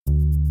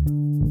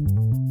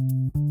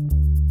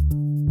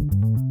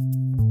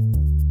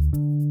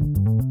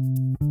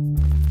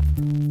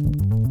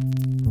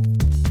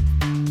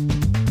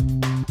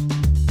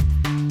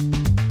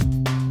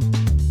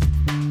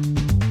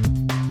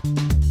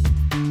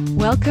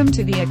Welcome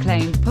to the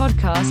acclaimed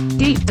podcast,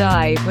 Deep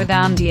Dive with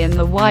Andy and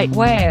the White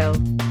Whale.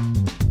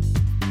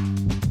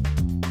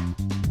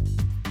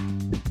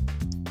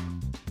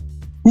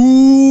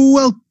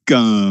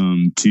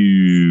 Welcome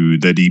to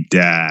the Deep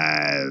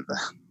Dive.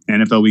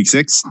 NFL Week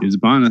 6 is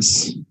upon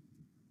us.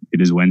 It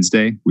is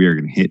Wednesday. We are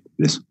going to hit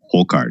this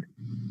whole card,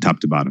 top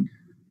to bottom.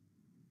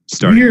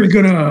 We are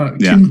going to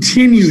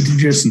continue to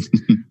just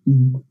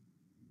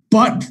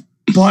butt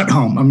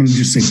hump. I'm going to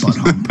just say butt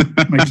hump.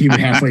 I'm going to keep it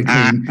halfway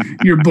clean.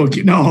 Your book.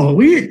 No,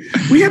 we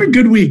had a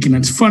good week, and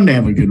it's fun to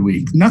have a good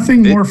week.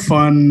 Nothing more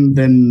fun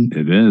than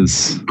it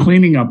is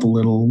cleaning up a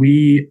little.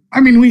 We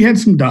had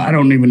some. I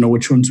don't even know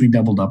which ones we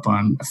doubled up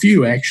on. A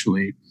few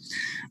actually,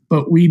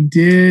 but we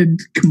did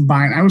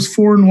combine. I was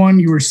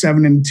 4-1. You were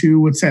 7-2.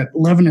 What's that?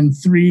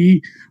 11-3.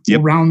 Yep.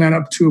 We'll round that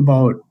up to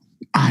about.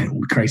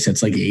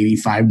 That's like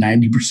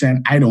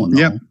 85-90%. I don't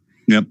know.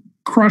 Yep.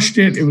 Crushed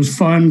it. It was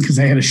fun because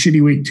I had a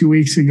shitty week 2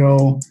 weeks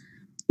ago.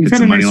 We've had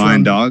some money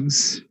line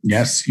dogs.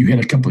 Yes, you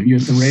hit a couple. You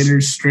hit the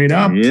Raiders straight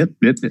up. Yep.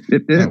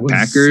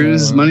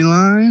 Packers money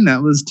line.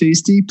 That was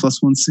tasty.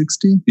 Plus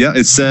 160. Yeah,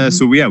 it's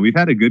we've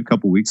had a good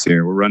couple weeks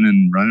here. We're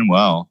running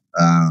well.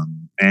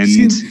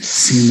 And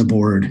seeing the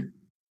board,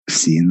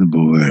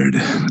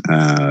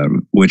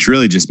 which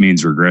really just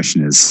means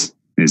regression is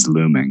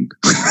looming.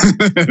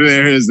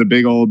 There is a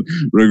big old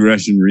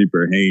regression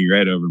reaper hanging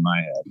right over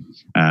my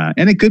head.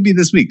 And it could be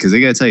this week because I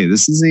got to tell you,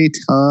 this is a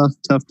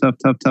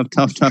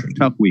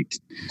tough week.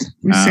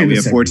 We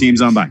have 4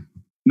 teams on bye.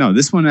 No,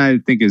 this one I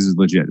think is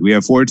legit. We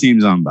have 4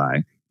 teams on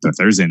bye. The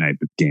Thursday night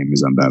game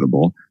is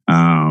unbettable.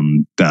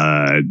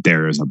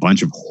 There's a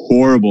bunch of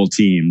horrible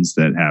teams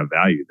that have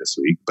value this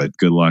week, but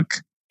good luck.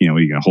 You know,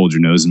 you're going to hold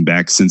your nose and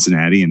back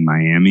Cincinnati and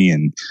Miami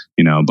and,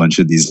 a bunch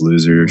of these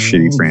loser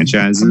shitty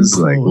franchises.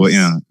 Like, we're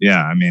going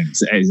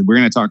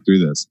to talk through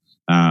this.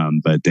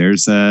 But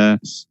there's a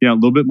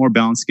little bit more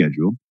balanced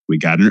schedule. We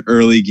got an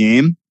early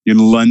game in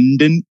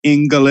London,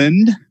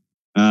 England.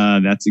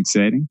 That's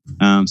exciting.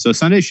 So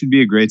Sunday should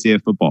be a great day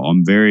of football.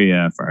 I'm very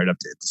fired up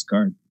to hit this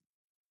card.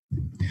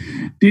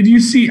 Did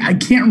you see, I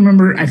can't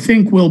remember, I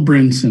think Will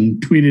Brinson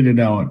tweeted it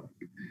out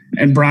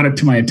and brought it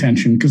to my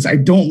attention because I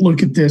don't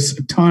look at this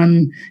a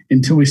ton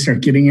until we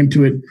start getting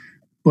into it.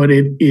 But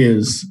it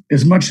is,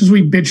 as much as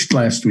we bitched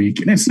last week,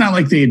 and it's not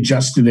like they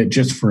adjusted it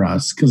just for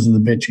us because of the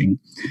bitching.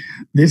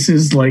 This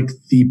is like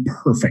the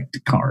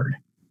perfect card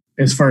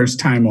as far as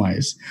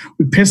time-wise.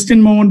 We pissed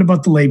and moaned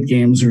about the late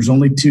games. There's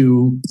only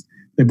 2.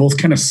 They both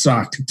kind of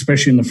sucked,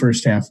 especially in the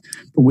first half.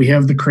 But we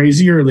have the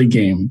crazy early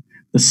game,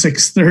 the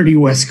 6:30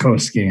 West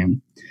Coast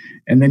game.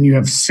 And then you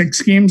have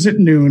 6 games at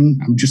noon.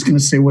 I'm just going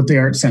to say what they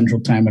are at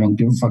Central Time. I don't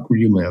give a fuck where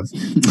you live.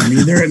 I'm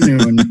either at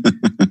noon.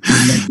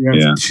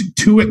 You have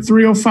 2 at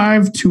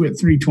 3:05, 2 at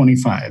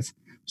 3:25.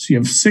 So you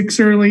have 6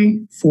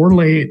 early, 4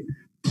 late,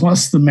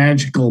 plus the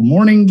magical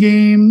morning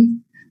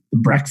game, the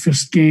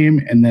breakfast game,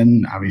 and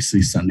then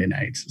obviously Sunday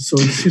night. So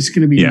it's just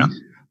going to be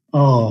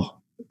a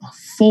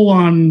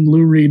full-on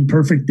Lou Reed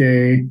perfect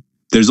day.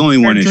 There's only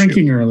one issue.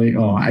 Drinking early.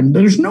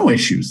 There's no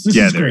issues. This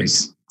is great.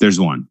 There's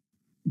one.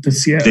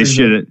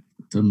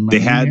 They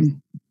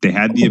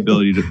had the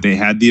ability to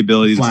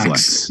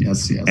flex.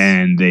 Yes.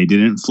 And they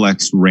didn't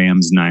flex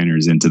Rams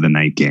Niners into the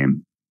night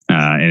game.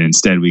 And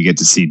instead we get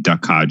to see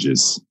Duck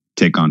Hodges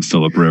take on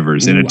Phillip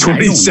Rivers in a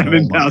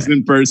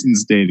 27,000 person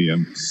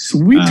stadium. So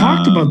we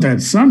talked about that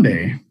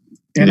Sunday.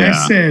 And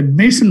I said,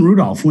 Mason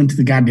Rudolph went to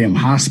the goddamn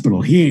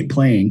hospital. He ain't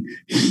playing.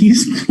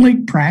 He's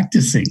like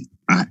practicing.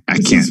 I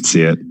can't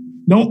see it.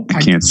 No,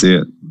 I can't see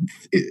it.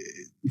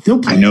 They'll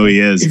play. I know he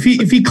is.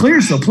 If he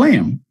clears, they'll play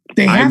him.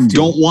 I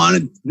don't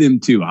want them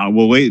to.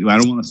 We'll wait. I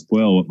don't want to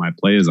spoil what my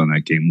play is on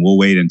that game. We'll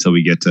wait until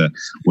we get to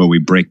where we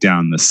break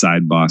down the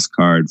side boss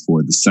card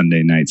for the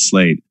Sunday night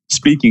slate.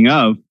 Speaking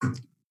of,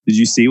 did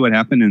you see what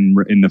happened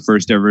in the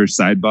first ever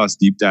side boss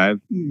deep dive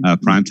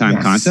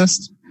primetime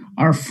contest?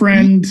 Our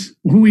friend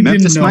who we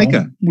didn't know.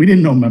 Micah. We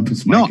didn't know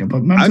Memphis Micah,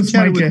 but Memphis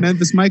Micah. With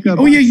Memphis Micah.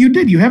 Oh yeah, you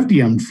did. You have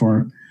DM'd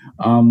for.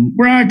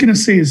 We're not going to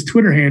say his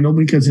Twitter handle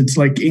because it's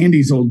like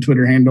Andy's old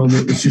Twitter handle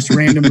that was just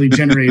randomly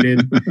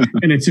generated,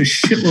 and it's a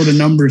shitload of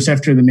numbers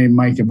after the name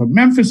Micah. But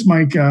Memphis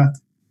Micah,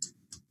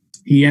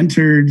 he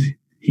entered.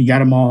 He got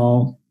them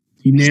all.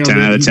 He nailed 10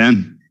 out of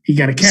 10. He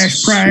got a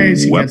cash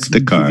prize. He got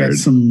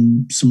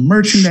some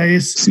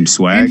merchandise, some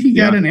swag, and he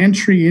got an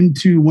entry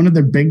into one of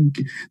the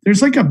big.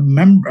 There's like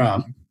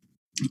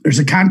there's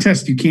a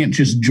contest you can't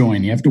just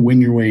join. You have to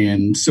win your way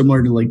in,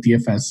 similar to like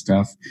DFS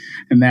stuff.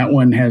 And that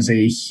one has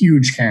a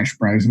huge cash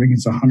prize. I think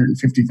it's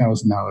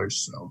 $150,000.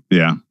 So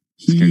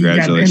he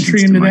got an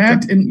entry into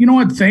that. And you know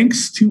what?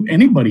 Thanks to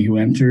anybody who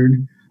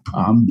entered.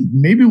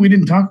 Maybe we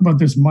didn't talk about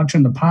this much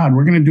on the pod.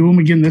 We're going to do them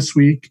again this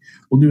week.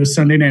 We'll do a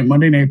Sunday night,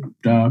 Monday night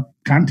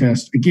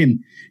contest.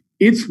 Again,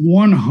 it's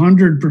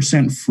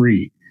 100%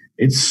 free.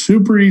 It's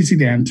super easy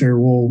to enter.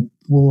 We'll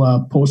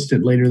post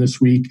it later this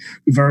week.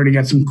 We've already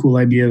got some cool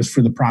ideas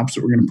for the props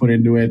that we're going to put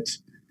into it.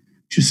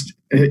 Just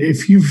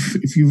if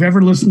you've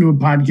ever listened to a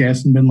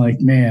podcast and been like,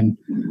 man,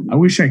 I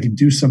wish I could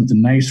do something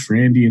nice for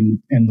Andy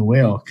and the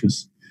Whale,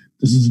 because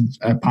this is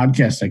a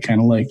podcast I kind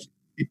of like.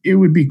 it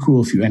would be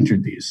cool if you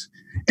entered these.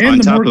 And on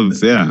the top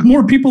the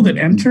more people that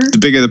enter, the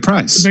bigger the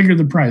price. The bigger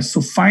the price.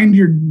 So find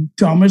your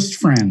dumbest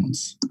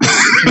friends.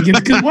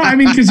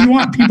 Because you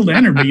want people to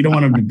enter, but you don't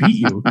want them to beat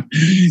you.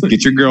 So,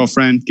 get your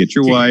girlfriend, get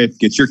your wife,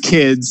 get your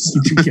kids,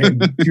 get your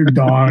kid, your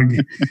dog.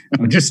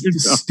 Just the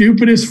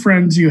stupidest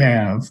friends you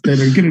have that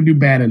are going to do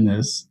bad in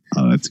this.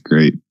 Oh, that's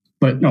great.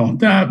 But no,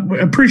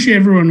 appreciate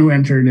everyone who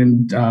entered,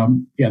 and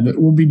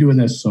we'll be doing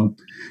this. So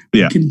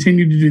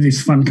continue to do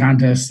these fun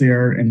contests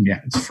there, and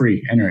it's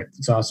free. Enter it.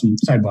 It's awesome.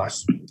 Side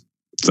Boss.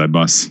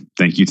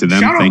 Thank you to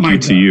them. Thank you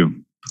to you.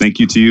 Thank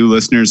you to you,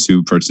 listeners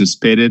who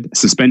participated.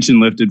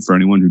 Suspension lifted for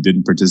anyone who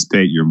didn't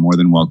participate. You're more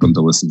than welcome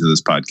to listen to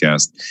this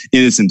podcast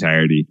in its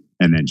entirety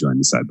and then join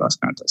the Side Boss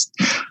contest.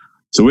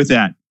 So with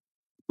that,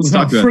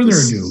 without further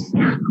ado,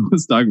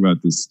 let's talk about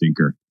this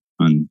stinker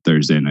on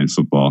Thursday Night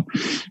Football.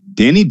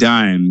 Danny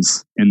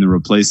Dimes and the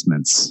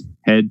replacements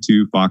head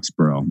to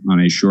Foxborough on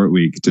a short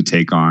week to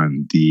take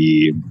on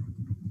the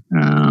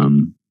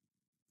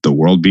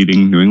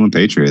world-beating New England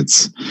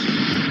Patriots.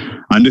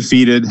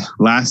 Undefeated,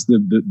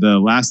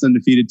 the last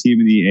undefeated team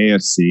in the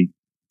AFC.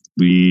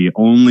 The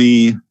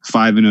only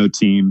 5-0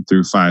 team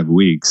through 5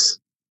 weeks.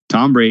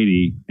 Tom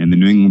Brady and the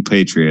New England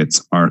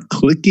Patriots are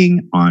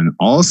clicking on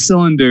all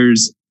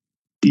cylinders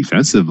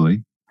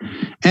defensively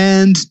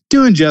and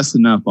doing just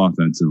enough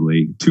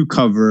offensively to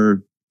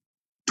cover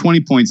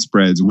 20-point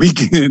spreads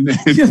week in.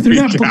 They're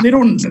not. But they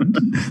don't.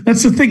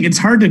 That's the thing. It's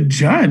hard to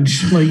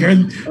judge.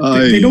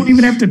 They don't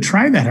even have to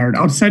try that hard.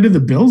 Outside of the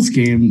Bills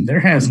game, there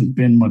hasn't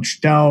been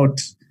much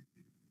doubt.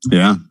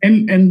 Yeah,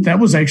 and that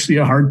was actually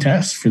a hard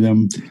test for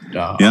them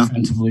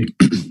offensively.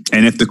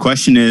 And if the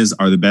question is,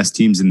 are the best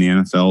teams in the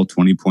NFL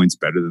 20 points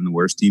better than the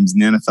worst teams in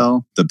the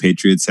NFL? The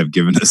Patriots have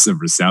given us a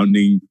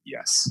resounding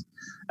yes.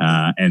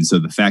 And so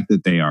the fact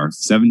that they are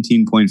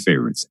 17-point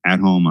favorites at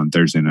home on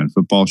Thursday Night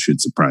Football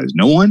should surprise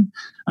no one.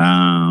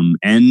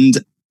 And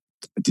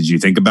did you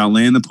think about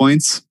laying the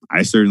points?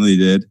 I certainly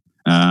did.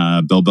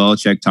 Bill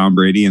Belichick, Tom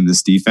Brady, and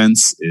this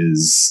defense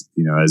is,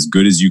 as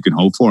good as you can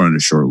hope for on a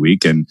short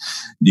week. And,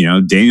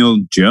 Daniel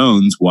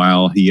Jones,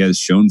 while he has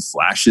shown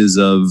flashes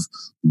of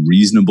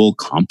reasonable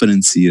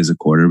competency as a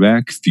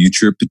quarterback,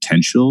 future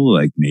potential,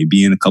 like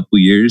maybe in a couple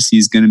years,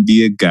 he's going to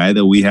be a guy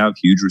that we have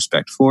huge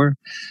respect for.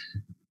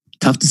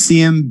 Tough to see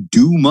him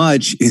do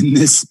much in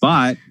this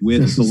spot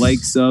with the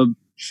likes of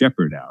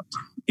Shepard out,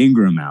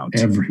 Ingram out,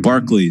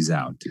 Barkley's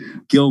out,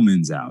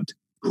 Gilman's out.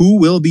 Who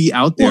will be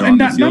out there on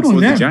the field for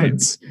the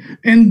Giants?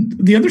 And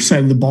the other side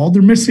of the ball,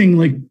 they're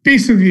missing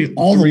basically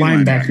all the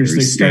linebackers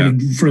they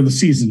started for the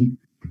season.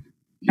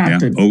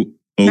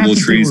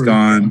 Ogletree's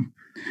gone.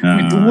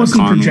 It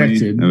wasn't Conley.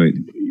 projected.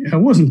 It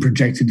wasn't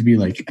projected to be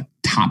like a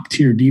top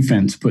tier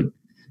defense, but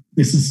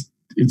this is.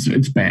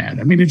 It's bad.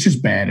 I mean, it's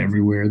just bad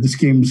everywhere. This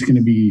game's going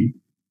to be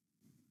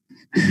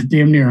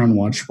damn near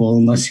unwatchable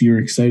unless you're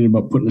excited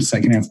about putting a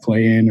second half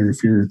play in, or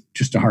if you're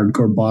just a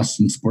hardcore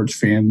Boston sports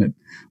fan that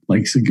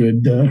likes a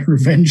good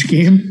revenge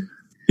game.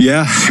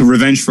 Yeah,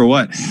 revenge for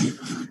what?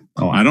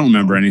 I don't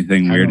remember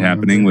anything weird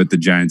happening with the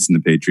Giants and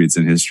the Patriots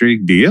in history.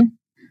 Do you?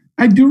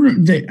 I do.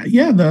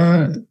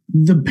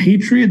 The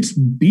Patriots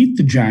beat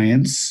the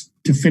Giants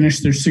to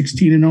finish their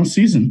 16-0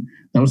 season.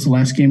 That was the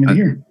last game of the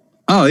year.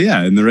 Oh,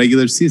 yeah, in the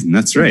regular season.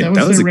 That's right.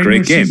 That was a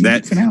great game.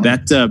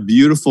 That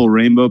beautiful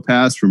rainbow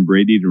pass from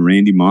Brady to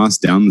Randy Moss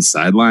down the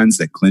sidelines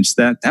that clinched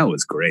that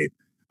was great.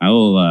 I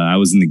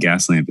was in the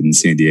gas lamp in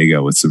San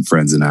Diego with some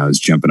friends, and I was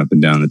jumping up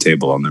and down the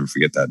table. I'll never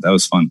forget that. That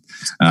was fun.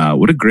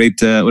 What a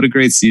great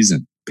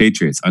season.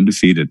 Patriots,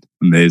 undefeated.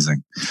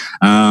 Amazing.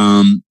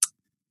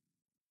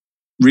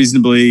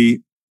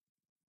 Reasonably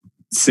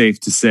safe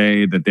to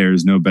say that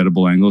there's no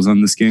bettable angles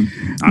on this game?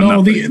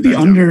 The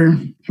under.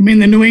 I mean,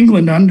 the New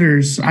England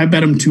unders, I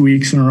bet them 2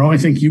 weeks in a row. I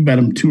think you bet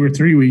them 2 or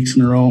 3 weeks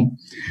in a row.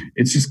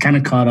 It's just kind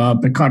of caught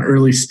up. It caught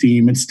early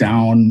steam. It's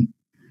down.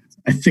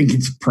 I think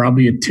it's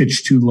probably a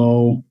titch too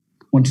low.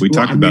 We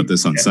talked about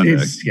this on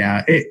Sunday.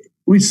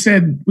 We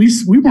said we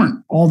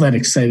weren't all that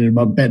excited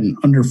about betting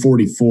under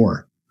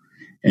 44.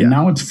 And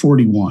now it's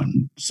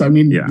 41. So, I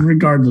mean,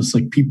 regardless,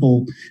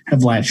 people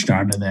have latched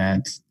onto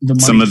that.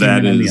 Some of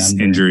that is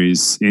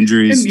injuries to the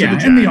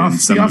Giants. And the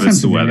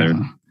offensive weather.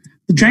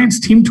 The Giants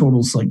team total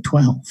is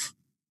 12.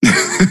 Did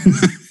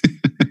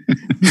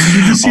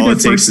you see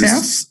that first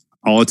half?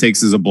 All it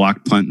takes is a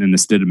block punt and a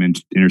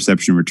Stidham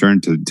interception return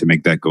to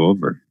make that go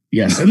over.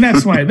 Yes, and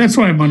that's why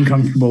I'm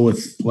uncomfortable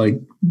with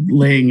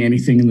laying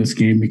anything in this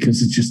game,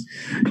 because it's just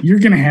you're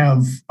going to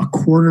have a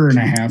quarter and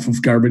a half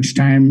of garbage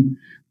time,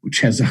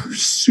 which has a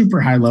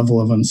super high level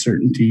of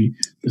uncertainty.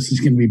 This is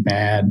going to be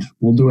bad.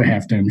 We'll do a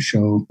halftime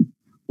show.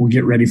 We'll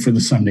get ready for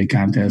the Sunday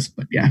contest.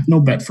 But no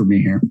bet for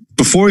me here.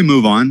 Before we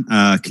move on,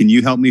 can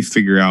you help me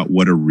figure out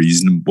what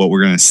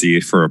we're going to see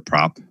for a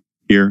prop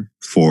here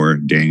for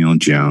Daniel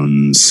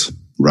Jones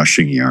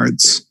rushing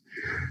yards?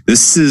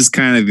 This is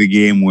kind of a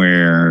game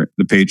where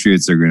the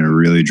Patriots are going to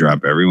really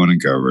drop everyone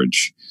in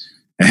coverage.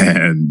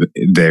 And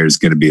there's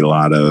going to be a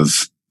lot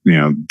of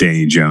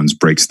Danny Jones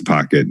breaks the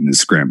pocket and is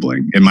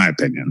scrambling. In my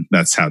opinion,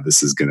 that's how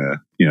this is going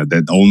to,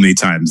 the only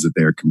times that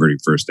they're converting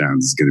first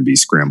downs is going to be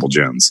scramble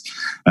Jones.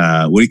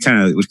 What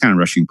kind of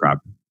rushing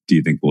prop do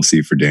you think we'll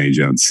see for Danny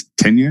Jones?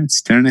 10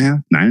 yards,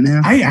 10.5,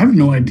 9.5? I have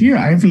no idea.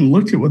 I haven't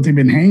looked at what they've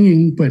been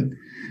hanging, but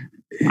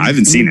I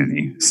haven't seen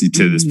any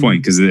to this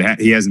point because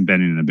he hasn't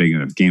been in a big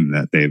enough game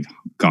that they've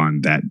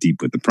gone that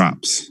deep with the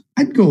props.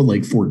 I'd go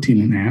like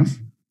 14.5.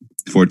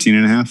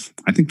 14.5?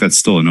 I think that's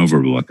still an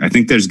overlook. I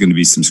think there's going to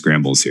be some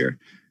scrambles here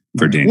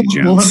for Danny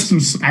Jones. We'll have some.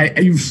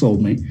 You've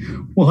sold me.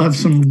 We'll have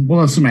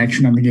some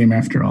action on the game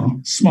after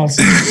all. Small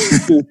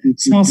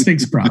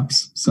stakes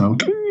props. So,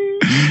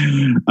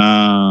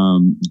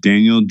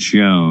 Daniel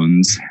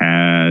Jones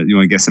had. You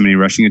want to guess how many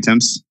rushing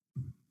attempts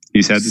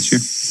he's had this year?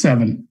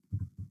 7.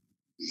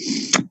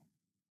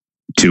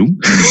 2.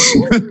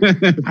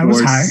 I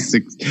was high.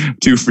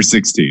 2 for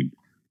 16.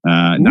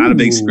 Not a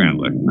big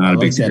scrambler. Not a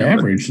big scrambler. That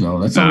average though.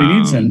 That's all he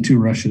needs then. 2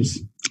 rushes.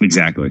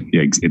 Exactly.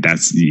 Yeah.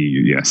 That's the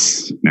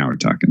yes. Now we're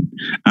talking.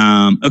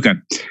 Okay.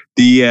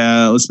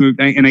 Let's move.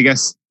 And I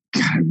guess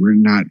God,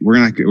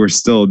 we're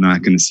still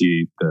not going to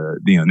see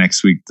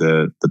next week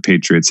the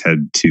Patriots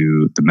head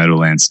to the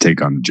Meadowlands to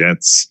take on the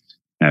Jets.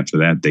 After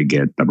that, they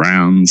get the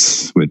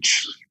Browns,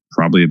 which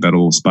probably a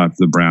bettable spot for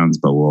the Browns,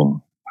 but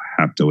we'll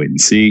have to wait and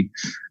see.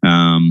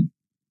 I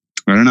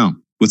don't know.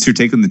 What's your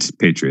take on the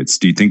Patriots?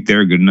 Do you think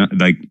they're good enough?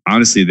 Like,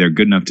 honestly, they're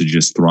good enough to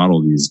just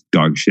throttle these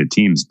dog shit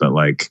teams. But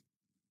like,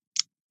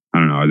 I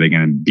don't know. Are they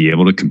going to be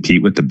able to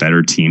compete with the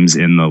better teams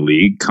in the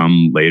league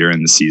come later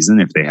in the season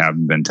if they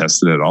haven't been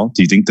tested at all?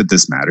 Do you think that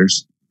this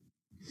matters?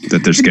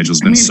 That their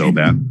schedule's been so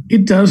bad?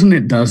 It doesn't.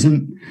 It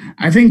doesn't.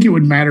 I think it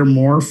would matter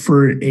more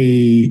for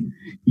a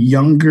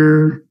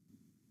younger,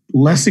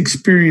 less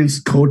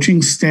experienced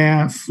coaching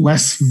staff,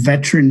 less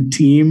veteran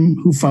team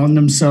who found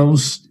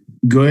themselves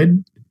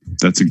good.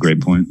 That's a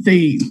great point.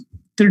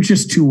 They're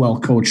just too well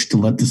coached to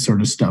let this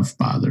sort of stuff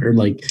bother.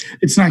 Like,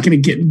 it's not going to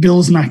get,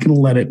 Bill's not going to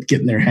let it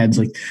get in their heads.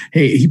 Like,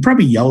 hey, he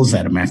probably yells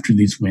at him after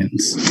these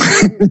wins.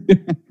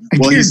 I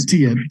guarantee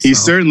you. He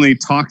certainly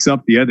talks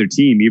up the other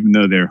team, even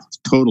though they're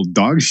total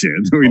dog shit.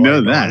 We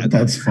know that.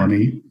 That's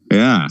funny.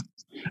 Yeah.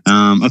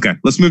 Okay,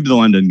 let's move to the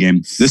London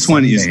game. This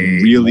one is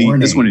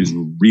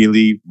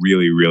really,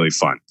 really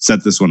fun.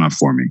 Set this one up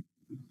for me.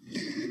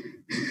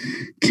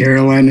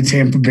 Carolina,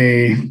 Tampa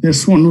Bay.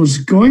 This one was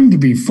going to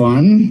be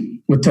fun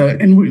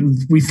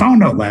we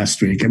found out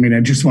last week. I mean,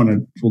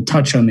 we'll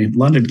touch on the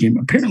London game.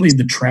 Apparently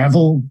the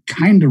travel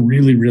kind of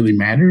really, really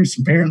matters.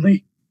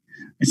 Apparently.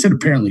 I said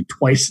apparently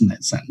twice in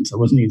that sentence. I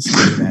wasn't even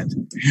saying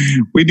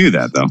that. We do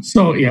that though.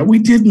 So yeah, we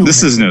did know.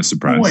 This is no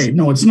surprise. Oh, wait,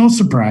 no, it's no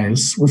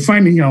surprise. We're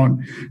finding out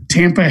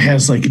Tampa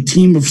has like a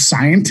team of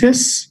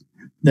scientists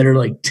that are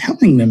like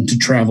telling them to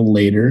travel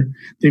later.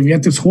 They've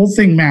got this whole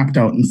thing mapped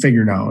out and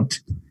figured out.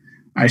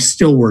 I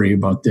still worry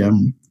about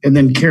them. And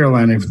then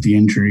Carolina with the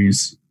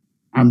injuries.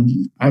 I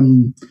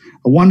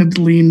wanted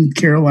to lean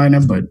Carolina,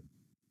 but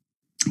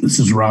this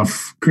is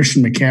rough.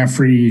 Christian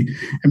McCaffrey.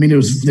 I mean,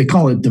 they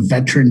call it the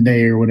veteran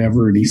day or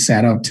whatever, and he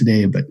sat out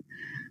today, but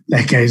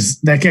that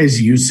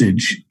guy's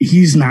usage,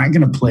 he's not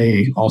going to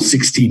play all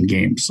 16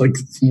 games. Like,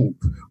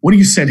 what do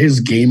you set his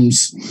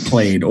games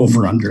played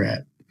over under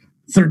at?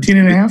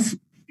 13.5?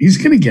 He's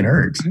going to get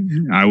hurt.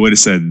 I would have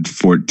said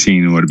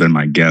 14 would have been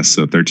my guess.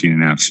 So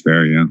 13.5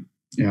 spare. Yeah.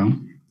 Yeah.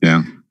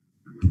 Yeah.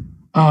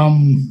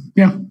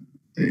 Yeah.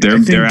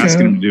 They're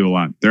asking him to do a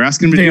lot. They're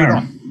asking him to do it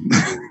all.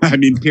 I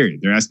mean,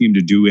 period. They're asking him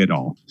to do it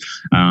all.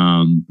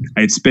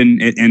 It's been,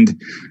 and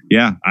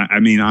yeah,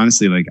 I mean,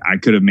 honestly, like I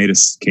could have made a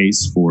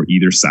case for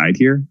either side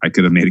here. I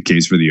could have made a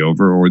case for the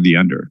over or the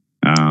under.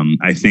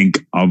 I think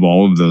of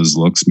all of those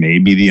looks,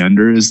 maybe the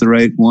under is the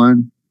right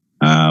one,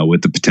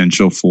 with the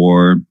potential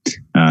for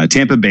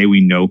Tampa Bay. We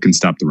know can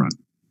stop the run.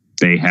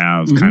 They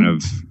have kind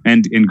of,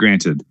 and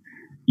granted,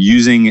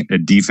 using a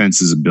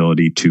defense's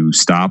ability to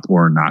stop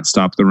or not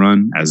stop the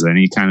run as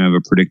any kind of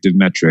a predictive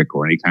metric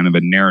or any kind of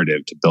a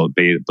narrative to build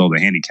a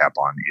handicap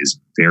on is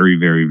very,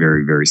 very,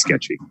 very, very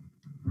sketchy.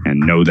 And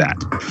know that.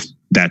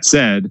 That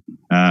said,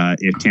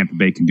 if Tampa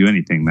Bay can do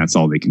anything, that's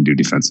all they can do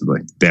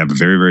defensively. They have a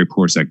very, very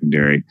poor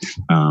secondary.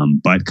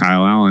 But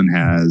Kyle Allen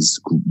has,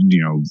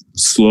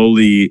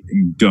 slowly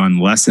done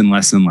less and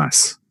less and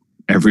less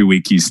every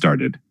week he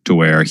started, to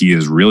where he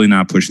is really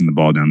not pushing the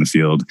ball down the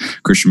field.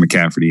 Christian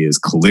McCaffrey is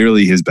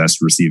clearly his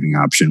best receiving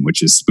option,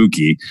 which is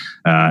spooky.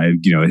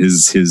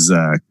 His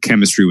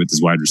chemistry with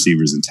his wide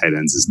receivers and tight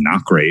ends is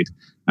not great.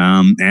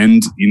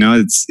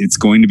 It's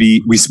going to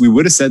be, we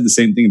would have said the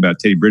same thing about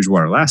Teddy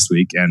Bridgewater last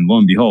week. And lo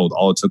and behold,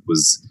 all it took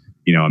was,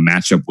 a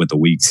matchup with the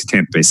weak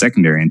Tampa Bay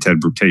secondary, and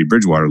Teddy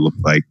Bridgewater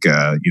looked like,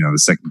 the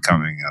second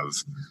coming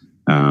of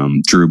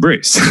Drew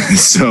Brees.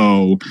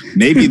 So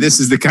maybe this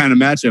is the kind of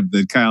matchup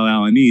that Kyle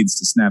Allen needs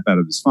to snap out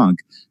of his funk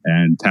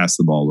and pass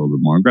the ball a little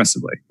bit more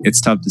aggressively.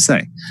 It's tough to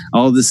say.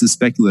 All of this is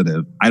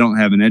speculative. I don't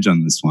have an edge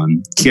on this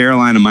one.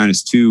 Carolina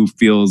 -2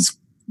 feels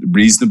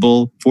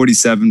reasonable.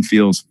 47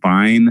 feels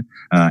fine.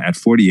 At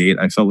 48,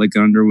 I felt like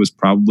under was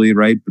probably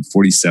right, but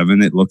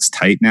 47, it looks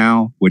tight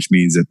now, which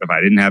means that if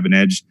I didn't have an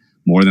edge,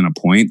 more than a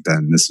point,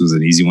 then this was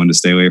an easy one to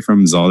stay away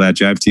from. Is all that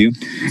jive to you?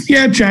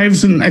 Yeah, it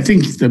jives. And I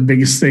think the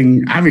biggest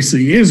thing,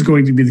 obviously, is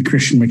going to be the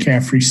Christian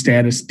McCaffrey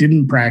status.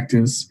 Didn't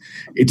practice.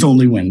 It's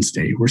only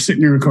Wednesday. We're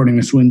sitting here recording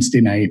this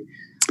Wednesday night.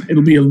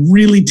 It'll be a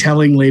really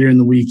telling later in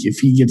the week if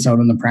he gets out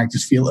on the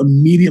practice field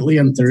immediately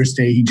on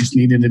Thursday. He just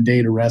needed a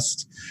day to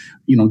rest,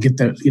 get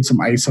some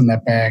ice on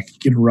that back,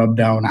 get a rub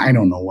down. I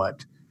don't know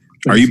what.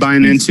 But are you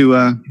buying into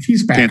if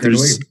he's back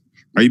Panthers?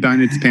 Are you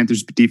buying into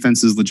Panthers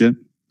defense is legit?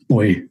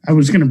 Boy, I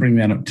was going to bring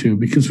that up too,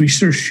 because we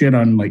sure shit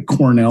on like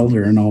Corn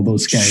Elder and all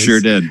those guys. Sure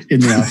did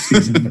in the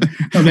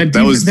offseason. No,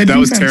 that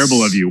was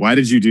terrible of you. Why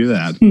did you do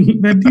that?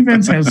 That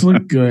defense has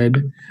looked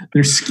good.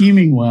 They're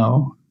scheming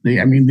well.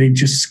 They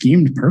just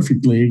schemed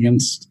perfectly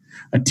against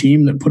a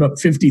team that put up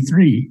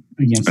 53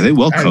 against. Are they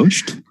well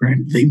coached?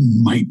 They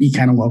might be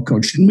kind of well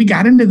coached. And we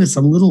got into this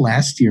a little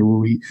last year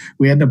where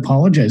we had to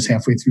apologize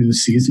halfway through the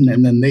season,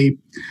 and then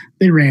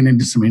they ran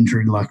into some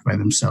injury luck by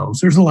themselves.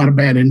 There's a lot of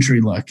bad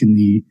injury luck in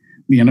the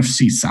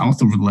NFC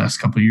South over the last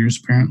couple of years,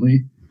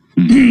 apparently.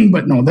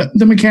 But no,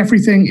 the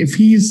McCaffrey thing, if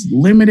he's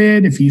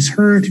limited, if he's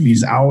hurt, if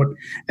he's out,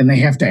 and they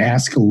have to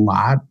ask a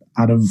lot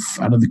out of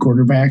the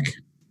quarterback,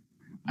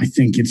 I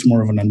think it's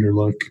more of an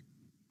underlook.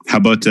 How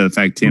about the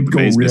fact Tampa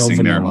Bay's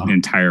missing their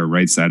entire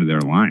right side of their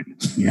line?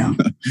 Yeah.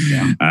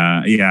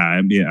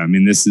 I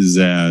mean, this is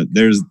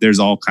there's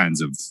all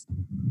kinds of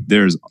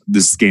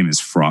this game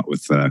is fraught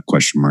with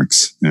question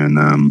marks, and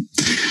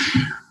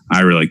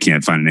I really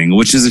can't find an angle,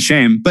 which is a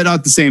shame. But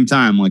at the same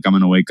time, like, I'm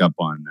going to wake up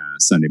on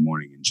Sunday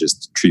morning and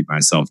just treat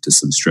myself to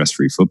some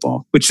stress-free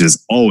football, which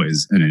is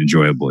always an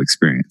enjoyable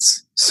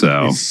experience.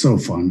 So it's so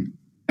fun.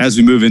 As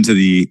we move into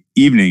the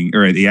evening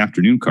or the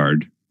afternoon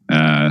card,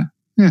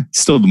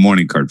 still the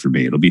morning card for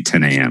me. It'll be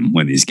 10 a.m.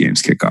 when these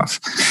games kick off.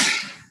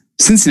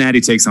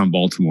 Cincinnati takes on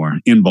Baltimore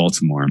in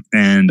Baltimore.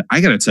 And I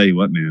got to tell you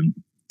what, man,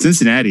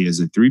 Cincinnati is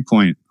a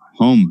 3-point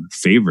home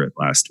favorite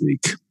last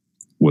week.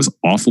 Was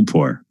awful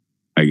poor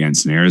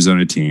against an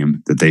Arizona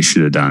team that they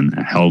should have done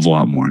a hell of a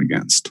lot more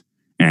against.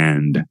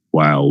 And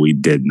while we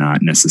did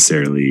not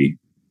necessarily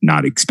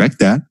not expect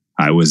that,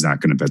 I was not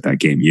going to bet that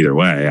game either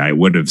way. I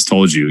would have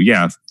told you,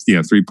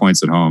 3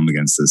 points at home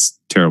against this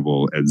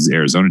terrible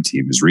Arizona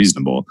team is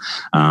reasonable.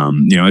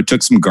 It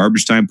took some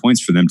garbage time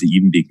points for them to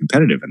even be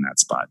competitive in that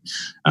spot.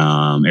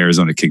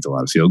 Arizona kicked a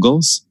lot of field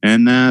goals,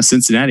 and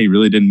Cincinnati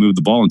really didn't move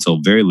the ball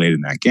until very late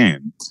in that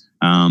game.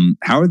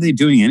 How are they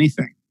doing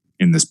anything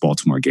in this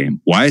Baltimore game?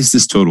 Why is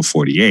this total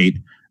 48?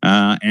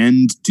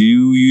 And do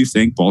you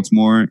think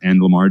Baltimore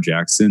and Lamar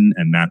Jackson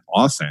and that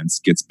offense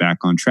gets back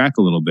on track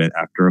a little bit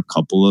after a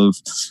couple of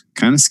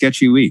kind of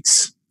sketchy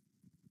weeks?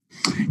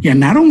 Yeah,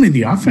 not only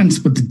the offense,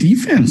 but the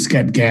defense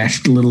got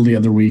gashed a little the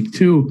other week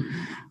too.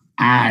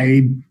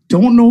 I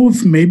don't know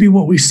if maybe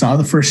what we saw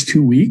the first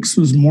 2 weeks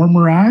was more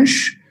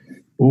mirage.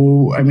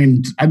 Oh, I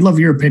mean, I'd love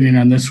your opinion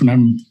on this when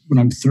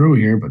I'm through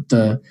here,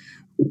 but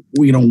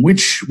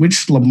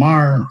which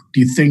Lamar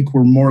do you think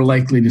we're more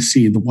likely to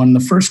see? The one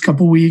the first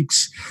couple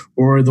weeks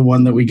or the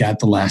one that we got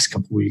the last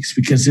couple weeks?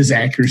 Because his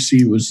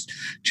accuracy was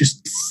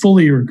just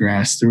fully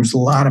regressed. There was a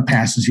lot of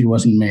passes he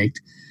wasn't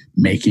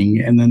making.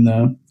 And then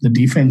the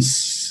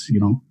defense,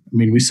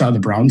 we saw the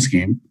Browns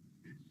game.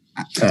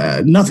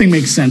 Nothing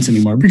makes sense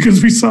anymore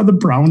because we saw the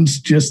Browns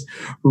just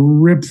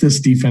rip this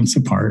defense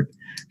apart.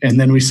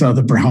 And then we saw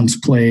the Browns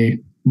play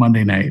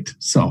Monday night.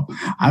 So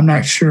I'm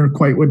not sure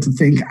quite what to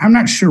think. I'm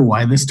not sure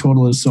why this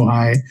total is so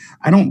high.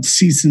 I don't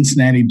see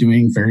Cincinnati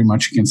doing very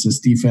much against this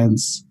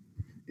defense.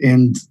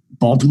 And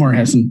Baltimore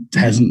hasn't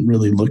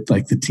really looked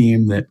like the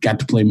team that got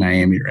to play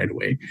Miami right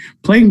away.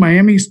 Playing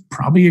Miami is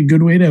probably a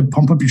good way to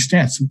pump up your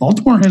stats.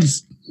 Baltimore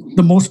has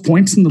the most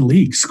points in the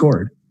league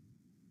scored.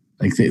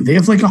 Like they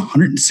have like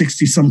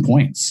 160 some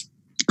points.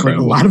 But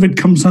a lot of it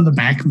comes on the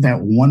back of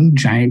that one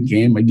giant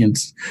game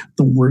against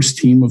the worst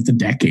team of the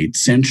decade,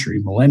 century,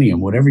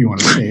 millennium, whatever you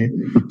want to say.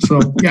 So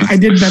yeah, I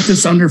did bet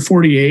this under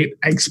 48.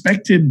 I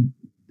didn't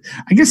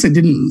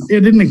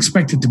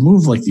expect it to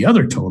move like the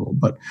other total,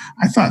 but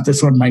I thought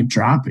this one might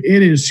drop.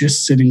 It is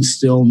just sitting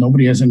still.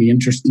 Nobody has any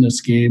interest in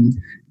this game.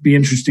 Be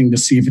interesting to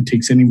see if it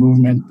takes any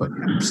movement, but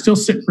I'm still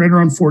sitting right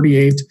around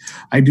 48.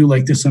 I do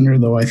like this under,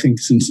 though. I think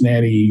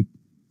Cincinnati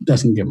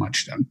doesn't get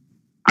much done.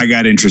 I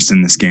got interest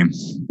in this game,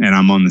 and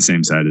I'm on the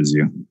same side as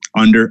you.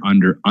 Under.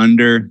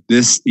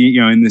 This,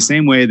 in the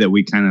same way that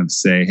we kind of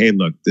say, hey,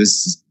 look,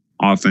 this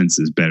offense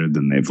is better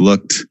than they've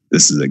looked.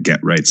 This is a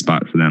get-right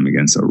spot for them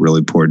against a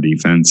really poor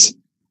defense.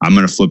 I'm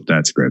going to flip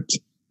that script.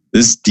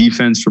 This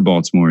defense for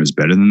Baltimore is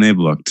better than they've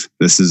looked.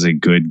 This is a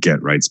good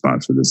get-right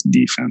spot for this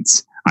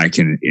defense. I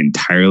can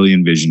entirely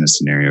envision a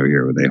scenario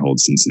here where they hold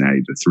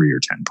Cincinnati to 3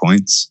 or 10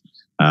 points.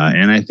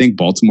 And I think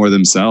Baltimore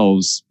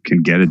themselves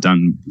can get it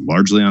done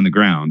largely on the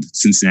ground.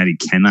 Cincinnati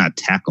cannot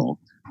tackle.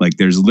 Like,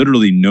 there's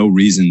literally no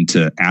reason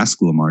to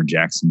ask Lamar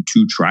Jackson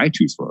to try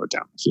to throw it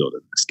down the field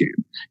in this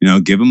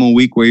game. Give him a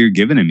week where you're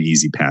giving him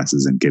easy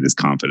passes and get his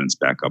confidence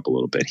back up a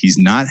little bit. He's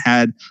not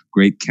had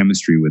great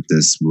chemistry with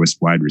this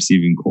wide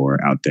receiving core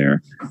out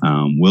there.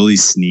 Willie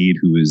Snead,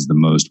 who is the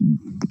most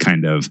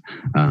kind of,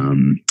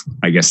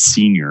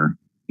 senior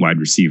wide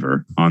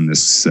receiver on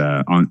this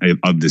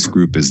of this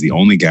group is the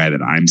only guy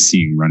that I'm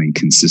seeing running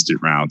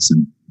consistent routes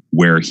and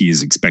where he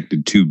is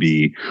expected to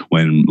be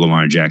when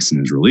Lamar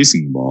Jackson is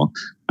releasing the ball.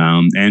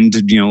 And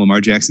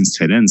Lamar Jackson's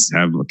tight ends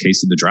have a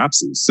case of the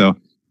dropsies. So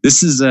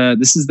this is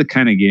the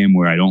kind of game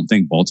where I don't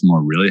think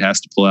Baltimore really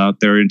has to pull out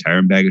their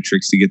entire bag of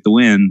tricks to get the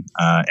win.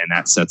 And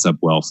that sets up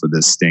well for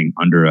this staying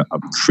under a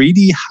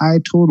pretty high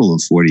total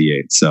of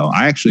 48. So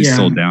I actually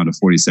sold down to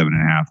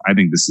 47.5. I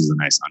think this is a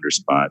nice under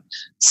spot.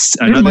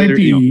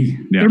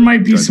 There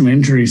might be some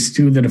injuries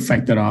too that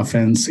affect that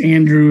offense.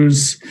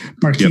 Andrews,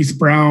 Marquise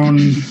Brown.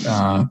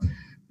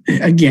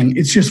 Again,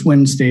 it's just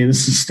Wednesday.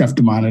 This is stuff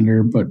to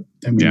monitor. But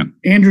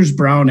Andrews,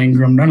 Brown,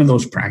 Ingram, none of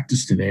those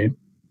practiced today.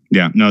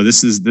 Yeah, no,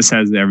 this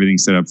has everything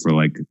set up for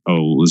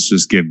let's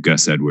just give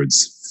Gus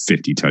Edwards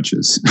 50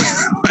 touches.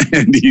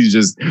 And he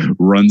just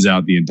runs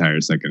out the entire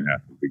second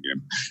half of the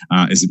game.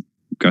 Is it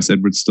Gus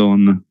Edwards still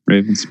on the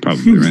Ravens?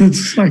 Probably, right?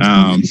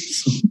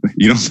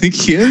 You don't think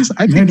he is?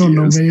 I don't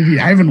know, maybe.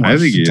 I haven't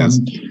watched a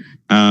ton.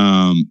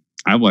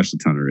 I've watched a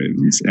ton of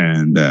Ravens,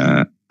 and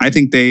I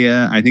think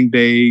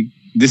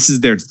this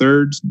is their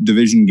third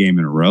division game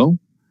in a row.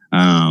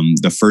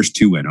 The first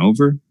two went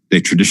over. They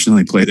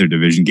traditionally play their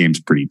division games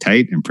pretty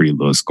tight and pretty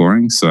low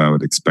scoring. So I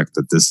would expect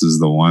that this is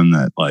the one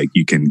that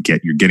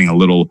you're getting a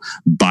little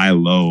buy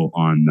low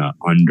on the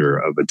under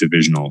of a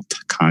divisional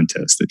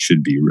contest that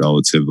should be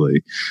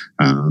relatively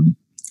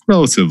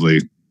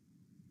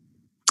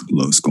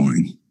low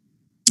scoring.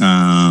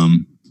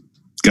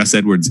 Gus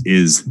Edwards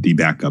is the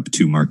backup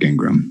to Mark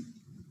Ingram.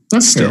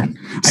 That's fair.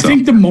 I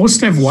think the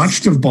most I've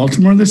watched of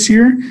Baltimore this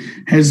year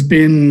has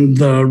been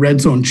the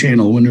Red Zone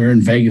channel when we were in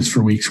Vegas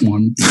for weeks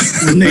 1.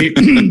 And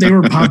they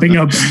were popping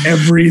up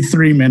every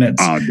 3 minutes.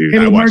 Oh, dude! Hey,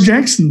 Lamar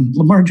Jackson.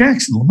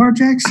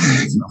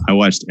 I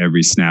watched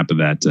every snap of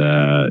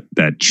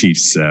that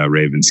Chiefs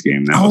Ravens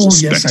game. That was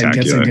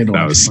spectacular.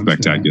 That was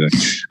spectacular.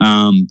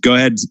 Go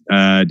ahead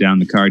down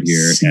the card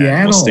here.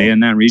 And we'll stay in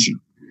that region.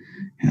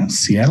 Yeah,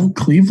 Seattle,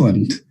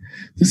 Cleveland.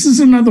 This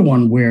is another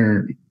one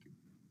where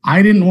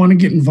I didn't want to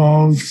get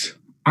involved.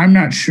 I'm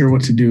not sure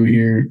what to do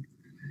here.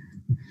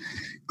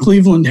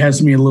 Cleveland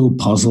has me a little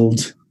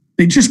puzzled.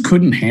 They just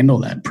couldn't handle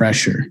that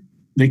pressure.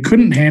 They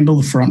couldn't handle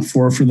the front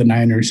four for the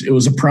Niners. It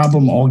was a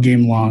problem all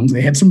game long.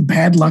 They had some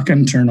bad luck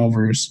on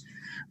turnovers.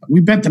 We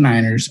bet the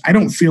Niners. I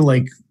don't feel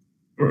like,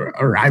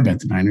 or I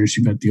bet the Niners.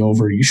 You bet the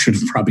over. You should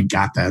have probably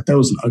got that. That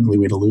was an ugly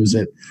way to lose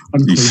it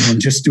on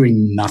Cleveland, just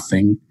doing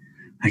nothing.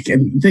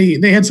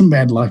 They had some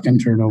bad luck on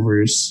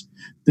turnovers.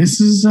 This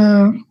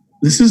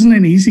isn't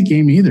an easy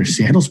game either.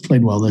 Seattle's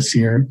played well this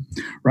year.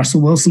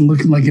 Russell Wilson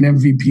looking like an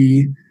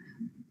MVP.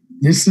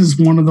 This is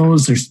one of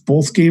those. There's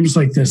both games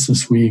like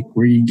this week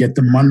where you get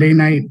the Monday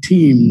night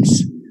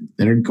teams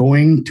that are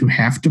going to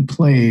have to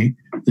play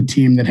the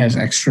team that has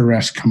extra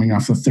rest coming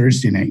off the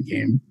Thursday night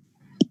game.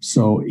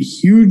 So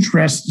huge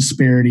rest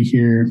disparity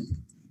here.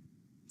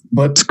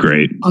 But it's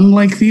great.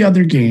 Unlike the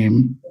other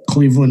game,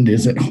 Cleveland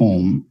is at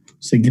home.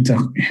 So they get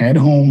to head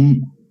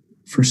home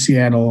for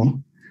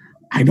Seattle.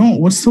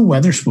 What's the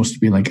weather supposed to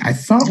be like? I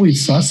thought we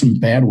saw some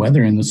bad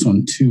weather in this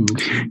one too.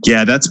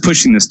 Yeah, that's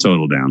pushing this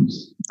total down.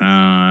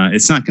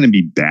 It's not going to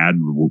be bad,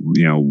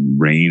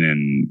 rain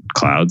and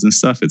clouds and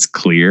stuff. It's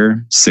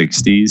clear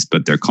 60s,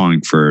 but they're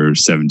calling for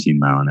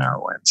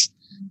 17-mile-an-hour winds.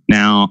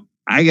 Now,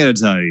 I got to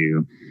tell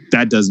you,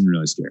 that doesn't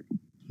really scare me.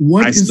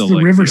 What is the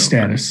river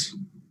status?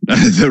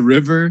 The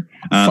river,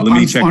 let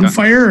me check. On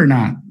fire or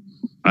not?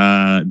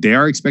 They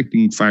are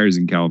expecting fires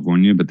in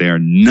California, but they are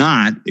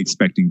not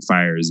expecting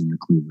fires in the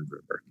Cleveland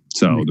River.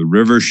 So the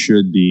river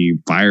should be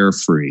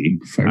fire-free.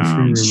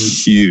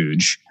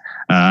 Huge.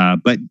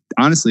 But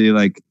honestly,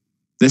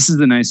 this is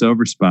a nice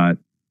over spot.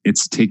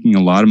 It's taking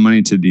a lot of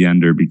money to the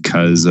under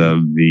because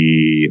of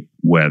the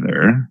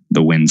weather,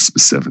 the wind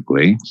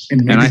specifically.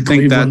 And I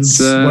think that's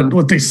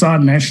what they saw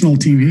on national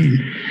TV.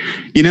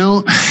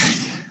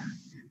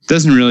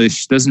 Doesn't really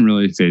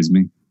faze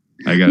me.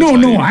 I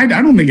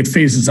don't think it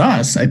phases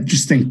us. I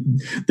just think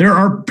there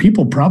are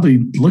people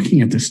probably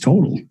looking at this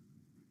total.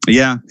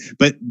 Yeah,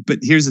 but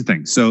here's the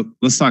thing. So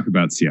let's talk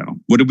about Seattle.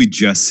 What did we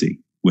just see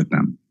with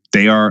them?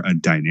 They are a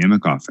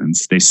dynamic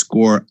offense. They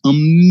score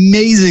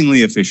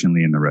amazingly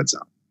efficiently in the red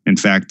zone. In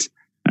fact,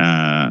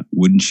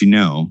 wouldn't you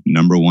know,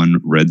 number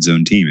one red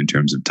zone team in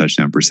terms of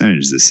touchdown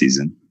percentage this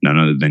season, none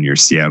other than your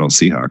Seattle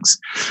Seahawks.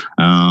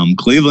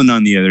 Cleveland,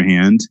 on the other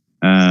hand,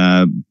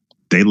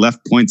 they left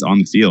points on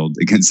the field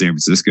against San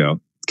Francisco.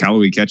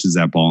 Callaway catches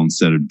that ball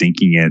instead of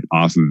dinking it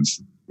off of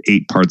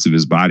 8 parts of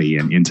his body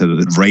and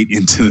right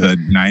into the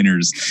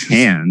Niners'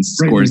 hands,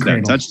 scores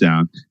that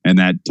touchdown, and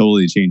that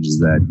totally changes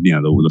that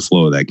the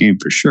flow of that game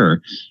for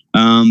sure.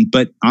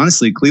 But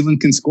honestly,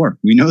 Cleveland can score.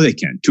 We know they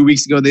can. 2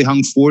 weeks ago, they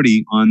hung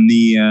 40 on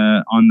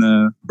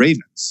the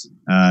Ravens.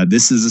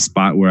 This is a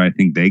spot where I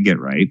think they get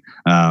right.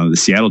 The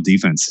Seattle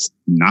defense is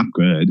not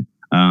good.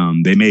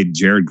 They made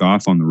Jared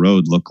Goff on the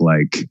road look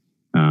like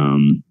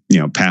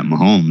Pat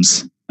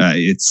Mahomes.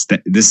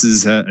 This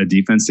is a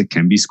defense that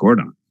can be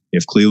scored on.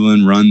 If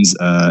Cleveland runs,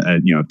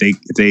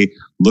 if they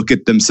look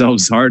at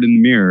themselves hard in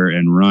the mirror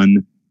and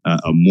run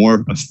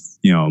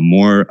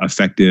more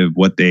effective,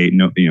 what they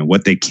know,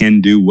 what they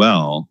can do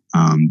well.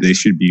 They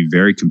should be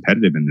very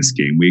competitive in this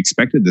game. We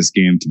expected this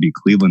game to be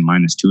Cleveland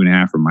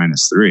 -2.5 or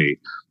 -3.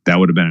 That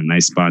would have been a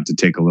nice spot to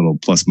take a little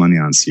plus money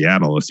on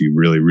Seattle if you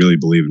really, really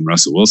believe in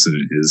Russell Wilson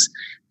and his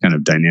kind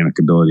of dynamic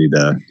ability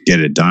to get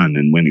it done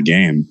and win a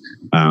game.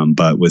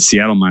 But with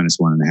Seattle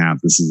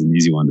 -1.5, this is an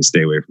easy one to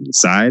stay away from the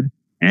side.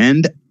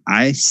 And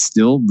I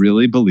still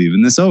really believe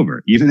in this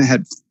over. Even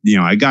ahead,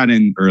 I got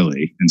in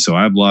early, and so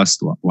I've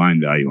lost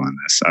line value on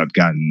this. I've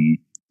gotten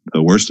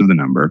the worst of the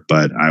number,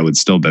 but I would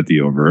still bet the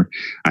over.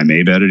 I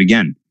may bet it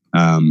again.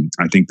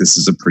 I think this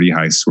is a pretty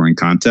high scoring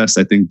contest.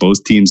 I think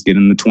both teams get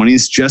in the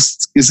 20s.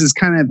 This is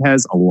kind of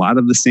has a lot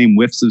of the same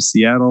whiffs of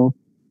Seattle,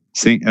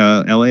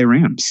 LA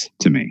Rams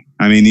to me.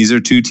 I mean, these are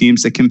two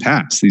teams that can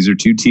pass. These are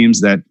two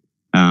teams that,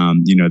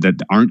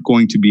 that aren't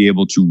going to be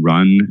able to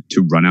run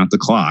out the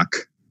clock.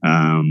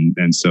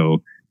 And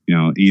so,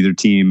 either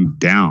team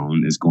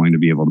down is going to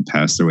be able to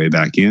pass their way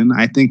back in.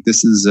 I think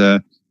this is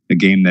a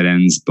game that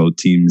ends both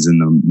teams in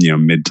the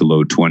mid to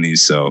low 20s.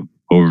 So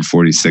over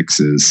 46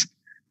 is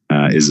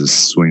a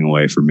swing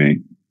away for me.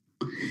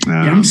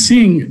 I'm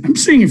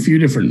seeing a few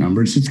different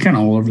numbers. It's kind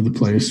of all over the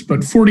place,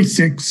 but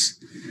 46,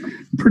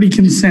 pretty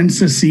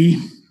consensus-y.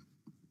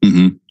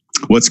 Mm-hmm.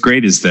 What's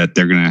great is that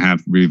they're going to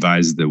have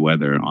revised the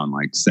weather on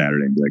like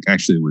Saturday and be like,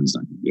 actually, the wind's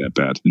not going to be that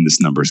bad. And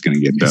this number is going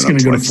to get better up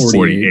to like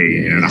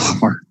 48 in a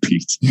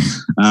heartbeat.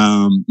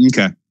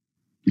 Okay.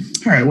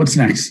 All right. What's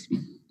next?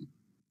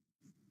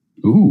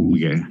 Ooh.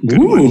 Yeah,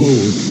 Ooh.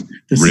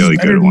 This really is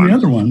better good than one. The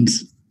other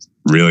ones.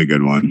 Really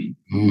good one.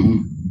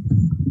 Mm-hmm.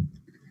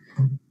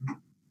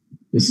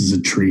 This is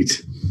a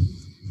treat.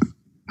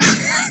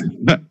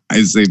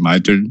 I say my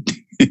turn.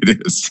 It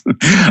is.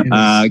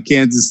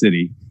 Kansas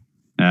City.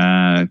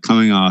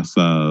 Coming off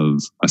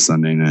of a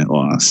Sunday night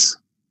loss,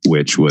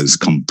 which was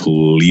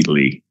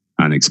completely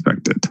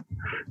unexpected.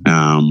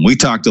 We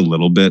talked a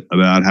little bit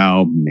about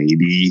how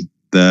maybe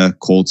the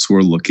Colts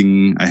were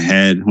looking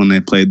ahead when they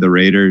played the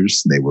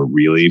Raiders. They were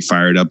really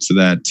fired up for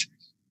that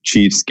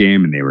Chiefs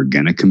game, and they were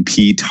going to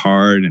compete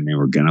hard, and they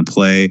were going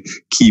to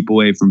keep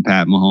away from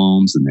Pat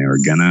Mahomes, and they were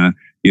going to,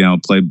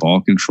 play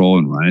ball control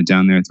and run it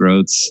down their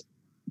throats.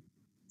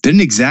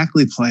 Didn't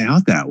exactly play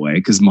out that way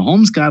because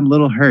Mahomes got a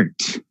little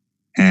hurt.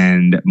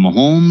 And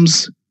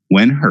Mahomes,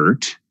 when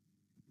hurt,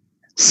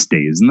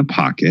 stays in the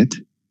pocket.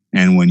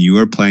 And when you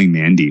are playing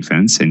man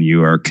defense and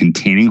you are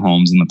containing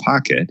Holmes in the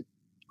pocket,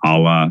 a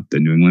la the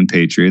New England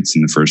Patriots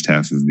in the first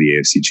half of the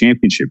AFC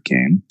Championship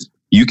game,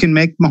 you can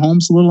make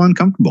Mahomes a little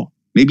uncomfortable.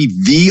 Maybe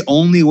the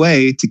only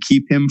way to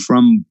keep him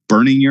from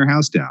burning your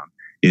house down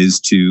is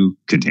to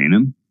contain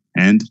him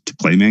and to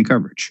play man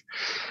coverage.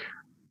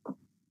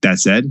 That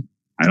said,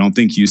 I don't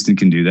think Houston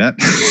can do that.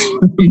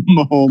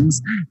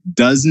 Mahomes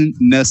doesn't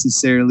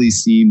necessarily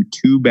seem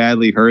too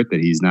badly hurt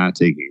that he's not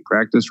taking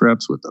practice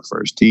reps with the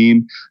first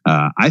team.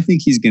 I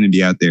think he's going to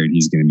be out there and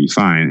he's going to be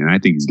fine, and I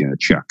think he's going to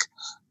chuck.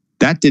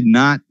 That did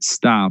not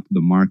stop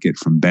the market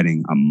from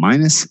betting a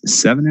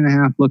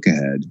 -7.5 look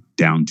ahead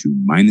down to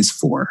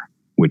 -4,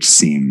 which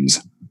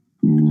seems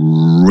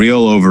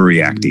real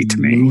overreacty to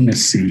me.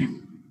 Lunacy.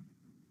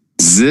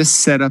 This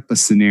set up a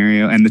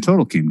scenario, and the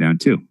total came down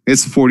too.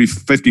 It's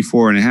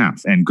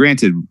 54.5. And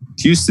granted,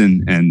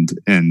 Houston and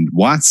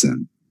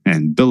Watson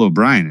and Bill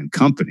O'Brien and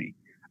company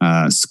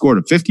scored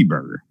a 50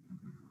 burger.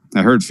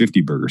 I heard 50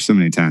 burger so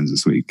many times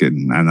this week,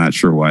 and I'm not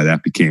sure why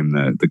that became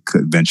the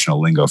conventional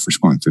lingo for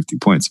scoring 50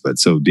 points, but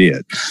so be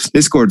it.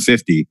 They scored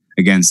 50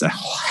 against a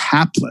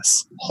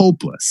hapless,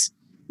 hopeless,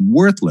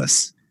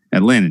 worthless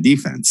Atlanta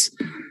defense.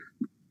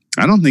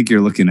 I don't think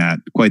you're looking at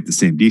quite the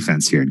same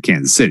defense here in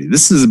Kansas City.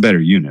 This is a better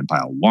unit by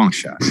a long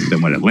shot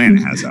than what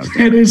Atlanta has out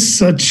there. It is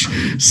such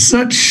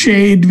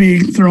shade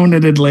being thrown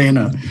at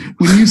Atlanta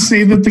when you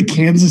say that the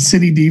Kansas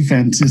City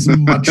defense is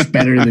much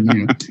better than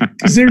you,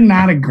 because they're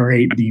not a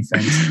great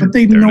defense, but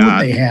they're know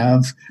what they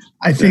have.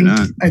 I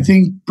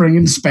think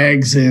bringing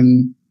Spags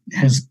in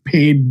has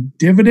paid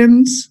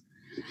dividends.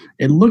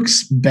 It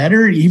looks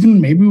better,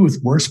 even maybe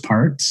with worse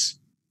parts.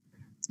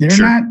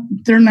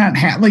 They're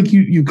not like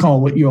you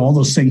call all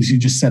those things you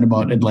just said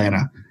about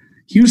Atlanta.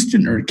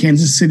 Houston or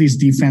Kansas City's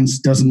defense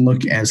doesn't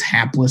look as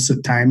hapless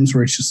at times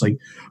where it's just like,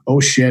 oh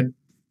shit,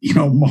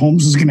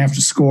 Mahomes is going to have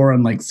to score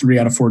on like 3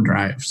 out of 4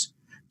 drives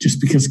just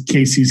because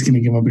KC's going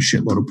to give up a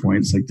shitload of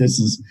points. Like this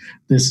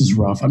is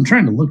rough. I'm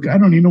trying to look. I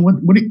don't even know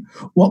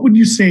what would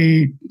you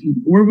say?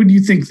 Where would you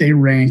think they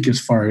rank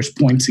as far as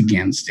points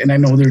against? And I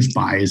know there's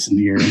bias in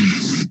here.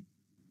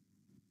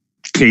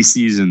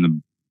 KC's in the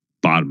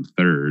bottom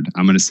third.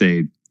 I'm going to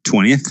say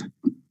 20th.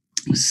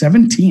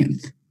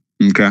 17th.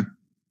 Okay.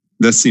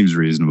 That seems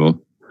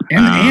reasonable.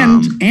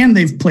 And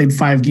they've played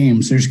 5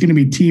 games. There's going to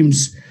be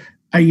teams,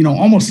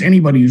 almost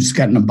anybody who's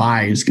gotten a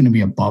bye is going to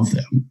be above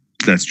them.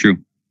 That's true.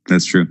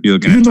 You're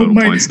looking at total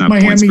points, not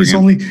points per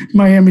game.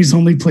 Miami's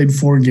only played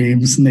 4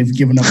 games and they've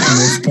given up the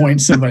most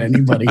points of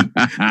anybody.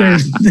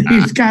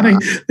 They've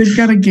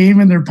got a game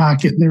in their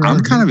pocket. And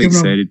I'm kind of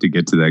excited to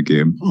get to that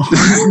game.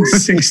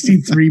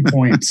 163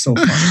 points so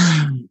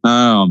far.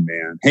 Oh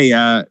man. Hey,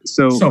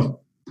 so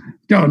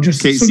No,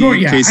 just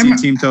KC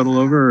team total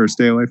over or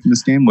stay away from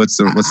this game. What's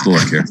the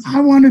look here?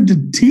 I wanted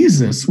to tease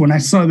this when I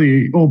saw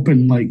the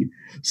open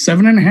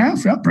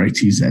 7.5. I'll probably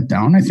tease that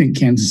down. I think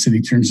Kansas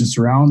City turns this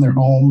around. They're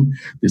home.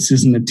 This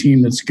isn't a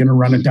team that's going to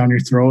run it down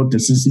your throat.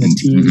 This isn't a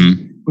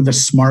team with a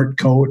smart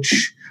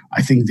coach.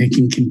 I think they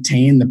can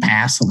contain the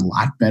pass a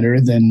lot better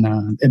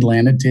than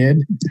Atlanta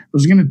did. I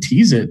was going to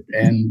tease it,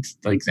 and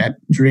that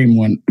dream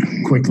went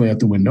quickly out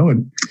the window,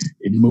 and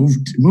it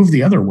moved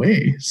the other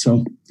way.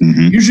 So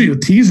usually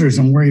with teasers,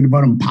 I'm worried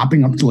about them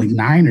popping up to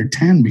 9 or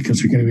 10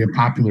 because they're going to be a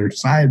popular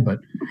side.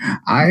 But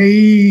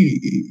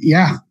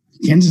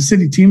Kansas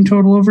City team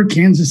total over,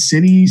 Kansas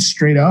City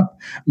straight up.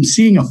 I'm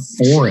seeing a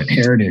 4 at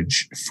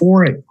Heritage,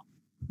 4 at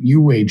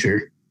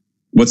UWager.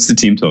 What's the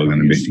team total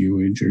going to be?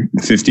 UWager.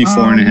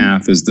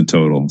 54.5 is the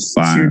total. 5,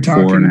 so you're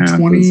talking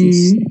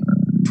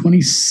 4.5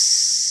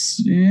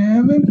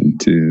 27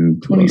 2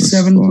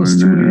 27 plus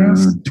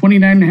 2.5,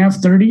 29.5,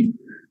 30.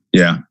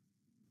 Yeah.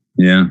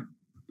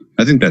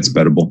 I think that's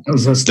bettable.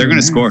 They're going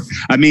to score.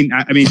 I mean,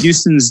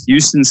 Houston's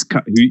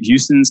got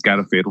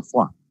a fatal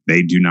flaw.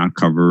 They do not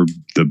cover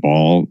the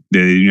ball. They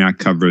do not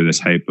cover the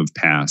type of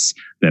pass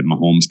that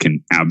Mahomes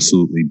can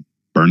absolutely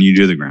burn you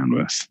to the ground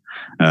with.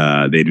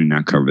 They do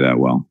not cover that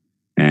well.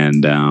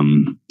 And,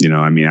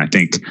 I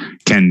think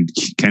can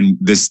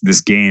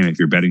this game, if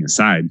you're betting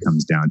aside,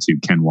 comes down to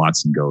can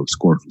Watson go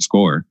score for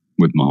score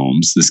with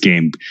Mahomes. This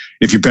game,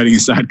 if you're betting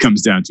aside,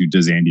 comes down to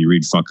does Andy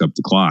Reid fuck up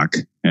the clock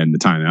and the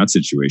timeout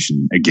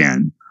situation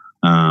again.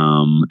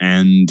 But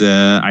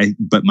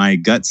my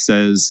gut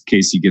says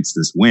KC gets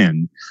this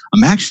win.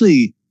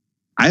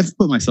 I've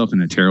put myself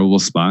in a terrible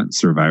spot,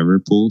 survivor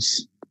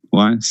pools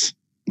wise.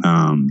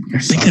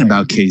 Thinking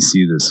about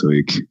KC this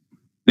week,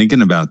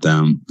 thinking about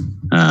them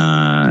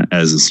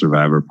as a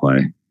survivor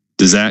play.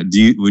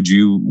 Would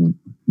you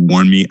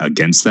warn me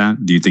against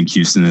that? Do you think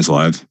Houston is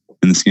live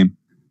in this game?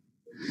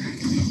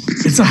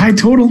 It's a high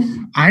total.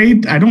 I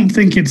don't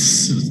think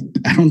it's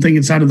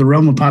out of the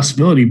realm of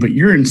possibility, but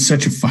you're in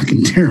such a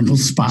fucking terrible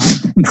spot.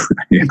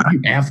 Yeah. You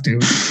have to.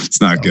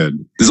 It's not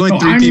good. There's only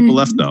 3 people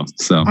left though.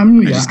 So I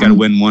just got to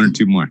win 1 or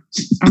 2 more.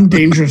 I'm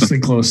dangerously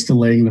close to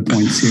laying the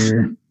points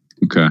here.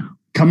 Okay.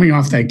 Coming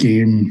off that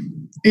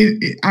game,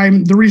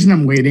 the reason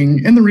I'm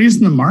waiting and the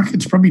reason the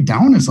market's probably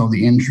down is all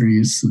the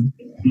injuries.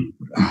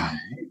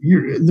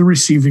 The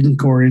receiving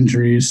core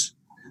injuries.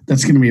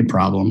 That's going to be a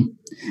problem.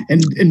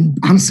 And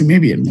honestly,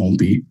 maybe it won't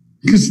be.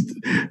 Because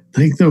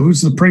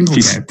who's the Pringle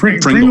guy?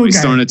 Pringle. He's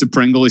throwing it to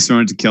Pringle. He's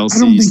throwing it to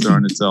Kelsey. He's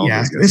throwing it to all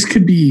those guys. This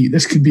could be a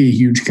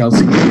huge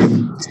Kelsey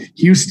game.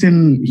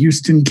 Houston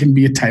can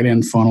be a tight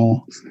end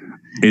funnel.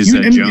 Is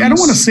Jones? I don't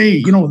want to say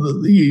you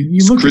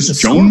look at the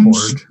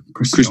scoreboard.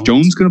 Chris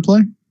Jones going to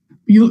play?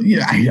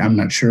 I'm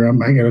not sure.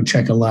 I got to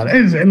check a lot.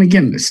 And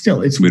again,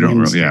 still, it's we don't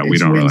really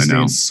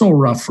know. It's so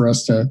rough for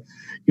us to.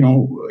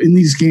 In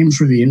these games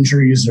where the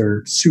injuries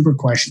are super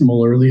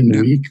questionable early in the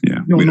week,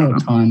 we don't know a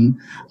ton.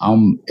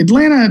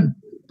 Atlanta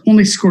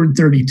only scored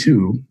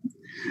 32.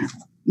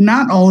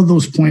 Not all of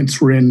those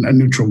points were in a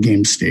neutral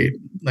game state.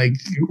 They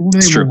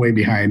were way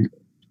behind.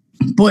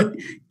 But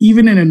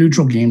even in a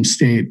neutral game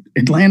state,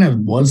 Atlanta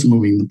was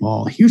moving the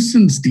ball.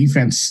 Houston's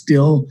defense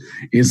still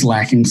is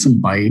lacking some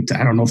bite.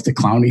 I don't know if the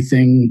Clowney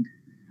thing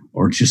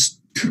or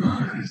just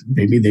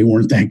maybe they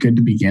weren't that good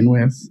to begin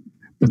with.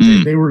 But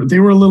they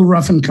were a little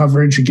rough in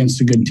coverage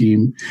against a good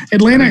team.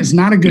 Atlanta is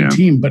not a good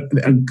team, but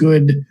a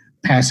good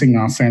passing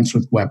offense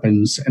with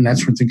weapons, and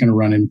that's what they're going to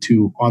run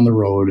into on the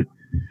road.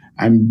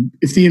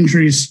 If the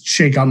injuries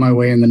shake out my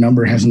way and the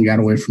number hasn't got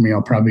away from me,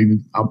 I'll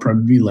probably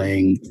be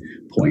laying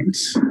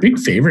points. Big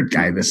favorite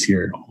guy this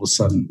year all of a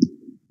sudden.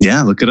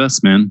 Yeah, look at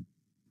us, man.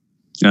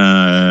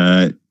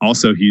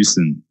 Also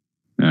Houston.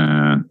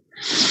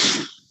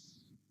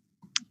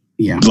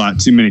 Yeah, a lot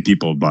too many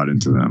people bought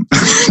into them.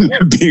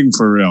 Being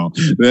for real,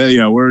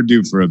 we're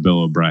due for a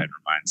Bill O'Brien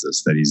reminds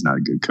us that he's not a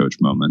good coach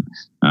moment.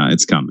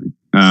 It's coming.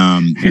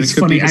 It's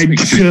funny. I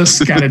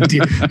just got a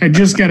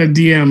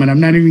DM, and I'm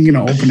not even going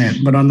to open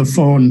it. But on the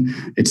phone,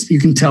 you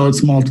can tell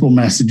it's multiple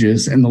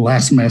messages, and the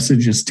last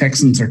message is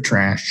Texans are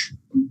trash.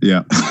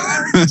 Yeah,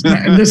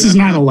 and this is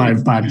not a live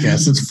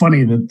podcast. It's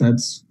funny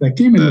that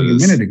came in a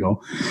minute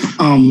ago.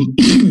 What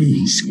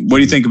do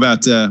you think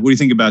about down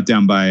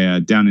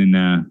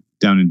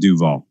in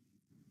Duval?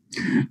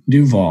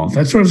 Duval.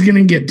 That's what I was going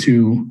to get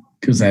to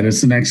because that is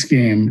the next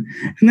game,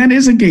 and that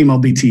is a game I'll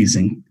be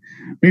teasing.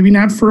 Maybe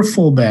not for a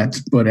full bet,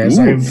 but I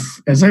laid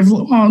this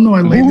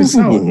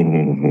out.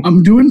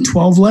 I'm doing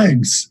 12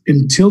 legs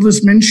until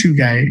this Minshew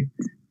guy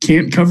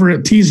can't cover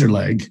a teaser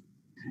leg.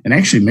 And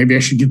actually, maybe I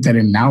should get that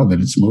in now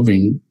that it's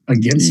moving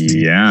against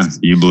me. Yeah,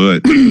 you blew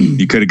it.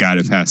 You could have got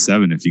it past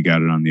 7 if you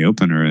got it on the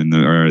opener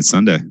or at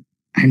Sunday.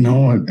 I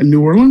know.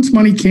 New Orleans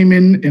money came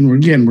in, and we're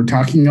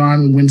talking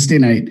on Wednesday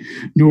night.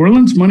 New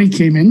Orleans money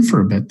came in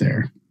for a bit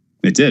there.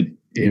 It did.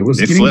 It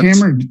was getting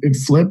hammered. It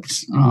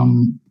flipped.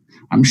 I'm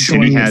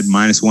showing. Kenny had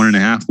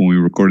 -1.5 when we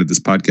recorded this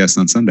podcast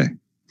on Sunday.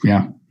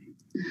 Yeah.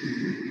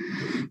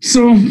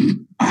 So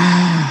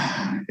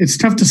it's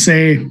tough to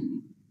say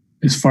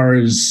as far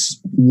as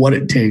what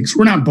it takes.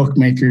 We're not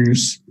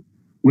bookmakers.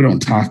 we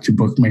don't talk to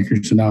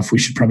bookmakers enough. We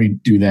should probably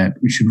do that.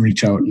 We should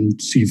reach out and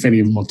see if any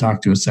of them will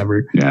talk to us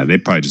ever. Yeah,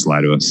 they'd probably just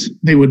lie to us.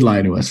 They would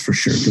lie to us for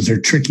sure because they're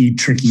tricky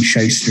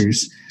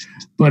shysters.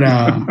 But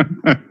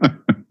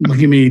look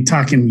at me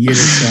talking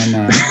Yiddish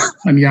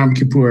on Yom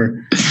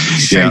Kippur.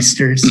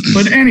 Shysters. Yeah.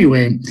 But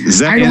anyway. Is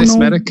that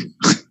anti-Semitic?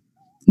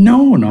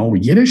 No.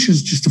 Yiddish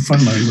is just a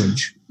fun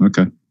language.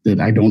 Okay. That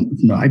I don't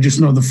know. I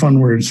just know the fun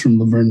words from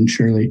Laverne and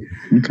Shirley.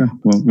 Okay.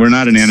 Well, we're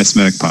not an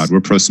anti-Semitic pod.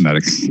 We're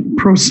pro-Semitic.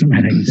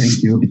 Pro-Semitic.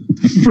 Thank you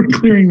for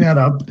clearing that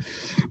up.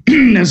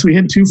 As we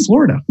head to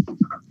Florida,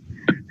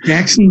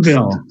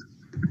 Jacksonville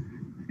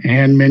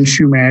and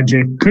Minshew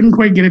Magic couldn't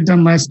quite get it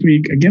done last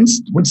week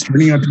against what's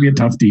turning out to be a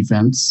tough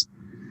defense.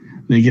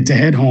 They get to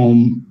head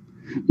home.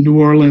 New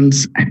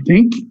Orleans, I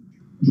think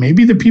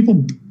maybe the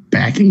people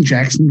backing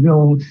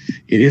Jacksonville,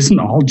 it isn't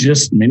all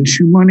just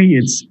Minshew money.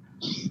 It's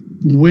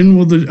when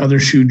will the other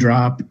shoe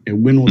drop?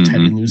 And when will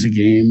Teddy lose a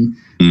game?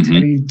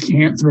 Teddy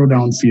can't throw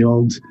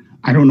downfield.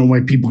 I don't know why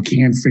people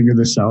can't figure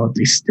this out.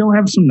 They still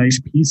have some nice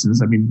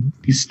pieces. I mean,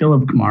 you still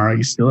have Kamara.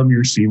 You still have your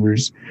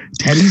receivers.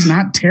 Teddy's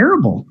not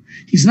terrible.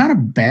 He's not a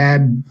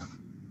bad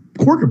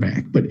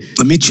quarterback. But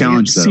let me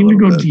challenge that. Seem to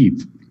go deep,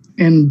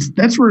 and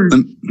that's where.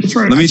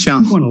 Let me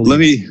challenge.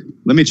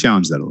 Let me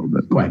challenge that a little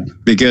bit. Go ahead.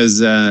 Because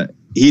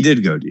he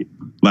did go deep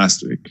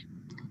last week.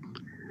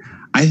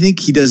 I think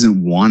he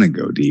doesn't want to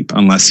go deep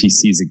unless he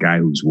sees a guy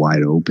who's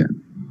wide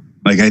open.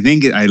 Like, I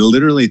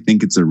literally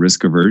think it's a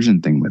risk aversion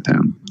thing with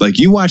him. Like,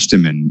 you watched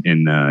him in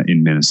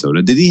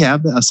Minnesota. Did he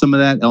have some of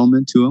that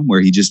element to him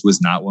where he just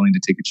was not willing to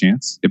take a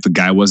chance? If a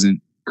guy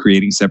wasn't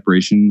creating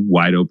separation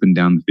wide open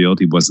down the field,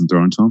 he wasn't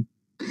throwing to him?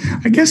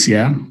 I guess,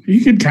 yeah.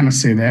 You could kind of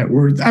say that.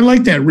 I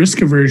like that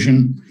risk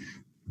aversion.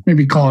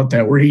 Maybe call it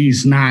that, where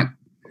he's not.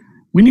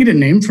 We need a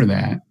name for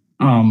that.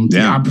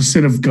 The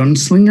opposite of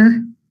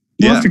gunslinger.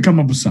 We'll have to come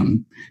up with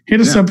something.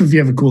 Hit us up if you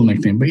have a cool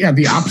nickname. But yeah,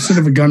 the opposite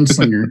of a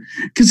gunslinger.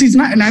 Because he's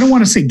not, and I don't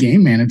want to say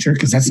game manager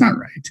because that's not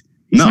right.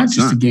 He's not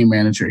just a game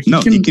manager.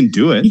 He can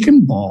do it. He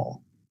can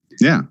ball.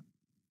 Yeah.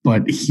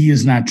 But he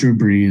is not Drew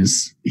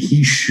Brees.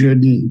 He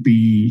shouldn't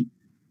be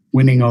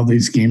winning all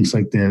these games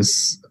like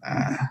this.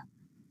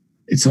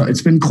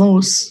 It's been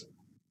close.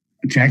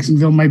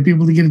 Jacksonville might be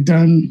able to get it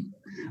done.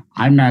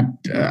 I'm not.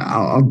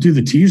 I'll do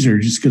the teaser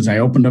just because I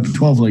opened up a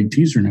 12-leg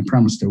teaser and I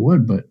promised I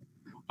would, but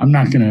I'm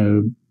not going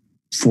to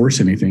force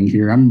anything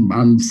here.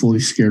 I'm fully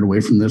scared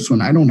away from this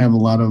one. I don't have a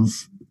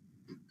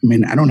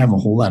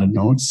whole lot of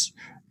notes.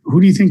 Who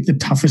do you think the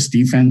toughest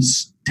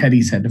defense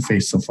Teddy's had to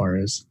face so far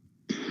is?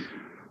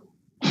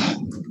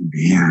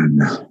 Man,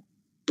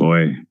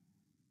 boy,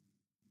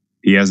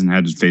 he hasn't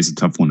had to face a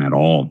tough one at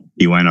all.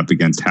 He went up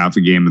against half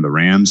a game of the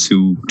Rams,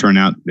 who turn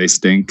out they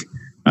stink.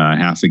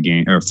 Half a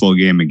game or full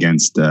game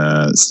against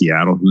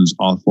Seattle, who's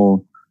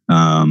awful.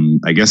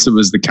 I guess it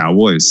was the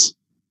Cowboys.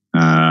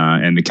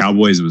 And the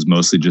Cowboys was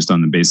mostly just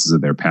on the basis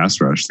of their pass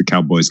rush. The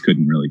Cowboys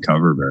couldn't really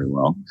cover very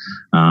well.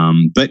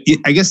 But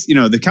I guess,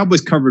 the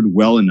Cowboys covered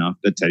well enough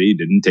that Teddy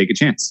didn't take a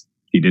chance.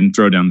 He didn't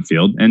throw down the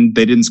field, and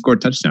they didn't score a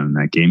touchdown in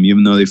that game,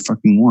 even though they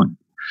fucking won.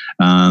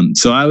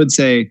 So I would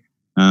say,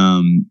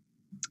 I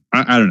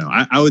don't know.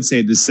 I would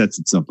say this sets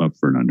itself up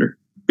for an under,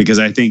 because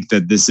I think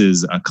that this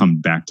is a come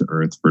back to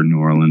earth for New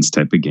Orleans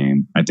type of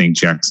game. I think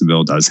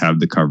Jacksonville does have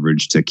the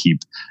coverage to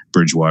keep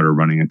Bridgewater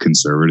running a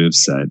conservative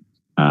set.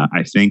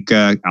 I think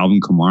Alvin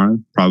Kamara,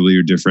 probably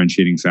your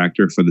differentiating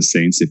factor for the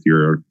Saints if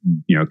you're,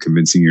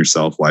 convincing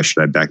yourself, why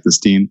should I back this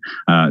team?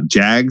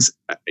 Jags,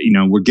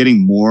 we're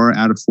getting more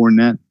out of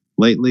Fournette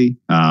lately.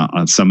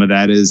 Some of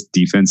that is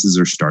defenses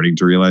are starting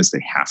to realize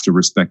they have to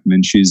respect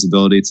Minshew's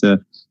ability to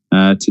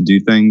do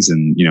things.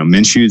 And,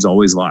 Minshew's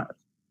always live.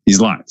 He's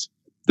live.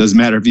 Doesn't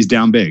matter if he's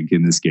down big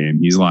in this game.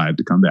 He's live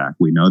to come back.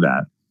 We know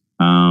that.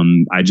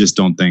 I just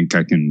don't think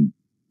I can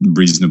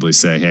reasonably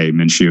say, hey,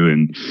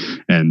 Minshew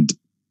and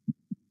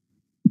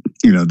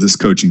this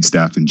coaching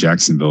staff in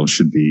Jacksonville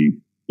should be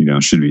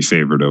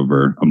favored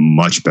over a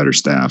much better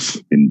staff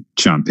in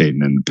Sean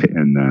Payton and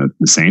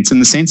the Saints.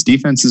 And the Saints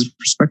defense is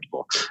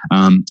respectable.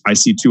 I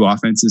see two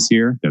offenses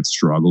here that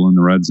struggle in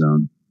the red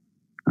zone.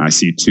 I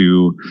see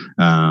two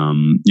that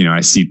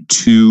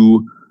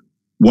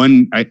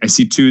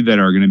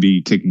are going to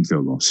be kicking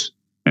field goals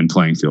and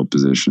playing field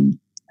position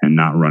and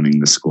not running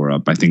the score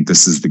up. I think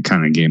this is the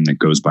kind of game that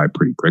goes by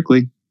pretty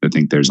quickly. I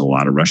think there's a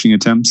lot of rushing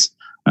attempts.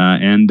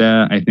 And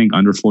I think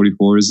under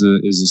 44 is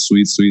a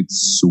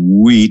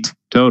sweet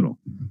total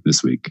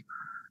this week.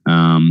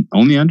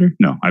 Only under?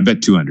 No, I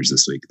bet two unders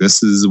this week.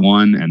 This is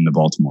one and the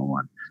Baltimore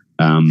one.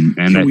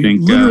 And I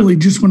think literally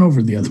just went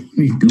over the other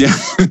week. Yeah,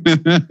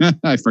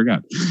 I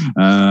forgot.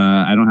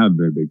 I don't have a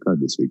very big card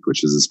this week,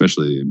 which is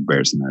especially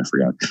embarrassing that I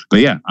forgot.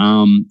 But yeah,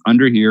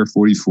 under here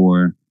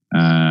 44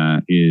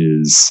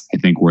 is I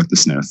think worth the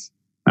sniff.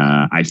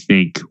 I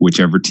think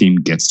whichever team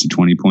gets to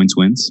 20 points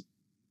wins.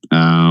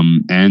 I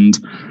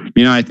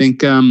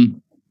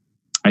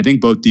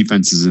think both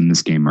defenses in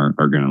this game are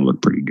going to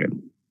look pretty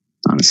good.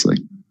 Honestly,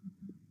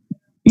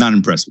 not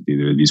impressed with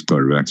either of these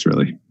quarterbacks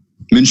really.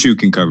 Minshew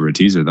can cover a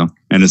teaser though,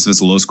 and if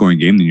it's a low-scoring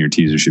game, then your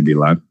teaser should be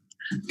live.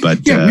 But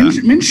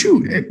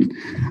Minshew,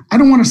 I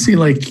don't want to see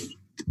like,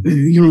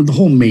 the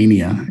whole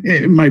mania.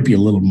 It might be a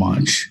little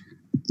much.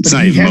 It's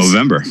not even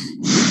November.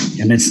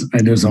 And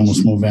it is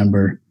almost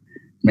November.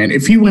 Man,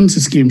 if he wins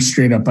this game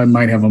straight up, I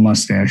might have a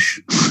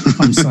mustache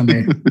on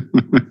Sunday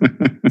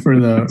for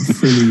the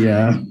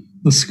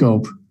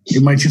scope.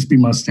 It might just be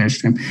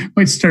mustache time.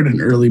 Might start in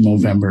early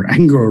November. I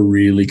can grow a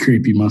really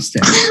creepy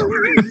mustache.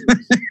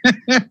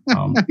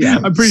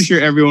 I'm pretty sure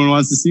everyone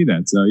wants to see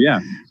that. So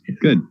yeah,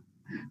 good.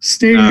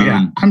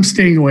 I'm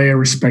staying away. I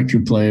respect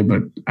your play,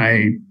 but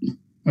I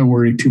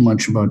worry too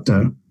much about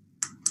the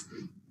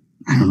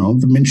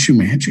Minshew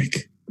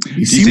magic.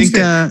 He seems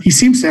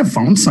to have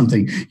found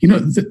something.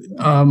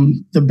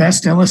 The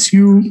best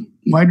LSU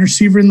wide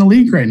receiver in the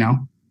league right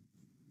now.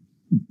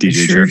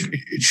 DJ Chark.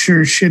 It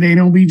sure shit ain't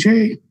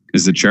OBJ.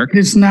 Is it Chark?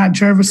 It's not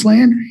Jarvis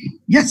Landry.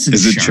 Yes,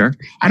 it's Chark.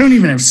 I don't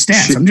even have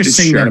stats. I'm just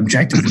saying that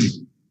objectively.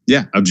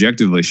 Yeah,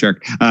 objectively, Chark.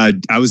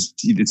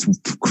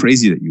 It's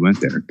crazy that you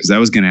went there because I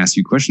was going to ask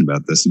you a question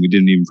about this and we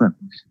didn't even prep.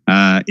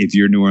 If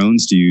you're New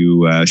Orleans, do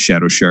you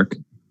shadow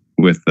Chark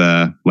with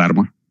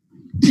Lattimore?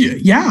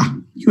 Yeah,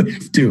 you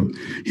have to.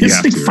 He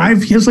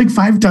has like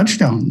 5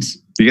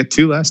 touchdowns. He got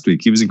 2 last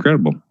week. He was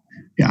incredible.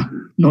 Yeah.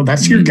 No,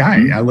 that's your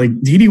guy. I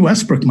like D.D.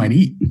 Westbrook might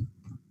eat.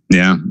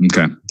 Yeah.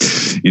 Okay.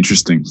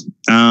 Interesting.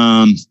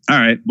 All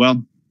right.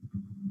 Well,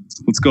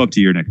 let's go up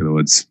to your neck of the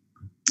woods.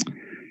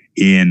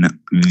 In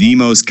the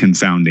most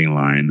confounding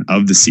line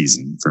of the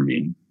season for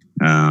me.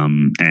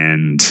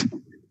 And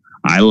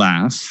I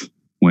laugh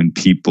when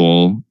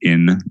people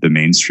in the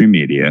mainstream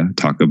media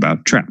talk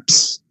about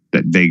traps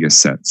that Vegas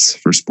sets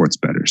for sports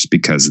bettors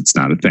because it's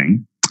not a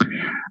thing.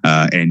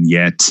 And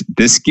yet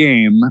this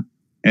game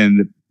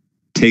and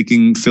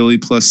taking Philly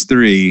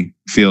 +3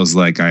 feels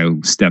like I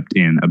stepped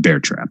in a bear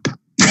trap.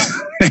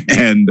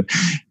 And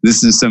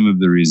this is some of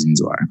the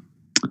reasons why.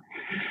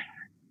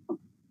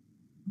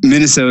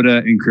 Minnesota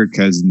and Kirk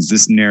Cousins,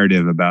 this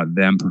narrative about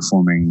them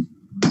performing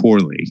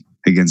poorly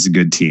against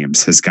good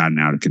teams has gotten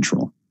out of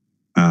control.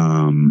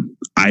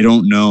 I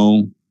don't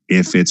know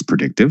if it's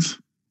predictive.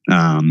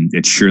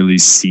 It surely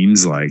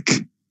seems like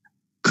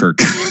Kirk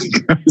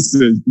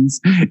Cousins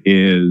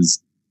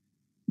is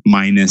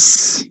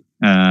minus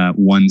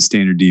 1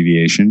 standard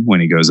deviation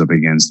when he goes up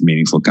against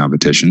meaningful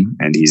competition,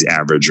 and he's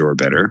average or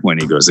better when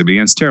he goes up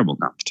against terrible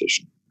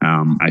competition.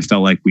 I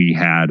felt like we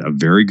had a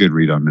very good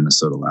read on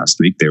Minnesota last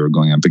week. They were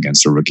going up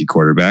against a rookie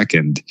quarterback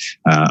and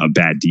a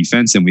bad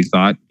defense. And we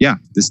thought, yeah,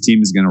 this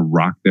team is going to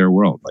rock their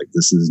world. Like,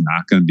 this is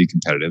not going to be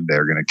competitive.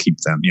 They're going to keep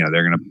them,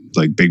 they're going to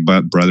like big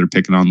brother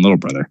picking on little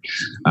brother.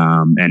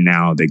 And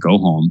now they go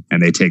home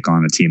and they take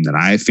on a team that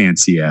I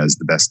fancy as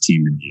the best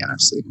team in the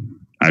NFC.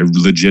 I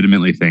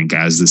legitimately think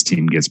as this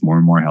team gets more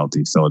and more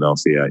healthy,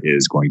 Philadelphia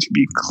is going to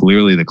be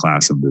clearly the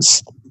class of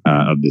this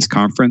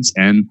conference.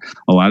 And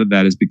a lot of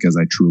that is because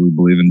I truly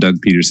believe in Doug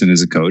Peterson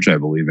as a coach. I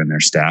believe in their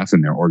staff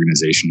and their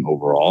organization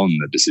overall and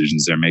the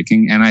decisions they're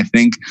making. And I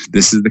think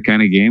this is the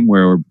kind of game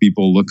where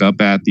people look up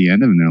at the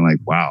end of it and they're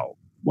like, wow,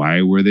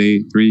 why were they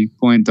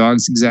 3-point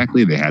dogs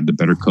exactly? They had the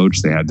better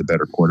coach. They had the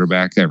better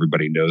quarterback.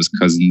 Everybody knows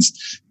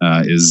Cousins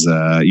is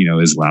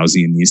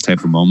lousy in these type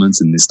of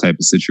moments, in this type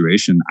of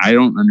situation. I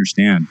don't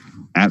understand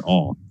at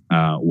all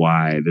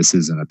why this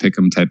isn't a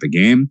pick'em type of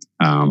game.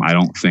 I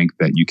don't think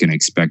that you can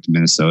expect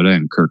Minnesota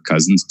and Kirk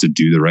Cousins to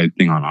do the right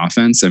thing on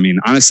offense. I mean,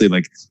 honestly,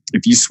 like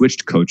if you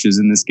switched coaches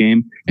in this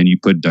game and you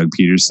put Doug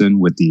Peterson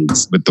with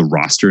the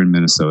roster in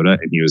Minnesota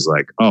and he was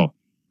like, oh,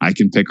 I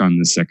can pick on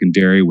the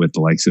secondary with the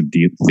likes of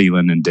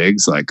Thielen and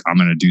Diggs. Like, I'm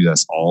going to do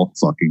this all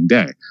fucking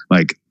day.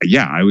 Like,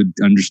 yeah, I would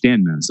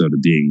understand Minnesota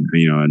being,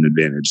 an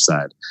advantage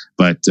side.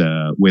 But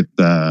with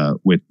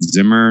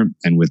Zimmer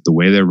and with the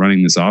way they're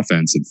running this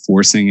offense and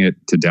forcing it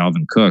to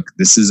Dalvin Cook,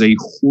 this is a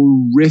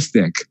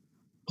horrific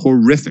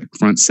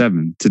front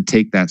seven to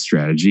take that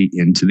strategy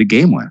into the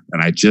game with.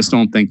 And I just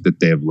don't think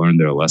that they have learned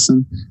their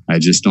lesson. I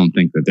just don't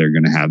think that they're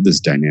going to have this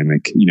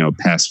dynamic,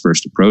 pass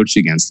first approach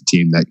against a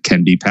team that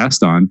can be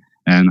passed on.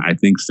 And I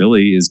think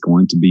Philly is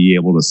going to be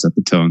able to set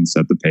the tone,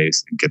 set the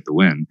pace, and get the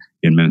win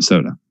in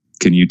Minnesota.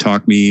 Can you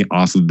talk me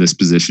off of this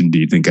position? Do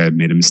you think I've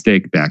made a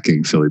mistake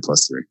backing Philly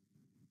 +3?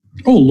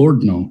 Oh,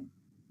 Lord, no.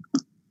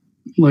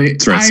 Like,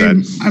 that's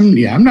right,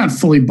 I'm not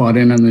fully bought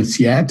in on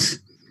this yet.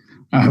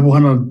 I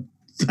want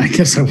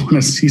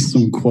to see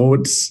some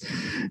quotes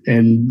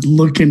and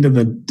look into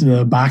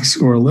the box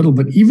score a little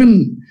bit.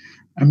 Even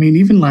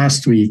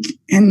last week,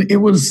 and it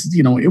was,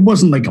 it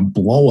wasn't like a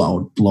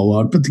blowout,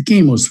 but the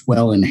game was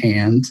well in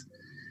hand.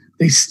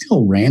 They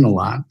still ran a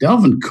lot.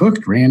 Dalvin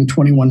Cook ran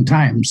 21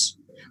 times,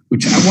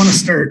 which I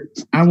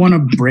want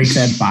to break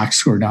that box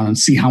score down and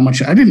see how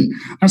much. I didn't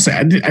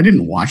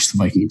watch the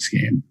Vikings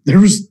game. There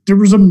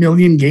was a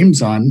million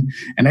games on,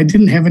 and I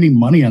didn't have any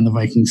money on the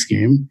Vikings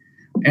game.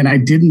 And I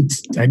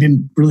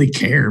didn't really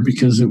care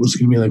because it was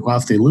going to be like, well,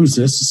 if they lose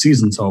this, the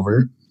season's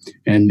over.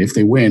 And if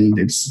they win,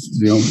 it's,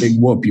 big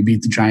whoop. You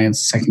beat the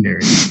Giants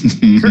secondary.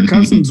 Kirk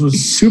Cousins was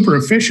super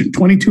efficient.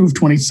 22 of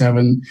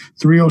 27,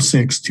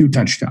 306, 2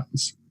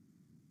 touchdowns.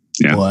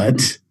 Yeah.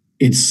 But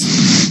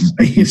it's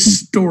a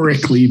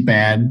historically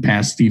bad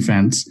pass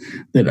defense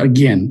that,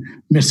 again,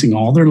 missing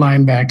all their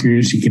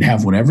linebackers. You could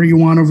have whatever you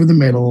want over the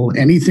middle,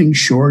 anything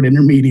short,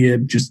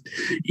 intermediate, just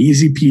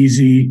easy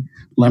peasy,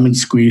 lemon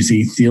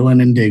squeezy,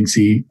 Thielen and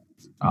Diggsy.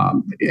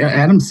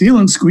 Adam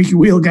Thielen, squeaky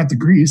wheel, got the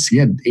grease. He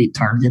had 8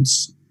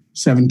 targets,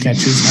 7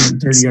 catches,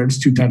 130 yards,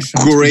 2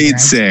 touchdowns. Great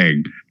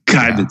saying.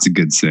 God, that's a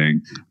good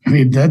saying. I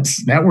mean,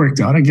 that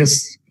worked out. I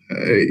guess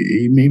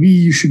maybe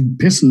you should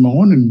piss and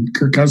moan and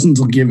Kirk Cousins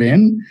will give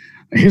in.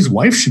 His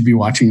wife should be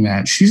watching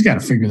that. She's got to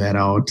figure that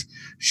out.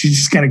 She's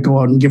just got to go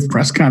out and give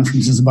press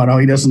conferences about how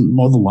he doesn't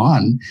mow the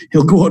lawn.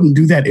 He'll go out and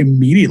do that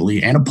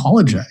immediately and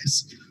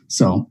apologize.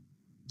 So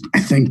I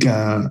think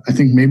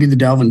maybe the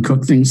Dalvin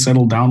Cook thing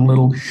settled down a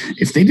little.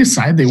 If they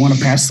decide they want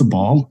to pass the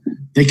ball,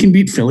 they can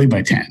beat Philly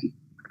by 10.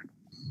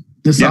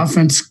 This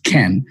offense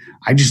can.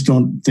 I just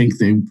don't think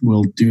they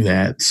will do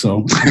that.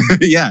 So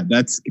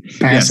that's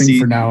passing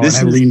for now. And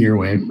I lean your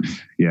way.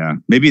 Yeah,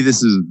 maybe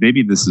this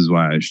is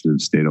why I should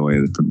have stayed away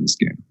from this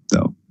game,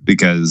 though,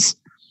 because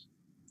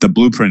the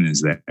blueprint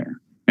is there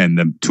and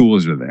the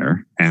tools are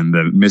there and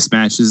the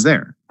mismatch is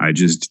there. I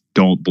just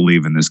don't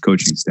believe in this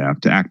coaching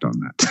staff to act on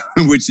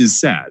that, which is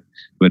sad,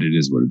 but it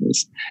is what it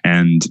is.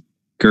 And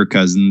Kirk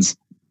Cousins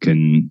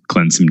can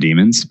cleanse some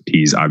demons.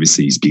 He's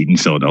beaten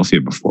Philadelphia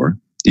before.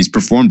 He's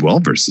performed well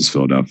versus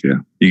Philadelphia.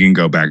 You can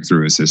go back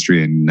through his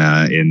history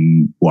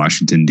in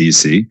Washington,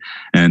 D.C.,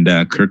 and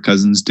Kirk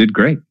Cousins did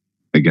great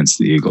against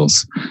the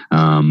Eagles.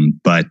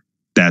 But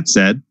that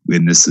said,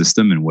 in this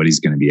system and what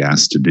he's going to be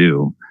asked to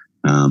do,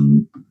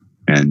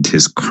 and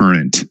his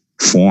current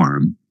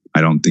form, I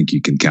don't think you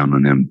can count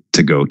on him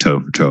to go toe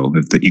for toe.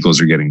 If the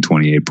Eagles are getting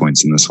 28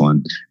 points in this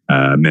one,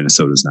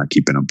 Minnesota's not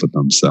keeping up with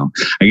them. So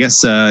I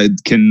guess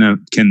can the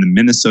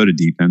Minnesota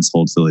defense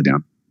hold Philly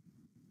down?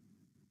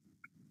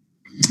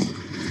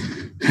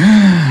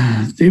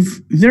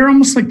 They're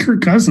almost like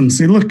Kirk Cousins.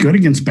 They look good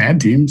against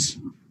bad teams.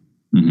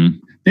 Mm-hmm.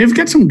 They've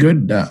got some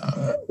good.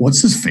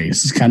 What's his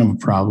face is kind of a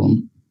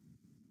problem.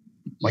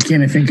 Why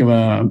can't I think of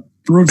a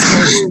Rhodes?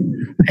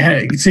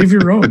 Xavier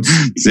Rhodes.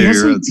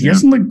 He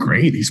doesn't look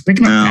great. He's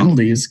picking up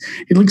penalties.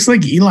 He looks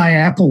like Eli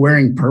Apple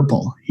wearing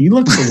purple. He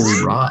looks a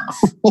little rough.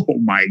 Oh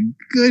my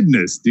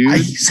goodness, dude!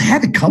 He's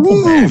had a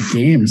couple bad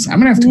games. I'm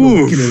gonna have to go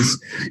look at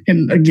his.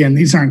 And again,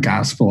 these aren't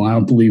gospel. I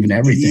don't believe in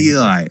everything.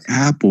 Eli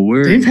Apple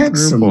wearing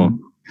purple.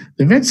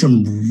 They've had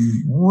some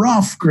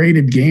rough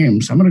graded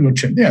games. I'm going to go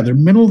check. Yeah, they're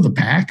middle of the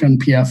pack on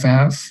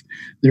PFF.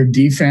 Their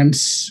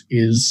defense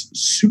is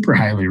super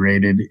highly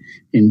rated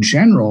in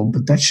general,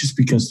 but that's just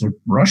because their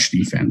rush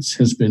defense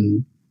has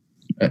been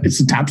it's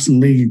the tops in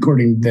the league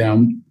according to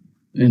them.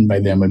 And by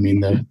them, I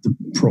mean the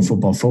Pro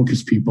Football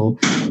Focus people.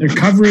 Their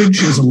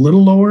coverage is a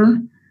little lower,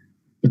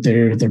 but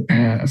they're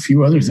a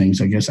few other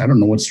things, I guess. I don't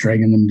know what's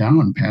dragging them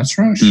down. Pass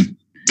rush?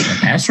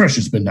 Pass rush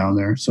has been down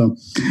there. So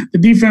the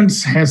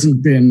defense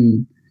hasn't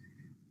been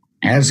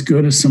as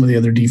good as some of the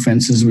other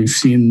defenses we've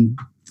seen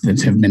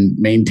that have been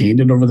maintained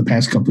it over the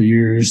past couple of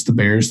years. The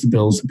Bears, the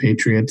Bills, the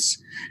Patriots.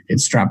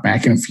 It's dropped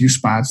back in a few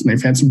spots, and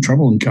they've had some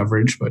trouble in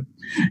coverage. But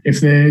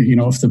if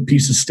the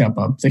pieces step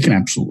up, they can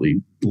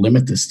absolutely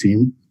limit this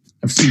team.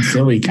 I've seen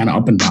Philly kind of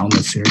up and down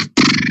this year.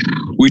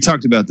 We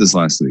talked about this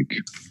last week.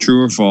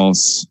 True or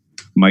false,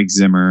 Mike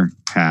Zimmer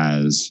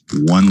has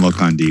one look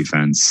on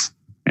defense.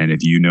 And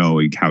if you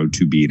know how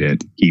to beat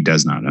it, he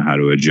does not know how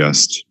to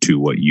adjust to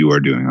what you are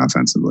doing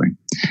offensively.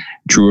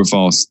 True or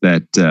false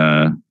that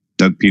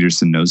Doug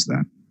Peterson knows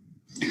that,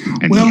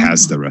 and he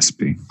has the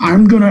recipe. I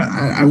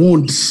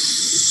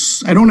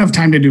don't have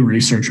time to do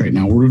research right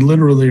now. We're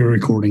literally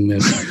recording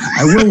this.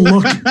 I will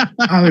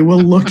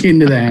look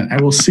into that.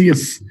 I will see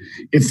if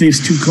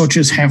these two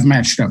coaches have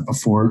matched up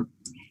before,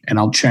 and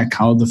I'll check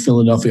how the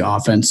Philadelphia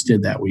offense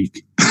did that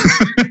week.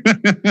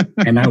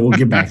 And I will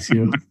get back to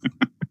you.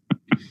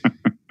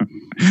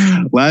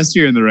 Last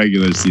year in the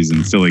regular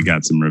season, Philly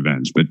got some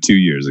revenge, but 2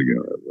 years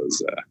ago it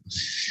was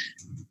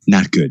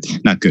not good.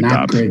 Not good, not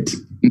Bob. Great.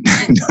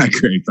 Not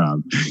great,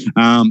 Bob.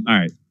 All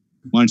right.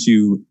 Why don't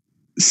you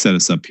set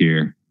us up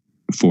here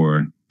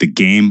for the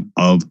game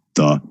of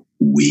the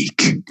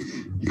week?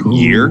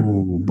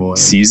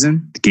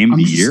 Season? The game of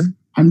the year?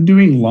 I'm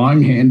doing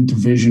longhand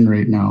division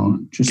right now.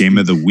 Game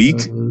of the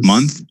week,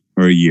 month,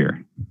 or a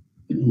year?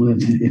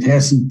 It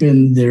hasn't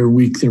been their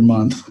week, their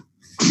month.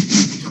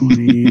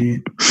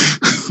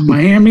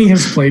 Miami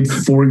has played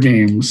 4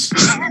 games,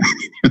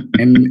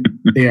 and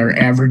they are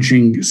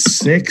averaging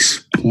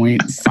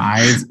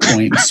 6.5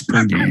 points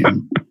per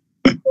game.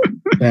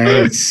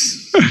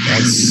 That's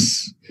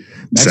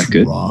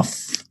good?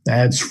 Rough.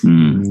 That's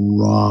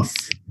rough.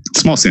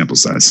 Small sample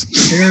size.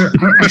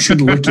 I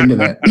should look into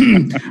that.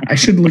 I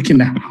should look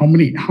into how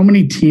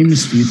many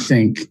teams do you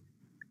think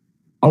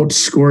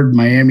outscored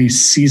Miami's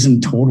season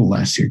total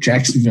last year?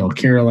 Jacksonville,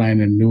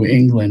 Carolina, New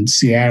England,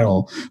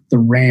 Seattle, the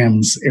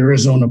Rams,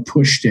 Arizona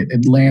pushed it,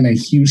 Atlanta,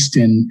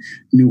 Houston,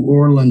 New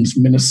Orleans,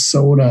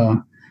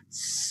 Minnesota,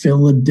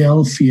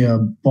 Philadelphia,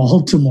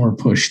 Baltimore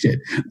pushed it.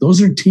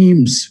 Those are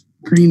teams,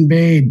 Green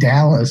Bay,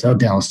 Dallas. Oh,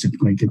 Dallas didn't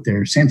quite get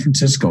there. San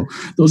Francisco.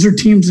 Those are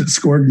teams that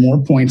scored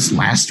more points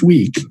last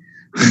week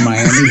And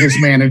Miami has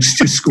managed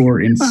to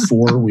score in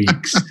 4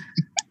 weeks.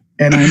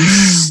 And I'm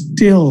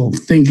still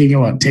thinking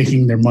about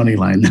taking their money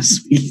line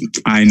this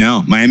week. I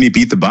know. Miami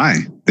beat the bye.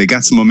 They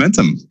got some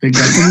momentum.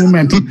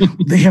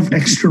 They have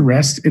extra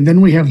rest. And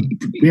then we have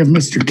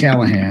Mr.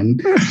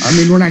 Callahan. I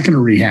mean, we're not going to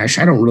rehash.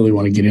 I don't really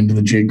want to get into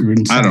the Jay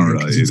Gruden side. I don't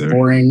really either. It's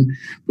boring.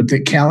 But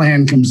that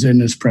Callahan comes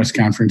in his press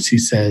conference. He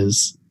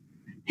says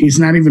he's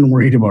not even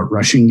worried about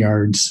rushing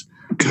yards.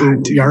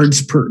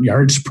 Yards per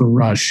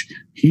rush.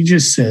 He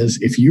just says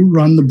if you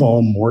run the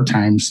ball more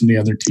times than the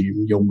other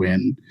team, you'll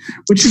win.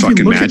 Which is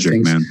fucking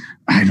magic, man.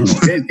 I don't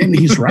know. And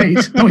he's right.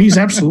 No, he's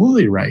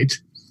absolutely right.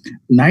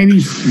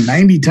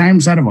 90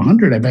 times out of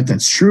 100, I bet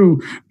that's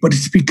true. But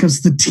it's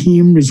because the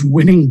team is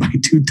winning by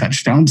 2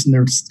 touchdowns and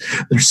they're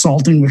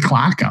salting the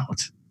clock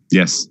out.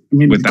 Yes. I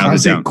mean,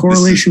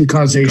 correlation,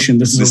 causation.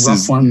 This is a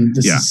rough one.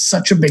 This is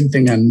such a big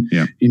thing in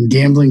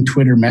gambling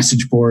Twitter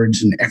message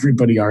boards and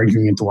everybody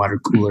arguing at the water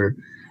cooler.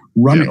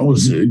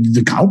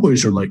 The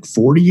Cowboys are like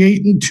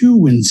 48-2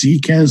 when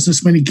Zeke has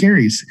this many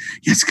carries.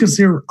 Yes, because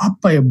they're up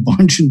by a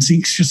bunch and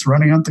Zeke's just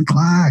running out the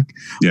clock.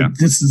 Yeah. Like,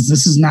 this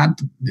is not,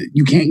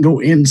 you can't go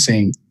in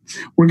saying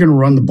we're going to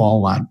run the ball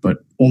a lot, but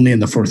only in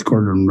the fourth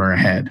quarter and we're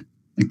ahead.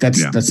 Like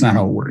that's not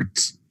how it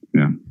works.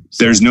 Yeah.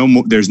 So, there's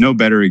no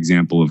better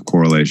example of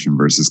correlation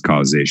versus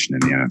causation in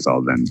the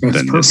NFL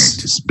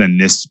than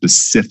this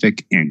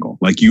specific angle.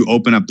 Like you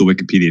open up the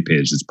Wikipedia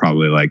page, it's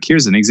probably like,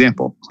 here's an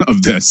example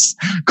of this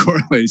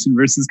correlation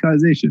versus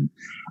causation.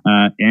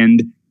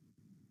 And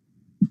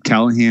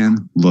Callahan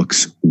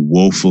looks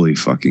woefully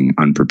fucking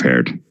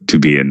unprepared to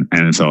be an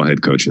NFL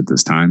head coach at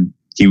this time.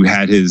 He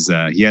had the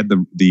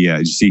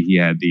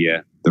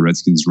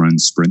Redskins run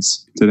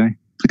sprints today.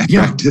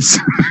 Practice.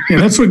 Yeah,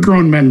 that's what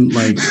grown men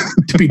like,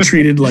 to be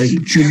treated like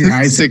junior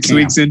high. 6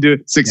 weeks into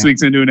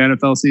an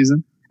NFL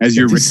season, as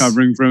you're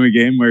recovering from a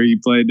game where you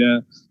played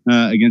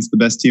against the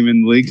best team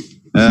in the league.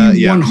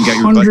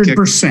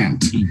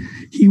 100%.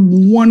 He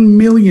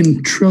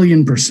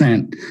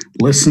 1,000,000,000,000,000,000%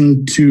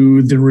 listened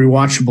to the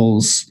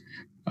Rewatchables.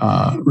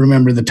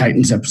 Remember the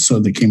Titans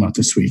episode that came out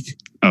this week?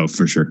 Oh,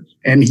 for sure.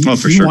 And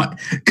because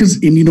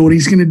you know what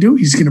he's going to do?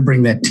 He's going to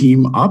bring that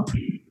team up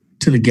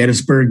to the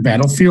Gettysburg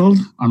battlefield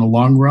on a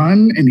long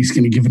run, and he's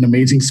going to give an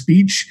amazing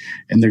speech,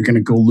 and they're going to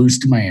go lose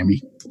to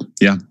Miami.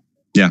 Yeah.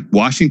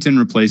 Washington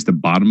replaced the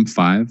bottom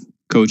 5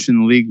 coach in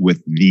the league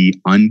with the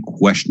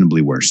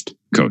unquestionably worst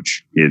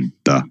coach in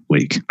the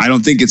league. I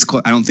don't think it's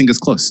close.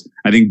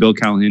 I think Bill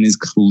Callahan is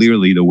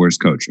clearly the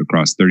worst coach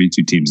across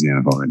 32 teams in the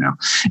NFL right now.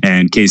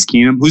 And Case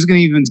Keenum, who's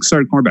going to even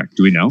start quarterback?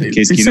 Do we know?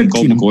 Case Keenum,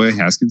 Colt McCoy,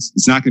 Haskins.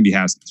 It's not going to be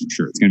Haskins for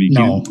sure. It's going to be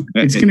Keenum.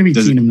 No, it's going to be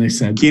Keenum. They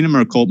said Keenum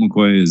or Colt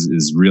McCoy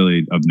is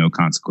really of no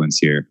consequence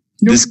here.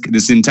 Nope.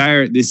 This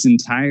entire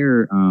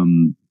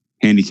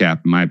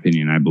handicap, in my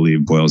opinion, I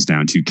believe boils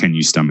down to: can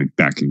you stomach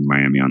backing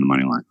Miami on the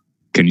money line?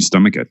 Can you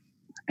stomach it?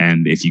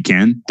 And if you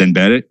can, then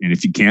bet it. And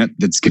if you can't,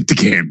 then skip the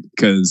game,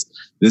 because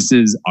this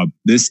is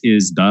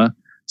the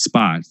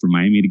spot for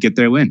Miami to get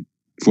their win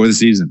for the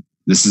season.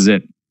 This is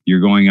it. You're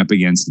going up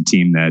against a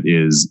team that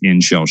is in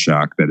shell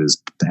shock, that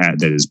is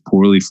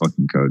poorly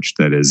fucking coached,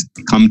 that has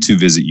come to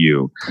visit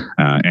you,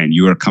 and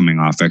you are coming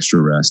off extra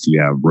rest.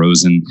 You have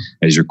Rosen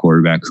as your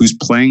quarterback, who's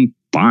playing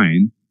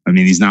fine. I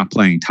mean, he's not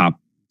playing top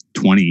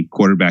 20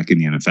 quarterback in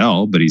the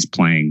NFL, but he's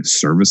playing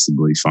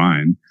serviceably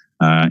fine.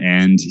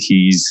 And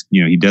he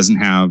doesn't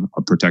have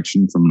a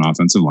protection from an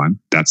offensive line.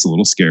 That's a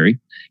little scary.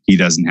 He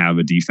doesn't have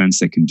a defense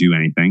that can do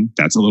anything.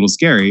 That's a little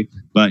scary,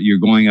 but you're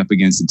going up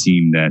against a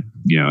team that,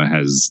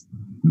 has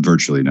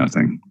virtually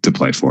nothing to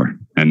play for,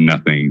 and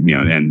nothing,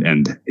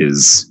 and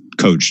is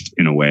coached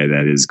in a way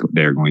that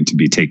they're going to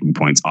be taking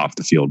points off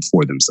the field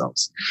for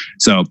themselves.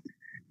 So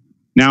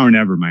now or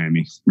never,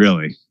 Miami,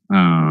 really.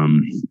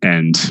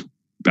 And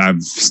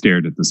I've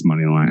stared at this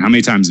money line. How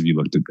many times have you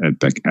looked at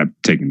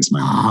taking this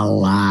money line? A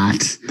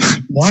lot.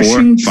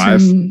 4,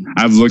 5.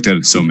 I've looked at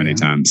it so many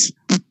times.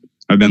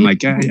 I've been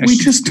like, I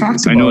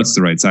know it's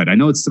the right side. I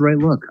know it's the right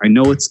look. I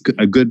know it's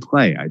a good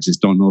play. I just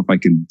don't know if I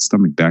can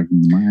stomach back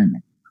in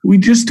Miami. We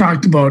just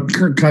talked about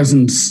Kirk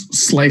Cousins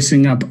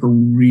slicing up a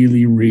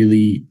really,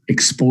 really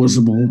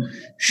exposable,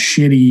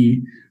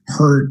 shitty,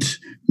 hurt,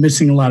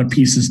 missing a lot of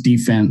pieces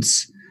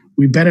defense.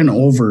 We bet an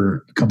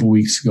over a couple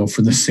weeks ago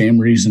for the same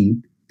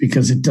reason,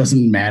 because it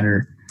doesn't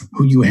matter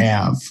who you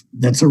have.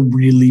 That's a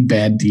really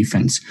bad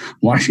defense.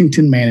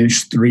 Washington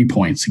managed 3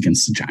 points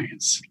against the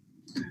Giants.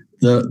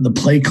 The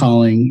play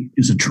calling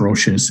is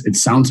atrocious. It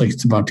sounds like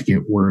it's about to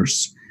get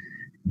worse.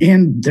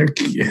 And they're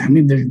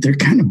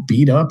kind of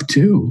beat up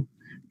too.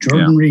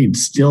 Jordan Reed,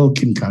 still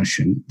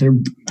concussion.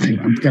 I've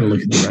got to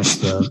look at the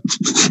rest of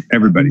the...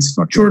 Everybody's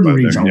fucked Jordan up.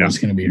 Reed's always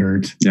going to be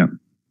hurt. Yeah.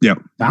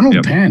 Yep.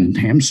 Donald Penn,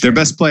 hamstring. Their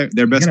best player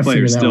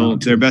is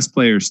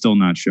still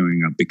not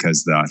showing up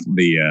because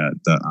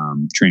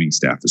the training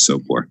staff is so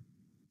poor.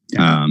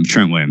 Yeah.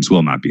 Trent Williams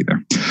will not be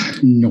there.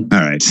 Nope.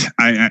 All right.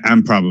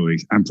 I'm probably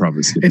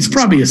skipping. It's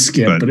probably a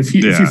skip, but if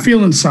you're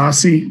feeling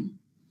saucy,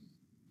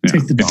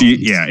 Take the Dolphins.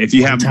 If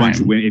you have a bunch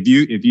of win, if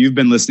you've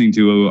been listening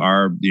to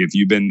if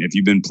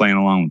you've been playing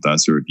along with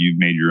us, or if you've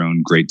made your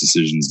own great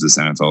decisions this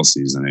NFL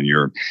season, and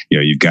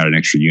you've got an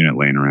extra unit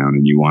laying around,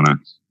 and you want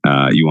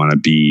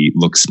to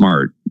look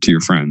smart to your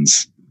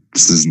friends,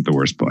 this isn't the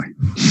worst play.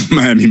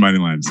 Miami money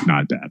line's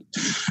not bad.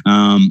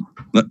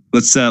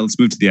 Let's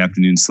move to the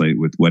afternoon slate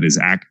with what is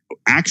the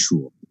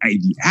actual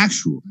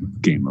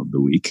game of the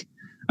week,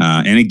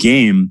 and a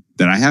game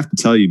that I have to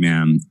tell you,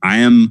 man, I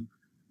am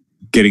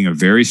getting a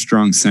very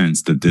strong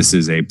sense that this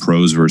is a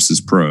pros versus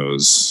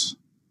pros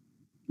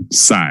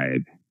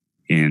side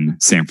in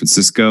San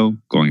Francisco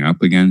going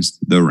up against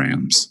the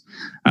Rams.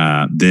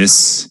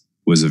 This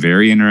was a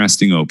very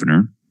interesting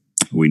opener.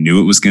 We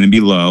knew it was going to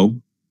be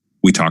low.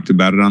 We talked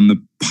about it on the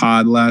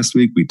pod last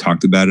week. We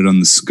talked about it on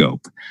the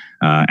scope.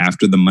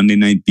 After the Monday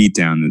night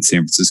beatdown that San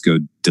Francisco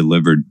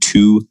delivered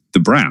to the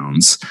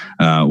Browns,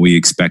 we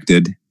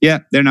expected,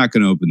 they're not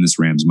going to open this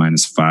Rams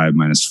 -5,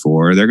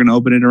 -4. They're going to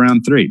open it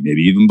around 3,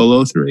 maybe even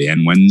below 3.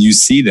 And when you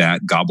see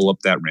that, gobble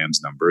up that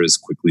Rams number as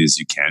quickly as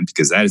you can,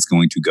 because that is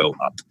going to go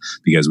up.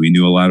 Because we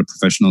knew a lot of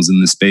professionals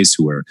in this space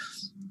who were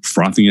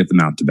frothing at the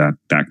mouth to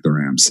back the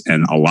Rams.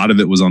 And a lot of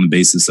it was on the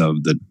basis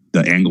of the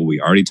angle we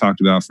already talked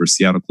about for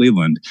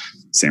Seattle-Cleveland.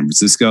 San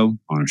Francisco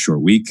on a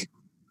short week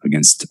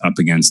up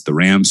against the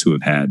Rams, who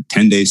have had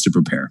 10 days to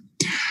prepare.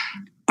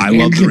 I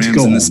love the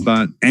Rams in this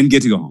spot and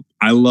get to go home.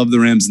 I love the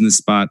Rams in this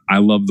spot. I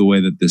love the way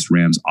that this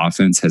Rams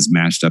offense has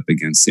matched up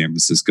against San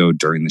Francisco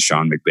during the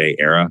Sean McVay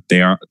era.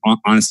 They are,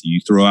 honestly, you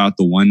throw out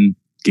the one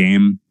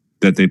game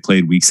that they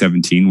played week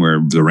 17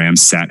 where the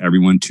Rams sat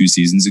everyone 2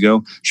 seasons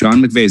ago.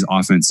 Sean McVay's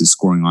offense is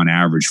scoring on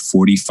average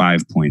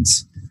 45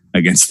 points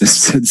against this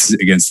San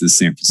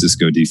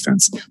Francisco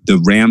defense. The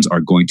Rams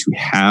are going to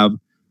have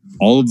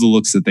all of the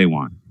looks that they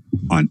want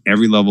on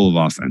every level of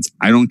offense.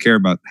 I don't care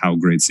about how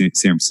great San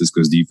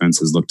Francisco's defense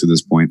has looked to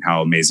this point,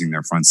 how amazing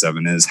their front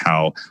seven is,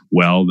 how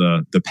well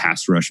the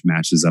pass rush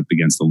matches up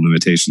against the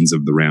limitations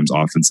of the Rams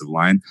offensive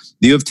line.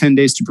 You have 10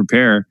 days to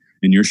prepare,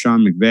 and you're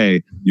Sean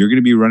McVay. You're going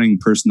to be running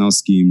personnel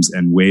schemes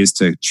and ways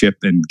to chip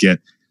and get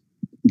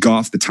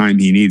Goff the time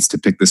he needs to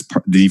pick the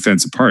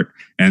defense apart,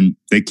 and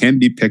they can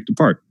be picked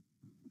apart.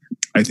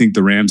 I think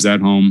the Rams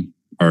at home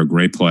are a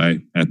great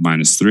play at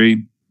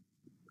 -3.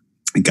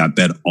 It got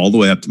bet all the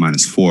way up to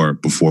 -4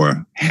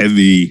 before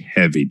heavy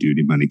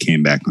duty money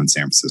came back on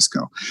San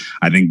Francisco.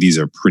 I think these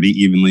are pretty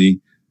evenly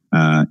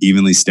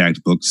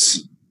stacked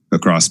books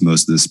across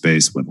most of the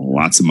space with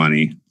lots of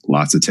money,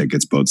 lots of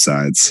tickets, both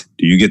sides.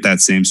 Do you get that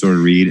same sort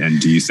of read? And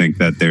do you think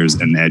that there's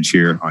an edge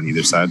here on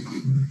either side?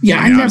 Yeah,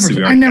 I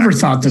never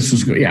thought this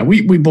was good. Yeah,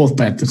 we both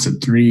bet this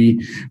at 3.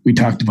 We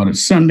talked about it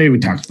Sunday. We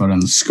talked about it on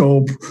the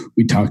scope.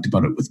 We talked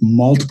about it with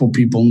multiple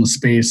people in the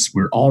space.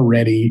 We're all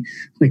ready.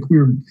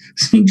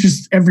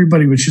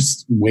 Everybody was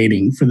just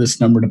waiting for this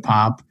number to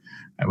pop.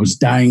 I was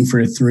dying for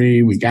a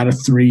 3. We got a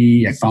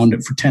 3. I found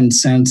it for 10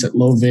 cents at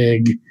low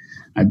vig.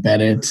 I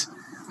bet it.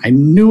 I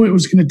knew it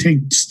was going to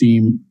take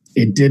steam.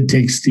 It did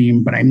take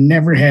steam, but I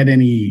never had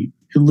any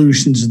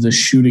illusions of this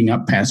shooting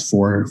up past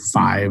 4 or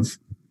 5.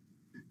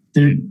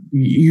 There,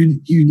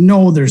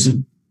 there's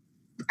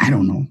I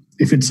don't know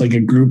if it's like a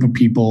group of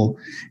people,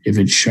 if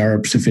it's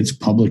sharps, if it's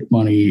public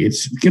money,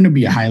 it's going to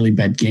be a highly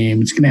bet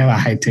game. It's going to have a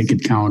high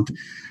ticket count.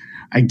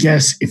 I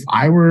guess if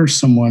I were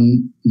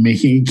someone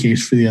making a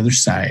case for the other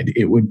side,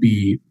 it would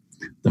be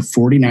the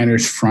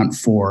 49ers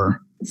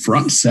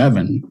front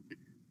 7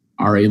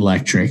 are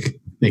electric.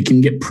 They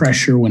can get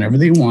pressure whenever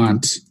they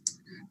want.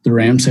 The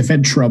Rams have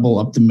had trouble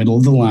up the middle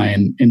of the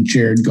line, and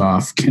Jared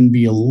Goff can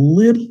be a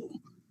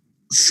little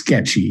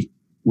sketchy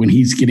when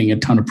he's getting a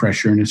ton of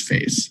pressure in his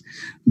face.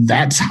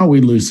 That's how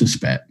we lose this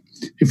bet.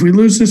 If we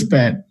lose this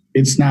bet,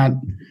 it's not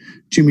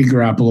Jimmy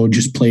Garoppolo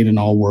just played an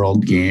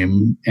all-world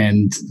game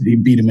and he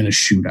beat him in a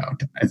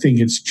shootout. I think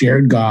it's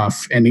Jared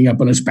Goff ending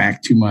up on his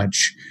back too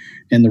much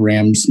and the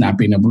Rams not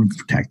being able to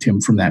protect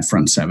him from that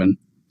front 7.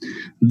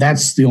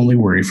 That's the only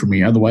worry for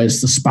me.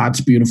 Otherwise, the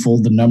spot's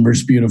beautiful. The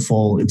number's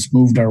beautiful. It's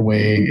moved our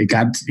way. It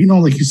got,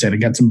 like you said, it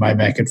got some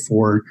buyback at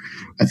 4.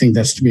 I think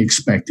that's to be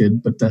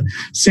expected. But the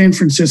San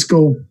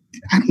Francisco,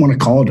 I don't want to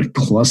call it a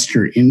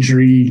cluster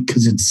injury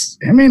because it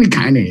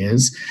kind of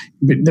is.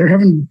 But they're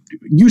having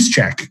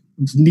Juszczyk,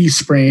 knee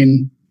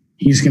sprain.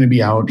 He's going to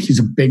be out. He's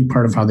a big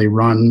part of how they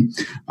run.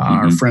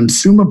 Our friend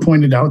Suma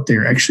pointed out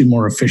they're actually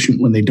more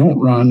efficient when they don't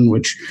run,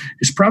 which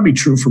is probably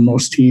true for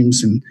most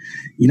teams. And,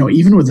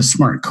 even with a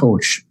smart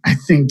coach, I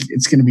think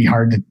it's going to be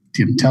hard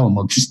to tell them,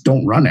 well, just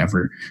don't run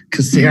ever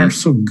because they are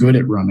so good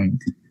at running.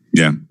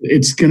 Yeah.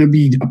 It's going to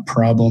be a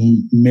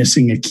problem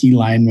missing a key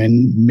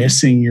lineman,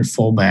 missing your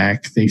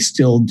fullback. They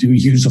still do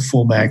use a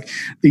fullback.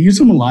 They use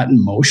him a lot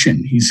in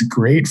motion. He's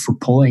great for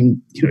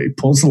pulling, he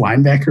pulls the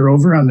linebacker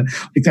over on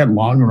that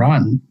long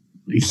run.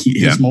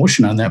 His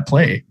motion on that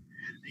play,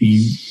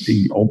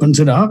 he opens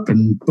it up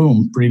and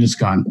boom, Breida's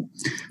gone.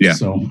 Yeah.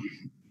 So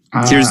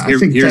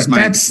here's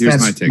my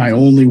take. My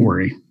only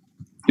worry.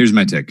 Here's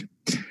my take.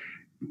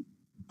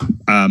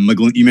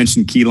 You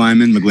mentioned key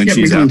lineman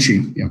McGlinchey's out.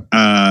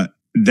 Yeah.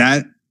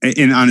 That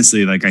And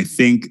honestly, like I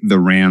think the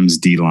Rams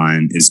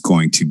D-line is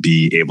going to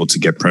be able to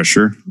get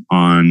pressure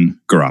on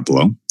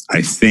Garoppolo.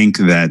 I think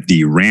that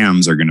the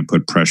Rams are going to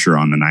put pressure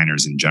on the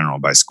Niners in general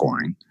by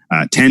scoring.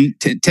 10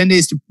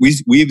 days to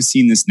we have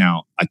seen this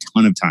now a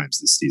ton of times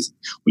this season.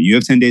 When you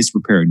have 10 days to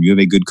prepare and you have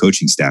a good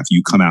coaching staff,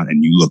 you come out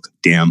and you look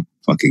damn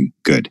fucking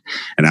good.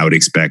 And I would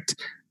expect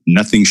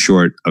nothing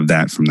short of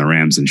that from the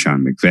Rams and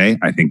Sean McVay.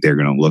 I think they're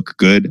going to look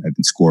good. I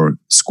think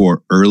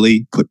score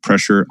early, put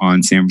pressure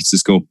on San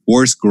Francisco,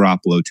 force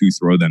Garoppolo to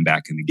throw them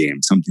back in the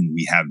game, something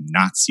we have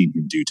not seen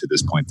him do to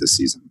this point this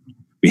season.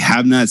 We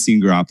have not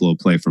seen Garoppolo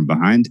play from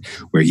behind,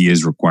 where he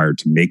is required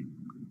to make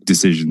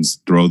decisions,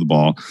 throw the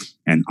ball,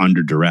 and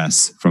under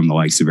duress from the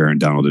likes of Aaron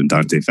Donald and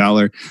Dante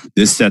Fowler.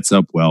 This sets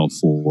up well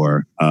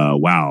for,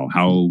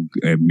 how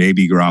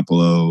maybe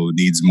Garoppolo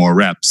needs more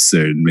reps,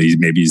 and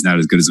maybe he's not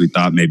as good as we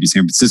thought. Maybe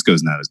San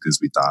Francisco's not as good as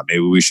we thought.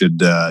 Maybe we should,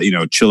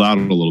 chill out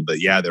a little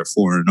bit. Yeah, they're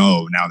 4-0.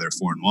 Now they're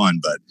 4-1,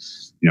 but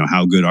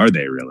how good are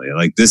they really?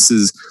 Like, this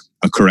is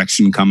a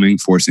correction coming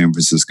for San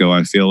Francisco,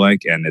 I feel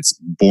like, and it's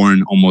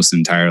born almost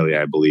entirely,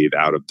 I believe,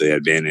 out of the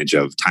advantage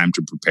of time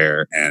to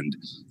prepare and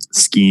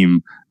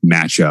scheme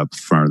matchup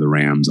for the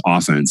Rams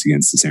offense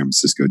against the San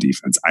Francisco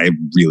defense. I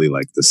really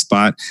like this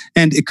spot,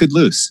 and it could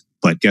lose.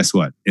 But guess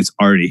what? It's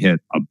already hit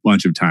a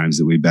bunch of times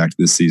that we backed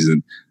this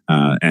season,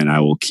 and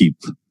I will keep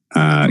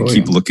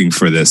looking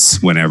for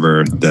this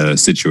whenever the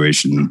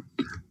situation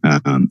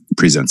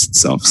presents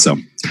itself. So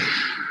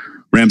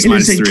Rams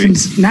minus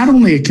 3. Not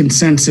only a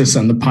consensus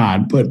on the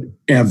pod, but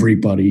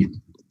everybody.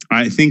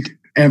 I think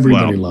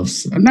everybody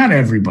loves. Not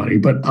everybody,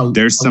 but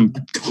there's some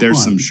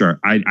sure.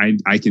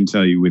 I can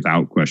tell you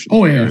without question.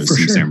 Oh yeah, there's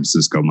some San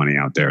Francisco money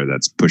out there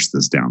that's pushed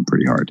this down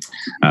pretty hard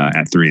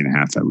at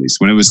 3.5 at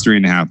least. When it was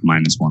 3.5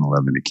 minus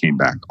 111, it came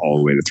back all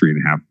the way to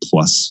 3.5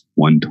 plus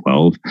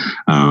 112.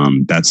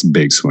 That's a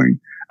big swing.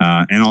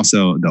 And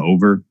also the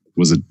over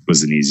was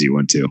an easy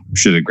one too.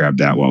 Should have grabbed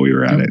that while we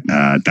were at it.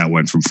 That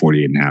went from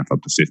 48.5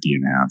 up to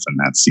 50.5, and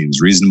that seems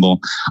reasonable.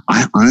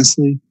 I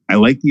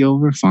like the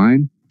over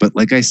fine, but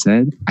like I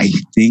said, I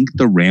think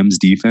the Rams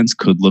defense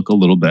could look a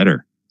little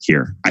better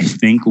here. I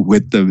think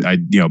with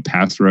the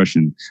pass rush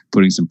and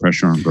putting some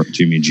pressure on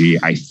Jimmy G,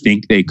 I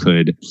think they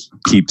could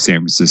keep San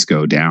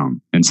Francisco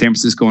down. And San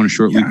Francisco on a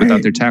short week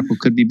without their tackle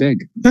could be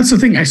big. That's the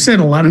thing. I said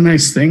a lot of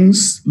nice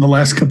things the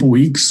last couple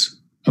weeks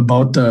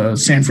about the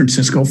San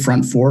Francisco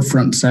front 4,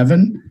 front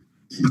 7.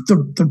 But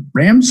the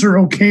Rams are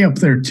okay up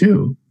there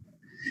too.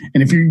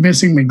 And if you're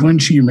missing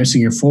McGlinchey, you're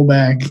missing your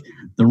fullback.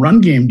 The run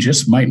game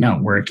just might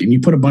not work. And you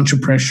put a bunch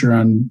of pressure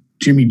on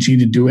Jimmy G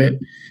to do it,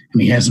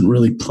 and he hasn't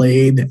really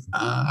played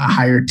a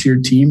higher tier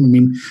team. I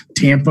mean,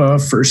 Tampa,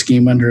 first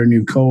game under a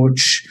new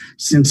coach.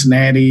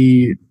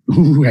 Cincinnati,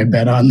 I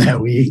bet on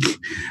that week.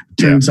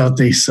 Turns out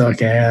they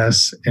suck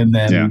ass. And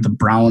then the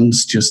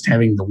Browns just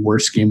having the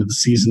worst game of the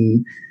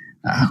season.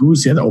 Who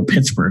was the other? Oh,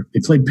 Pittsburgh.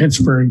 They played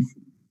Pittsburgh.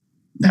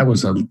 That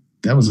was a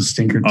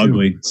stinker too.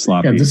 Ugly,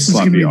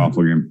 sloppy,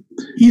 awful game.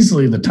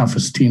 Easily the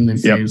toughest team they've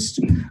faced.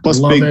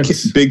 Plus,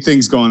 big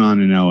things going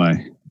on in LA.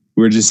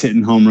 We're just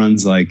hitting home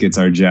runs like it's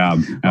our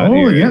job out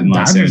here in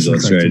Los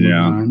Angeles right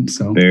now.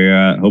 So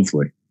they're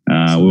hopefully we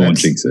won't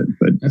jinx it,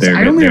 but their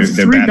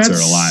bats are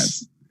alive.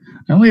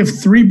 I only have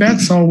 3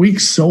 bets all week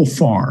so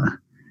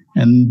far,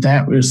 and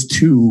that was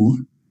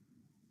 2.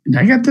 And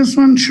I got this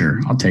one. Sure,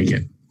 I'll take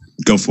it.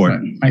 Go for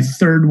it. My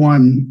third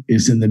one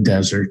is in the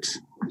desert,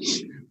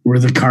 where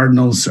the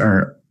Cardinals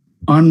are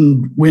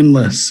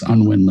unwinless.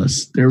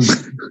 They're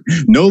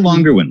no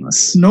longer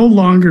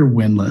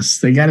winless.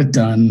 They got it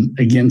done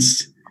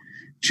against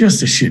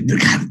just a shit.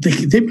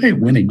 They might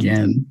win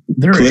again.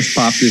 They're Cliff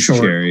popped his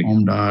cherry.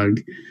 Home dog.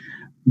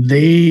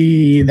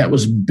 That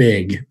was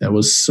big. That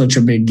was such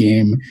a big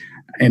game.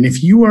 And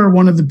if you are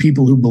one of the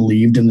people who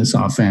believed in this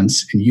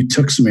offense and you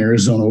took some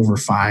Arizona over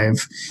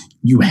 5,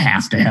 you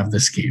have to have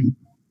this game.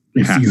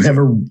 You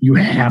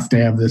have to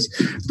have this.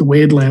 The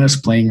way Atlanta's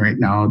playing right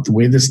now, the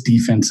way this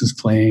defense is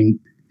playing,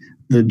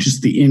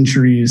 the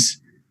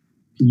injuries,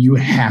 you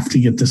have to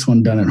get this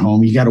one done at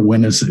home. You got to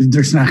win this.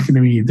 There's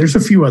a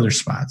few other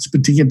spots,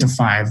 but to get to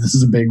 5, this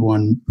is a big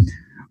one.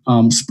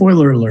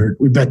 Spoiler alert,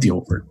 we bet the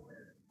over.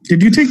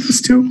 Did you take this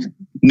too?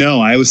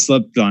 No, I was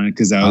slept on it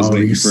because I was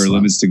waiting for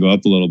limits to go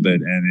up a little bit,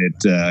 and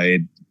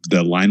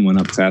the line went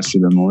up faster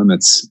than the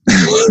limits.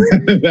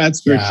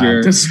 That's for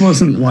sure. This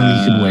wasn't one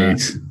you could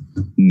wait.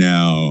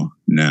 No.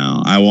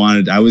 I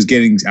was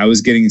getting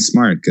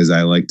smart because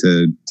I like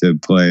to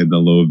play the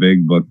low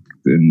vig book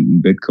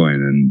in Bitcoin,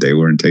 and they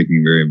weren't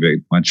taking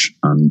very much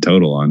on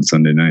total on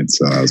Sunday night.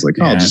 So I was like,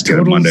 I'll just get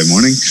it Monday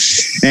morning.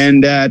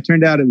 And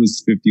turned out it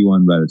was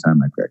 51 by the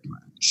time I cracked my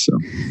eyes. So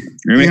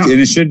and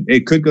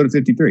it could go to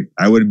 53.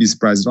 I wouldn't be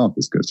surprised at all if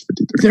this goes to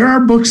 53. There are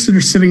books that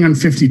are sitting on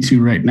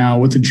 52 right now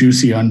with a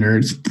juicy under.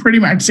 It's pretty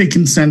much, I'd say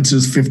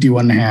consensus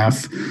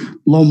 51.5.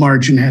 Low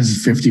margin has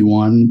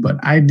 51, but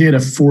I did a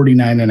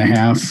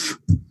 49.5.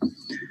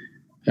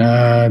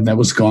 That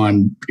was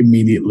gone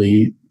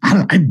immediately.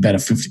 I'd bet a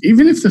 50.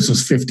 Even if this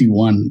was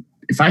 51,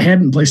 if I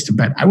hadn't placed a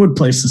bet, I would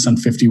place this on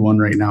 51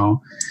 right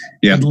now.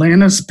 Yeah.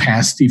 Atlanta's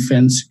pass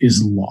defense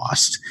is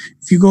lost.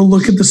 If you go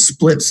look at the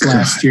splits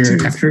last year,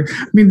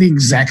 the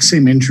exact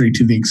same injury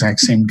to the exact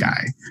same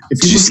guy.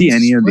 Did you see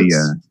any of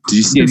the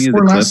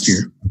clips last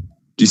year?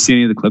 Did you see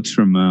any of the clips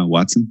from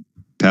Watson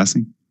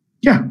passing?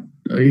 Yeah.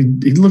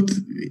 It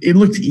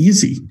looked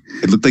easy.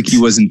 It looked like he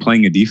wasn't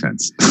playing a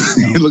defense.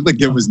 It looked like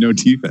there was no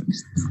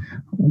defense.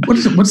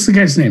 What's the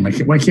guy's name?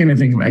 Why can't I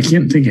think of it? I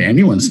can't think of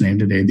anyone's name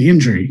today. The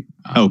injury.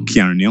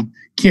 Keanu Neal.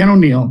 Keanu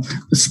Neal.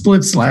 The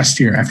splits last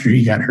year after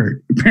he got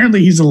hurt.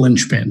 Apparently he's a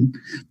linchpin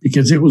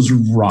because it was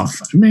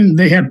rough. I mean,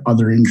 they had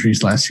other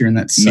injuries last year, and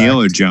that sucked.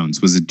 Neal or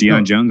Jones? Was it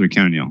Deion Jones or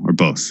Keanu Neal or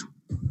both?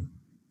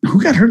 Who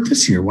got hurt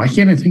this year? Why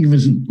can't I think of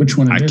which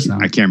one it is now?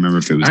 I can't remember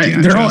if it was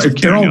Deion Jones or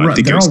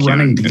Keanu. They're all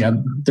running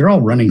together. They're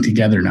all running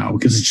together now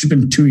because it's just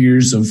been 2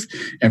 years of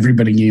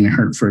everybody getting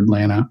hurt for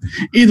Atlanta.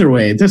 Either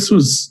way, this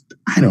was,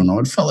 I don't know,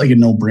 it felt like a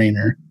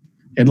no-brainer.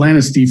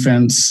 Atlanta's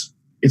defense,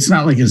 it's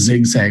not like a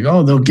zigzag.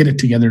 Oh, they'll get it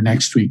together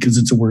next week because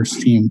it's a worse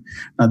team.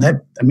 Now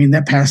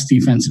that pass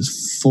defense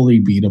is fully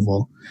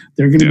beatable.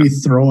 They're going to be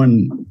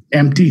throwing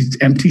empty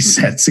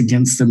sets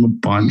against them a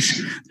bunch.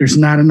 There's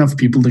not enough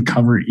people to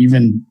cover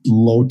even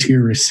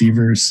low-tier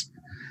receivers.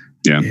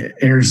 Yeah,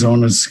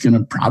 Arizona's going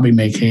to probably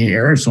make hay.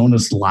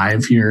 Arizona's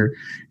live here.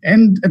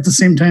 And at the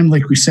same time,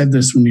 like we said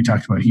this when we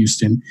talked about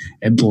Houston,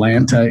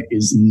 Atlanta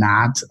is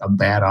not a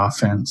bad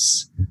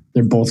offense.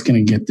 They're both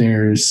going to get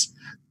theirs.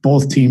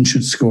 Both teams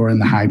should score in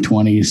the high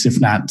 20s. If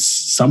not,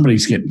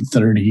 somebody's getting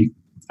 30.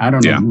 I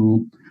don't know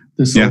who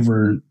this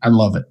over. I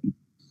love it.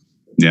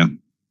 Yeah.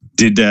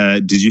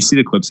 Did you see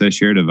the clips I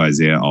shared of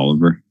Isaiah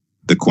Oliver,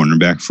 the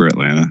cornerback for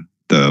Atlanta?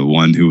 The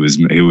one who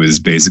was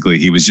basically,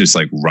 he was just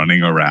like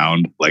running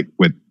around like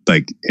with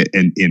like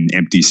in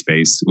empty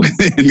space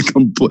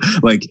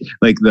like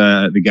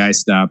the guy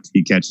stopped,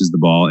 he catches the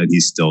ball and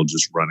he's still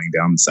just running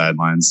down the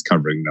sidelines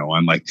covering no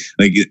one. Like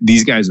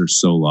these guys are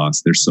so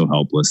lost, they're so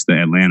helpless.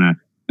 The Atlanta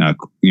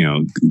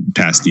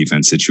pass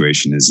defense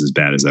situation is as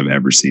bad as I've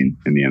ever seen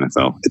in the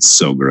NFL. It's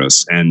so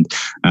gross. And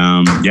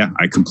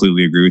I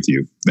completely agree with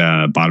you.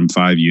 Bottom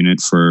 5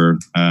 unit for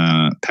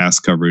pass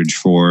coverage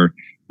for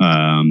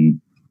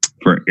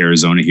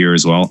Arizona here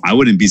as well. I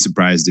wouldn't be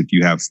surprised if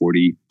you have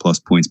 40 plus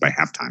points by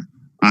halftime.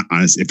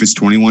 Honestly, if it's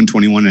 21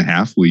 and a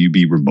half, will you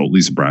be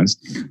remotely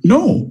surprised?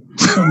 No,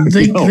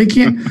 they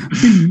can't.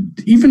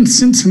 Even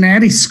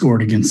Cincinnati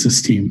scored against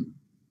this team.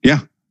 Yeah,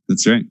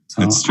 that's right.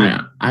 That's true.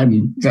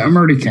 I'm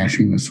already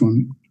cashing this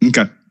one.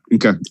 Okay.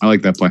 I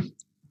like that play.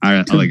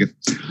 I like it.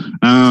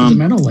 The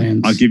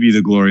Meadowlands. I'll give you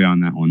the glory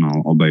on that one.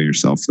 I'll bet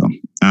yourself though.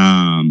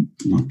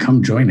 Well,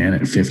 come join in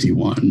at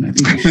 51. I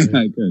think I should.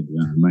 I could.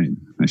 Yeah, I might.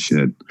 I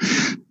should.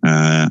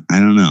 I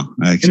don't know.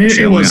 I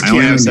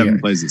only have 7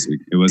 plays this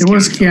week. It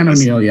was Keanu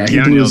Neal. Yeah, he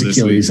blew his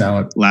Achilles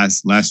out.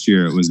 Last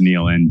year it was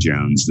Neal and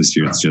Jones. This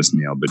year it's just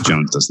Neal, but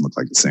Jones doesn't look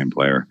like the same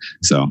player.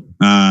 So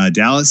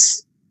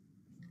Dallas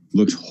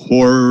looked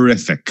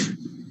horrific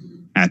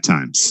at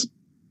times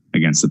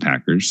against the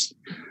Packers.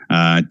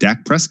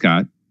 Dak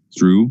Prescott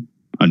threw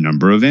a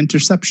number of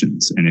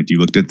interceptions. And if you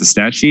looked at the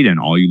stat sheet and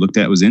all you looked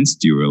at was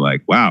inst, you were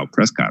like, wow,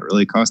 Prescott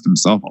really cost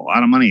himself a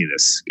lot of money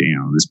this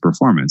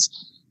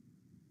performance.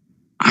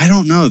 I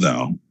don't know,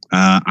 though.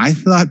 I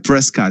thought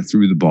Prescott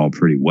threw the ball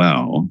pretty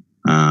well.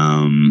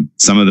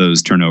 Some of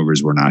those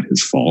turnovers were not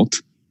his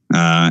fault.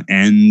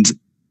 And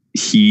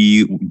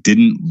he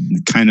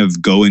didn't kind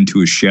of go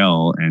into a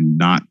shell and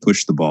not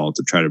push the ball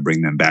to try to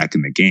bring them back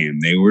in the game.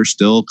 They were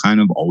still kind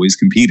of always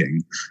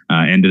competing.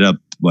 Ended up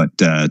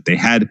they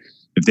had,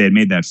 if they had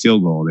made that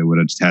field goal, they would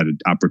have just had an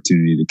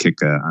opportunity to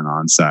kick an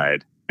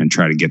onside and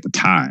try to get the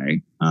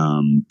tie.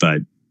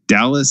 But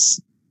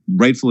Dallas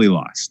rightfully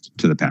lost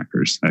to the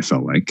Packers, I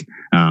felt like.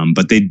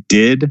 But they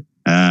did,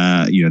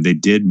 they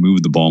did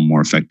move the ball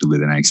more effectively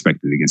than I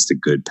expected against a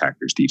good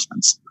Packers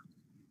defense.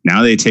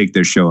 Now they take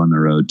their show on the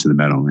road to the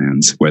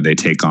Meadowlands, where they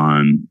take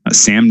on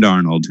Sam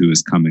Darnold, who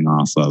is coming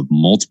off of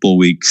multiple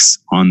weeks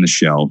on the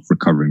shelf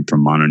recovering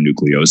from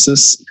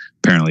mononucleosis.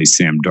 Apparently,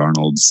 Sam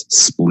Darnold's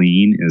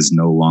spleen is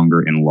no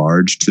longer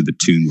enlarged to the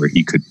tune where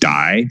he could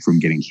die from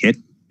getting hit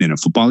in a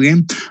football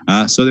game.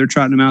 So they're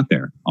trotting him out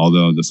there.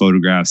 Although the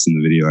photographs and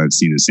the video I've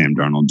seen of Sam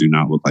Darnold do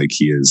not look like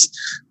he is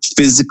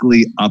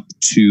physically up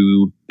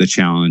to the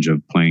challenge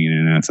of playing in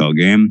an NFL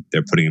game.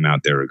 They're putting him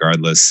out there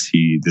regardless.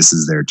 This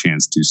is their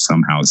chance to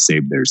somehow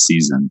save their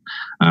season.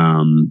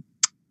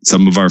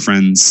 Some of our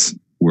friends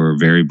were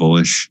very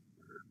bullish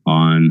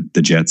on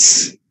the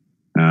Jets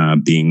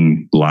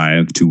being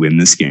live to win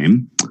this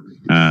game.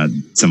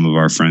 Some of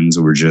our friends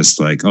were just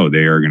like, oh, they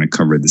are going to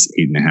cover this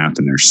 8.5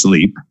 in their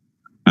sleep.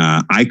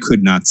 I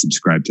could not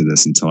subscribe to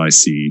this until I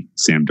see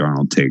Sam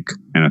Darnold take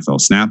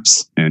NFL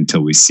snaps, and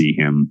until we see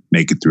him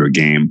make it through a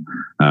game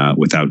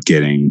without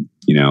getting,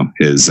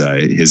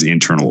 his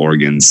internal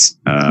organs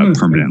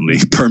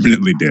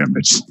permanently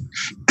damaged.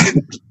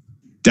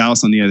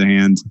 Dallas, on the other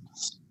hand,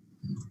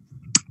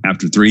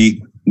 after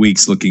 3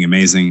 weeks looking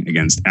amazing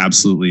against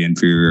absolutely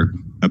inferior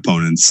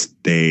opponents,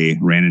 they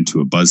ran into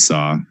a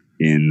buzzsaw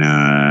in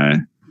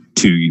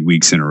 2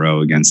 weeks in a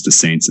row against the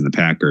Saints and the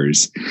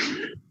Packers.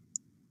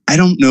 I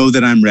don't know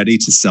that I'm ready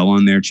to sell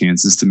on their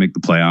chances to make the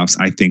playoffs.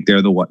 I think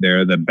they're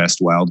the best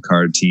wild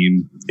card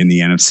team in the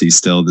NFC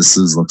still. This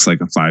looks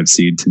like a 5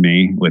 seed to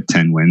me with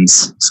 10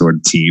 wins sort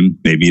of team.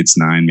 Maybe it's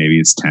 9, maybe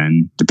it's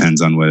 10.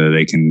 Depends on whether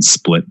they can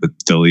split with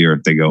Philly or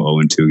if they go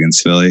 0-2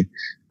 against Philly.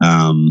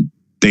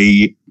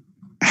 They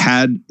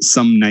had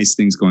some nice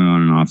things going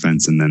on in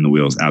offense, and then the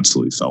wheels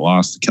absolutely fell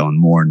off. Kellen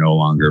Moore no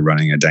longer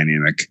running a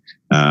dynamic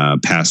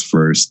pass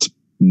first,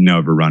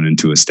 never run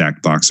into a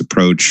stacked box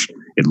approach.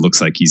 It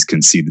looks like he's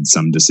conceded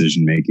some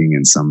decision making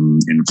and some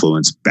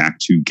influence back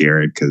to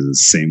Garrett because the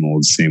same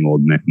old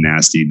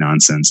nasty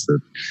nonsense that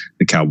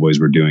the Cowboys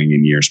were doing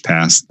in years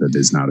past that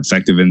is not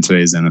effective in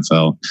today's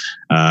NFL.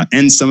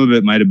 And some of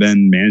it might have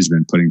been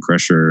management putting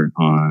pressure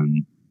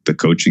on the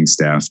coaching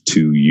staff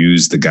to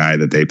use the guy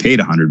that they paid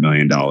 $100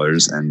 million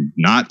and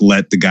not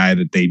let the guy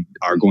that they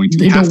are going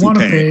to have to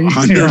pay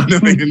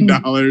 $100 million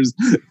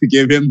to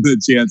give him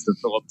the chance to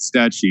fill up the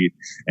stat sheet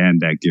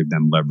and give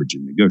them leverage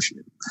in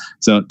negotiating.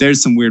 So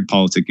there's some weird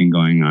politicking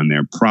going on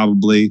there.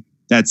 Probably.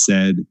 That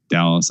said,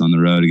 Dallas on the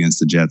road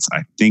against the Jets,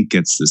 I think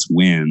gets this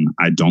win.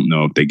 I don't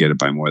know if they get it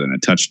by more than a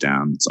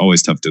touchdown. It's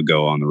always tough to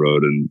go on the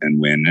road and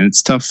win. And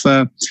it's tough.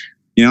 I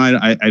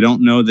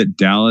don't know that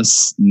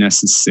Dallas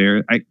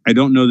necessarily. I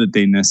don't know that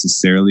they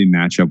necessarily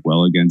match up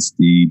well against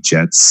the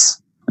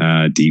Jets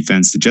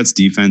defense. The Jets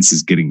defense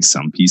is getting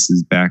some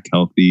pieces back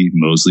healthy.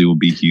 Mosley will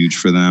be huge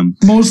for them.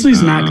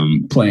 Mosley's not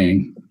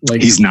playing.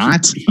 He's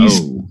not.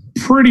 He's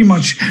pretty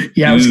much.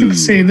 Yeah, I was going to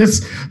say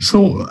this.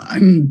 So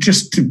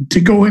just to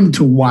go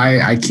into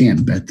why I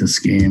can't bet this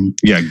game.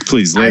 Yeah,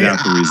 please lay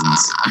out the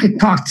reasons.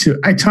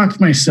 I talked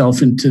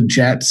myself into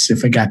Jets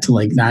if I got to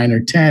like 9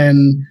 or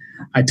 10.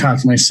 I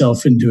talked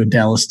myself into a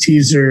Dallas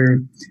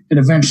teaser, and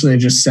eventually I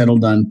just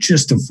settled on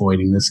just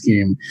avoiding this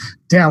game.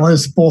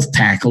 Dallas, both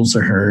tackles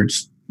are hurt.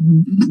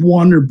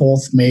 One or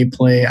both may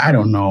play. I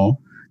don't know.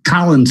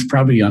 Collins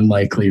probably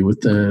unlikely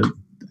with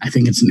I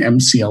think it's an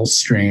MCL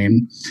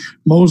strain.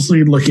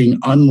 Mosley looking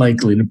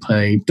unlikely to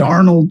play.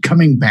 Darnold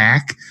coming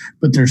back,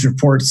 but there's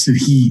reports that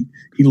he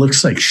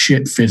looks like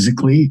shit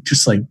physically.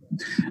 Just like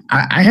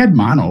I had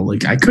mono,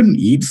 like I couldn't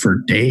eat for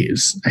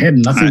days. I had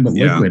nothing but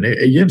liquid.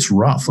 It's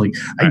rough. Like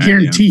I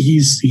guarantee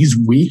he's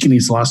weak and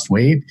he's lost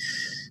weight.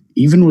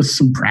 Even with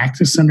some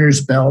practice under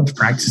his belt,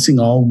 practicing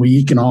all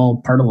week and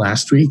all part of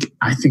last week,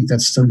 I think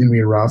that's still going to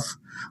be rough.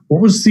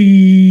 Was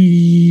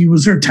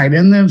there a tight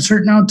end that was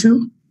hurt now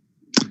too?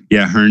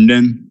 Yeah,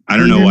 Herndon. I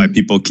don't know why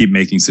people keep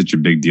making such a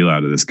big deal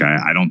out of this guy.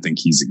 I don't think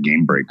he's a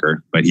game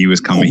breaker, but he was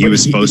coming. He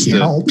was supposed to. He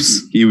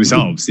helps.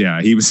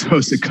 Yeah, he was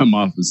supposed to come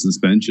off of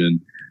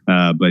suspension,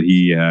 but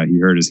he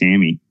hurt his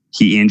hammy.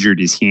 He injured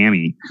his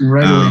hammy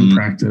right away in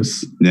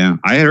practice. Yeah,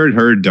 I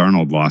heard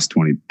Darnold lost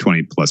 20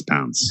 plus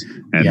pounds,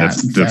 and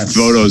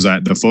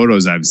the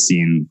photos I've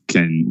seen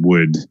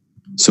would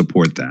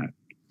support that.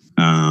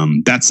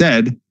 That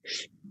said,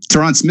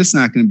 Teron Smith's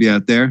not going to be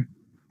out there.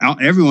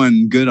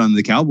 Everyone good on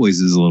the Cowboys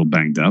is a little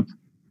banged up.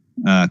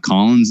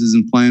 Collins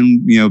isn't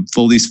playing,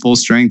 full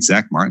strength.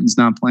 Zach Martin's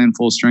not playing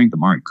full strength.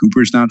 Amari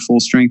Cooper's not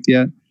full strength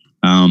yet.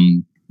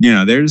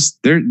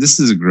 This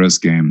is a gross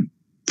game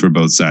for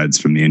both sides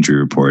from the injury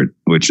report,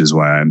 which is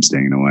why I'm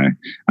staying away.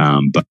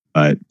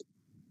 But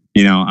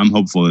I'm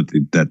hopeful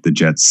that the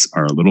Jets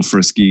are a little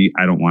frisky.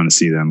 I don't want to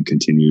see them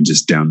continue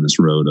just down this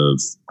road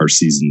of our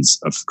seasons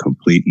of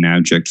complete and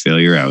abject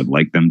failure. I would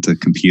like them to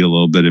compete a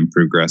little bit and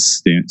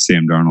progress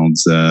Sam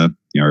Darnold's,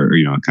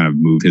 kind of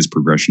move his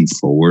progression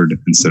forward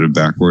instead of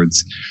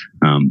backwards.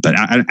 But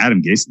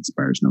Adam Gase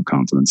inspires no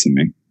confidence in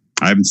me.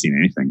 I haven't seen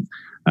anything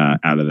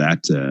out of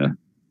that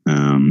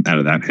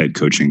head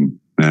coaching,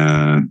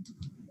 that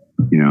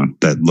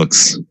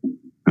looks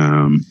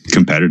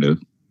competitive.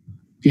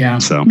 Yeah.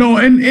 So no,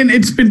 and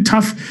it's been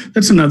tough.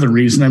 That's another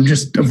reason I'm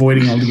just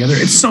avoiding altogether.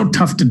 It's so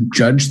tough to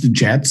judge the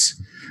Jets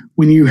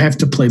when you have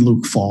to play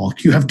Luke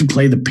Falk. You have to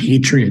play the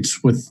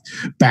Patriots with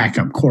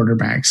backup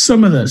quarterbacks.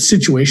 Some of the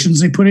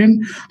situations they put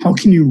in, how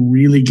can you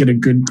really get a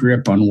good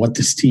grip on what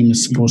this team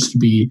is supposed to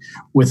be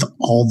with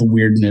all the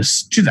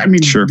weirdness?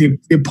 Sure. The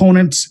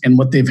opponents and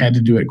what they've had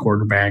to do at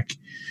quarterback,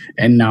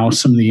 and now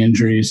some of the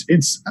injuries.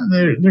 It's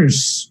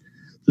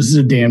this is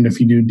a damned if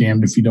you do,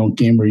 damned if you don't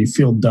game where you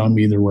feel dumb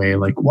either way.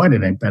 Like, why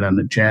did I bet on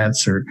the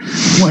Jets, or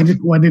why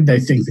did I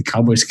think the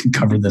Cowboys could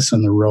cover this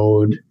on the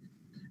road?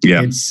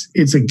 Yeah,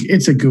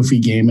 it's a goofy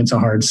game. It's a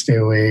hard stay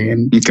away.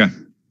 And okay,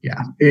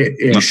 yeah,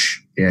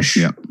 ish.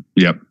 Yep.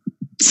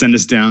 Send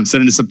us down.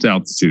 Send us up to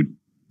altitude.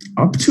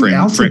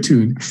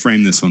 Altitude.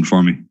 Frame this one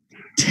for me.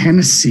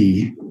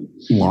 Tennessee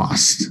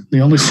lost. They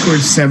only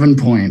scored 7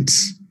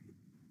 points.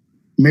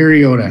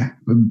 Mariota,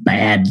 a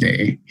bad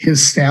day.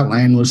 His stat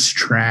line was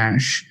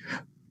trash.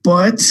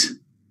 But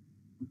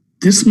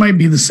this might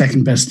be the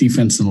second best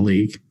defense in the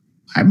league.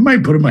 I'm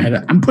putting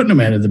them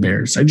ahead of the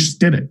Bears. I just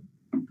did it.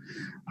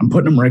 I'm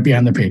putting them right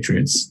behind the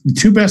Patriots. The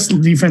two best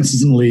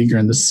defenses in the league are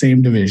in the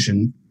same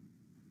division.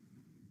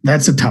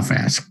 That's a tough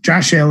ask.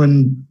 Josh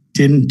Allen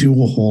didn't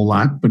do a whole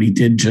lot, but he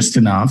did just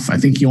enough. I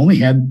think he only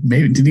had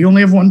did he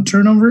only have one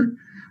turnover?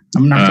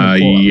 I'm not going to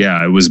pull him.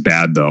 Yeah, it was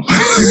bad though.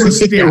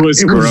 It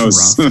was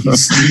gross.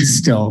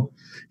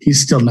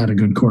 He's still not a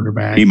good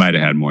quarterback. He might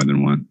have had more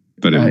than one,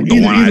 but either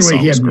way,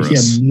 he had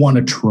one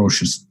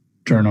atrocious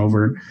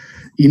turnover.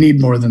 You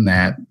need more than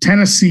that.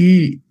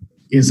 Tennessee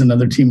is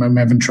another team I'm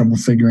having trouble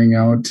figuring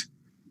out.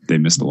 They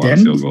missed a lot of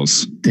field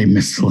goals. They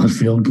missed a lot of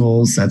field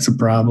goals. That's a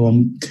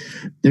problem.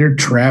 They're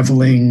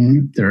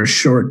traveling. They're a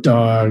short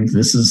dog.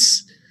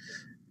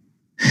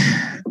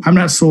 I'm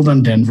not sold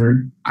on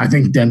Denver. I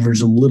think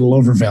Denver's a little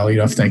overvalued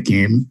off that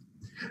game.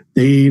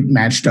 They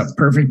matched up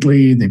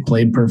perfectly. They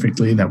played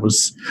perfectly. That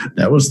was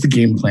the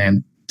game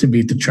plan to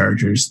beat the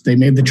Chargers. They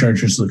made the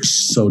Chargers look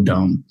so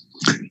dumb.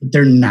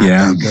 They're not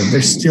that good.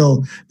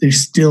 They're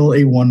still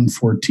a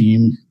 1-4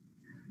 team.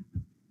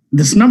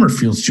 This number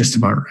feels just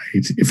about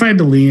right. If I had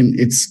to lean,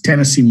 it's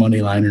Tennessee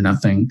money line or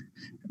nothing.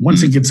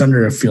 Once it gets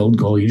under a field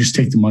goal, you just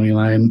take the money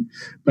line.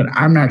 But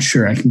I'm not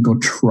sure I can go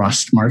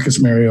trust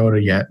Marcus Mariota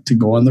yet to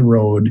go on the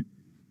road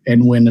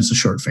and win as a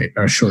short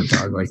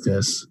dog like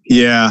this.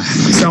 Yeah.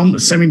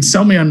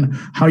 Sell me on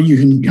how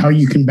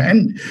you can bet.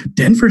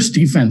 Denver's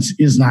defense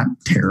is not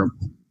terrible.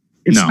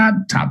 It's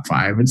not top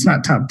 5. It's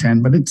not top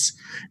 10, but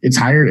it's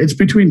higher. It's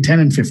between 10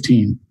 and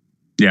 15.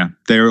 Yeah,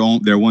 their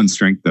one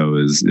strength though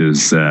is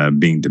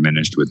being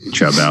diminished with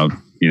Chubb out,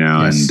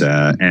 yes.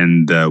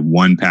 and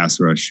one pass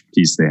rush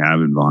piece they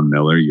have in Von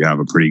Miller. You have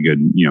a pretty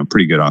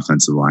good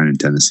offensive line in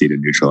Tennessee to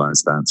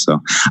neutralize that.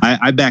 So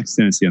I backed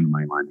Tennessee on the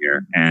money line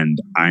here, and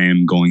I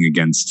am going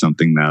against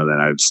something now that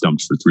I've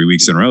stumped for 3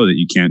 weeks in a row, that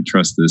you can't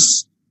trust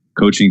this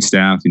coaching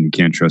staff and you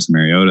can't trust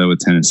Mariota with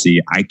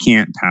Tennessee. I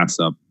can't pass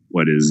up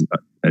what is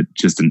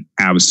just an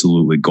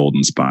absolutely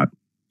golden spot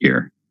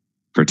here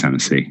for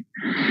Tennessee.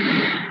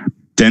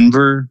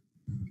 Denver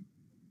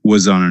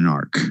was on an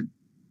arc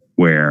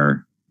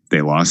where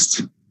they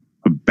lost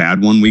a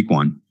bad one week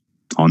 1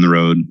 on the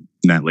road in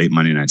that late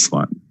Monday night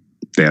slot.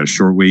 They had a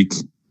short week.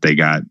 They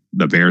got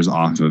the Bears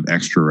off of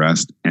extra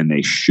rest, and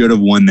they should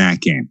have won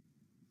that game,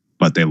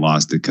 but they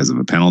lost it because of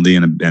a penalty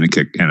and a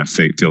kick and a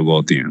fake field goal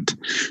at the end.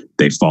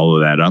 They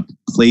followed that up,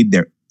 played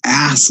their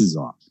asses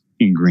off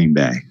in Green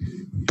Bay,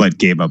 but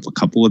gave up a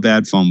couple of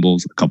bad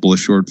fumbles, a couple of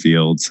short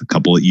fields, a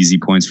couple of easy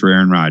points for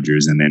Aaron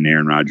Rodgers, and then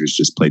Aaron Rodgers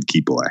just played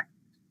keep away,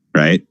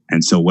 right?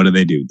 And so what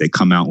do? They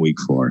come out week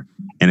 4,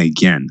 and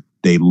again,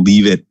 they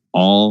leave it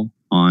all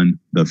on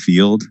the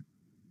field.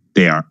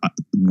 They are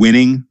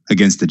winning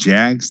against the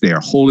Jags. They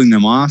are holding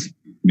them off.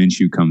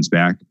 Minshew comes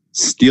back,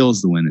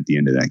 steals the win at the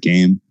end of that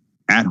game,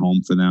 at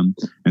home for them.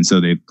 And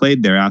so they've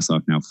played their ass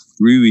off now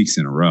 3 weeks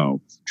in a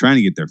row, trying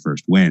to get their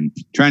first win,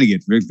 trying to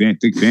get Vic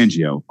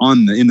Fangio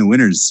in the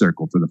winner's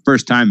circle for the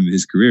first time in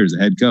his career as a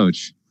head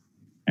coach.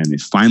 And they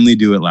finally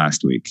do it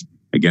last week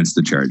against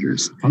the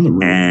Chargers. On the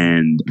road.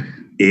 And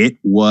it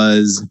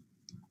was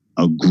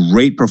a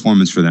great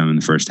performance for them in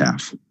the first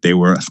half. They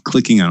were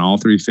clicking on all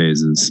 3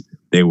 phases.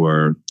 They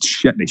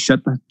shut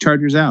the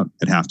Chargers out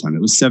at halftime.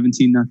 It was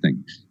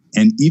 17-0.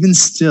 And even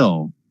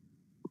still,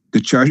 the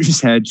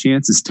Chargers had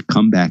chances to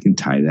come back and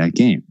tie that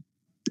game.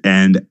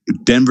 And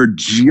Denver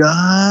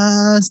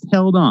just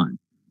held on.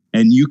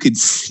 And you could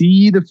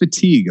see the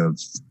fatigue of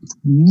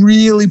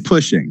really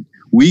pushing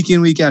week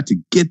in, week out to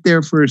get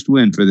their first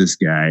win for this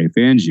guy,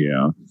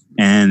 Fangio.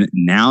 And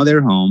now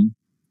they're home.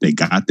 They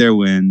got their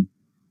win.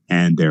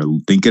 And they're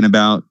thinking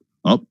about,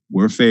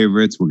 we're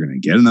favorites. We're going to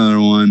get another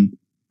one.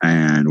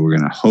 And we're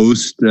going to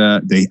host, I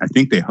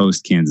think they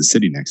host Kansas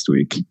City next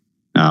week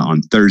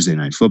on Thursday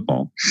Night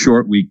Football.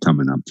 Short week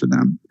coming up for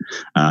them.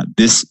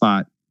 This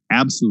spot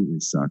absolutely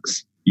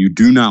sucks. You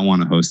do not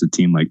want to host a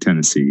team like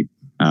Tennessee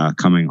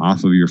coming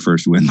off of your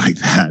first win like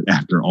that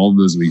after all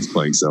those weeks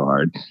playing so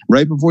hard,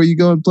 right before you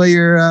go and play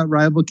your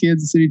rival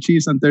Kansas City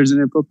Chiefs on Thursday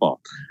Night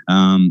Football.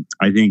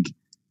 I think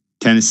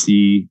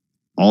Tennessee,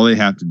 all they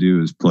have to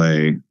do is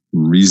play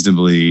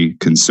reasonably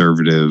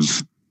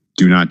conservative,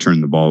 do not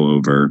turn the ball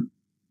over.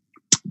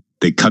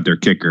 They cut their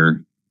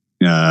kicker,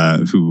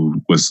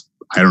 who was,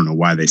 I don't know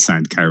why they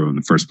signed Cairo in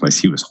the first place.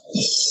 He was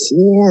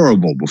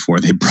horrible before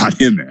they brought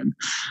him in.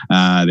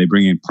 They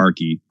bring in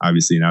Parkey,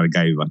 obviously not a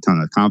guy you have a ton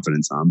of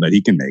confidence on, but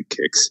he can make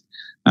kicks.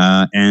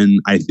 And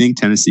I think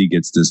Tennessee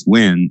gets this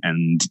win.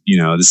 And,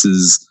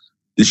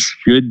 this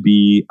should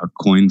be a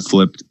coin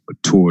flip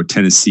toward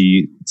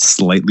Tennessee,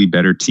 slightly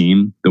better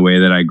team, the way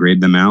that I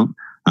grade them out.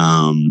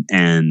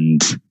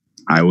 And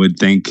I would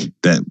think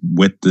that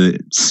with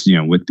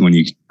when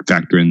you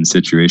factor in the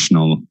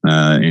situational,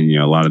 and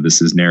a lot of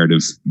this is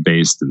narrative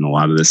based, and a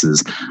lot of this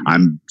is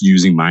I'm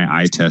using my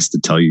eye test to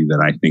tell you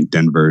that I think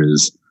Denver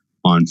is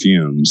on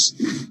fumes.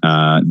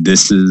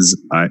 This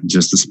is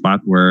just a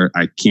spot where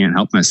I can't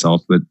help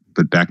myself but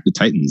back the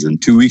Titans. And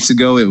 2 weeks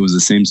ago, it was the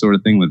same sort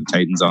of thing with the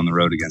Titans on the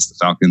road against the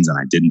Falcons, and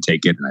I didn't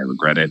take it, and I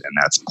regret it. And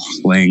that's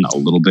playing a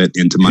little bit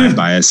into my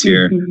bias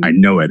here. I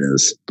know it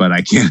is, but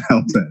I can't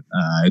help it.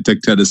 I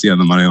took Tennessee on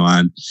the money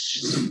line,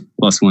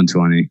 plus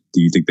 120.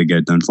 Do you think they get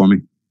it done for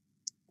me?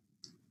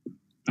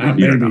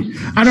 Maybe.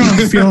 I don't have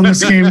a feel in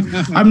this game.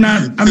 I'm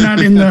not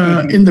in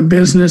the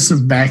business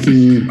of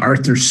backing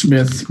Arthur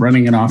Smith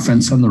running an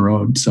offense on the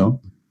road.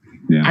 So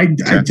Yeah. I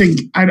think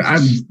I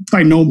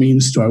by no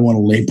means do I want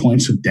to lay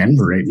points with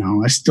Denver right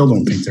now. I still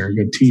don't think they're a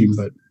good team,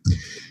 but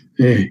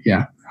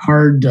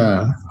hard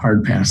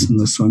pass in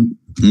this one.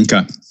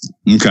 Okay.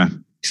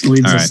 Which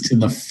leads us to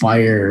the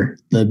fire,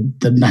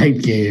 the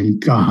night game.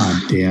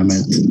 God damn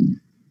it.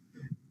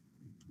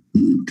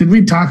 Did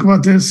we talk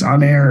about this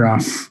on air or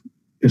off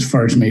as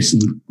far as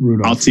Mason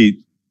Rudolph?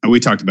 We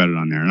talked about it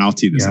on there, and I'll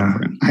tee this up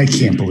for you. I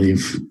can't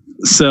believe.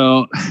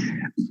 So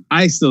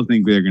I still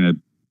think they're going to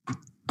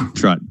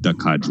trot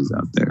Duck Hodges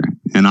out there.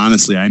 And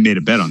honestly, I made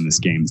a bet on this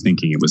game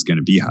thinking it was going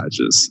to be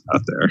Hodges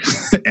out there.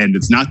 And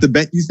it's not the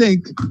bet you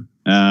think.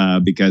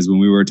 Because when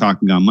we were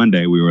talking on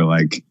Monday, we were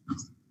like,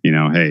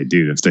 hey,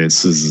 dude, if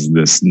this is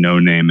this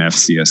no-name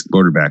FCS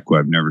quarterback who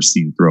I've never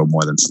seen throw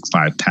more than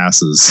 5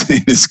 passes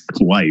in his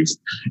life,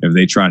 if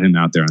they trot him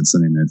out there on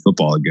Sunday Night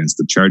Football against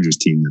the Chargers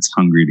team that's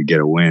hungry to get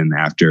a win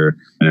after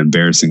an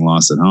embarrassing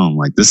loss at home,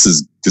 like this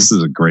is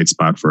a great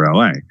spot for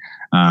LA.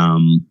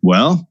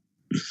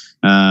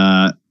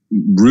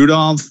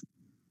 Rudolph,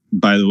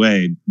 by the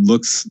way,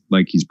 looks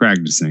like he's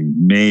practicing,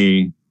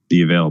 may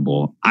be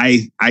available.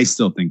 I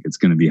still think it's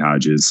going to be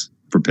Hodges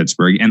for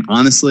Pittsburgh. And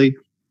honestly,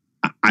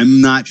 I'm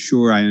not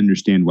sure I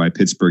understand why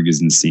Pittsburgh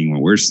isn't seeing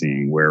what we're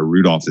seeing, where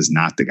Rudolph is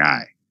not the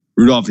guy.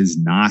 Rudolph is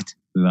not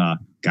the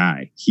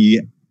guy.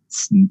 He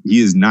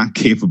is not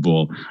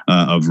capable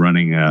of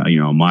running a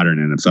modern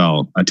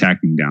NFL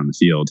attacking down the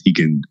field. He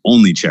can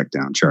only check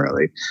down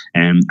Charlie,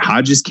 and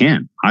Hodges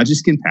can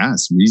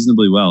pass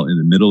reasonably well in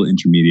the middle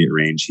intermediate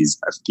range. He's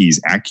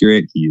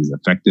accurate. He is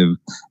effective,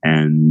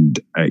 and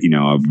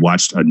I've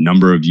watched a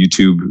number of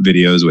YouTube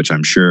videos, which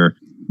I'm sure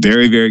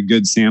very, very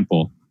good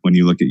sample. When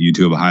you look at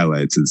YouTube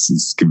highlights,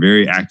 it's a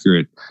very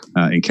accurate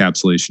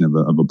encapsulation of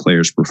a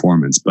player's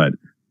performance. But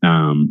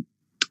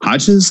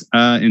Hodges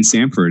in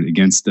Samford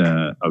against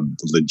a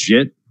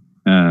legit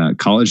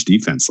college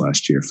defense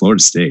last year,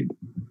 Florida State,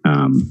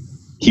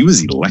 he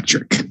was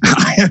electric.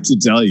 I have to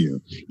tell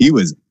you, he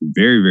was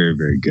very, very,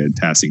 very good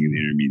passing in the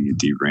intermediate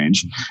deep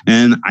range.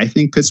 And I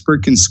think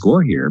Pittsburgh can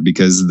score here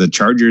because the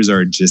Chargers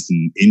are just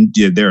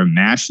they're a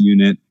mash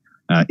unit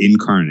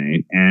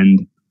incarnate,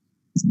 and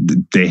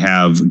they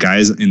have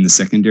guys in the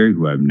secondary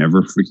who I've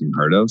never freaking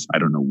heard of. I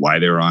don't know why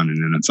they're on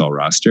an NFL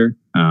roster.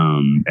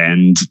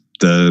 And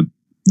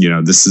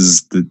this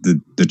is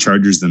the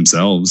Chargers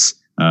themselves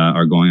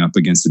are going up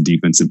against a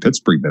defense in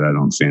Pittsburgh that I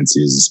don't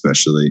fancy as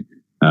especially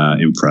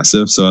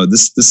impressive. So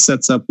this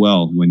sets up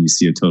well when you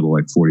see a total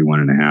like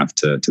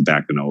 41.5 to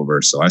back an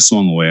over. So I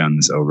swung away on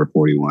this over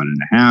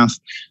 41.5.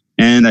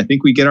 And I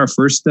think we get our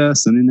first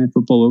Sunday Night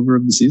Football over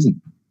of the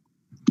season.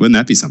 Wouldn't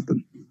that be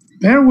something?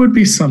 That would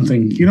be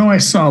something. I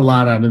saw a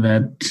lot out of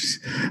that.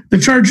 The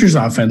Chargers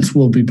offense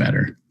will be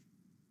better.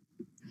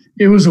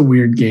 It was a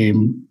weird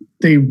game.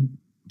 They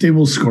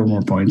will score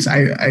more points.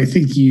 I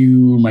think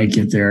you might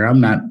get there.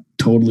 I'm not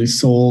totally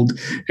sold.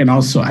 And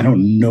also, I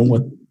don't know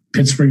what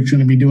Pittsburgh's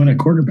going to be doing at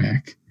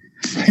quarterback.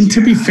 And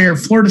to be fair,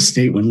 Florida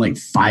State went like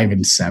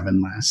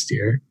 5-7 last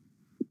year.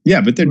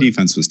 Yeah, but their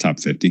defense was top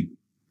 50.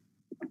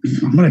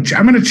 I'm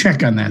gonna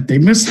check on that. They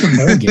missed the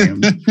bowl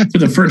game for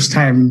the first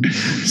time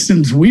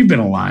since we've been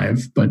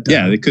alive. But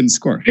they couldn't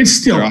score. It's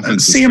still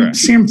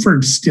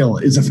Samford still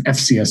is an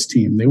FCS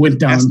team. They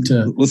went down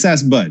to. Let's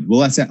ask Bud.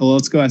 Let's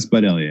go ask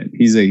Bud Elliott.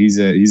 He's a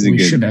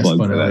good plug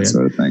for that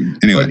sort of thing.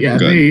 Anyway,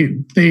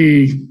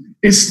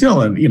 it's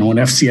still an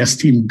FCS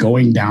team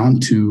going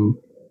down to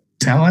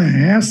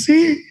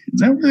Tallahassee. Is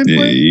that where they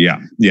play? Yeah.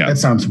 That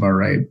sounds about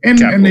right.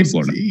 Capital of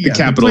Florida, the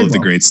capital of the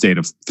great state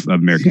of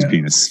America's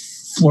penis.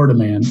 Florida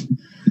man.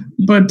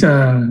 But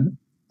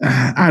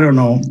I don't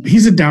know.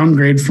 He's a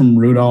downgrade from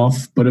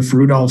Rudolph, but if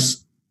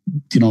Rudolph's,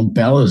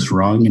 bell is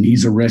wrong and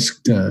he's a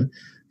risk to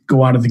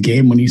go out of the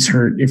game when he's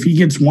hurt, if he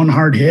gets one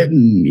hard hit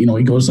and,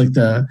 he goes like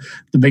the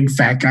big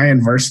fat guy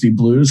in Varsity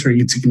Blues or he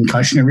gets a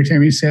concussion every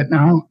time he's hit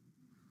now,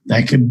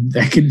 that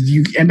could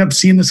you end up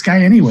seeing this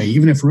guy anyway,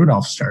 even if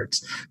Rudolph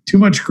starts. Too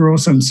much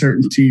gross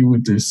uncertainty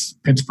with this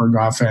Pittsburgh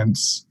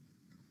offense.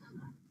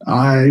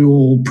 I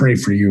will pray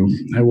for you.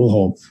 I will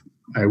hope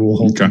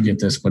to get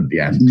this, but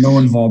no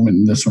involvement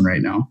in this one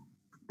right now.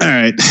 All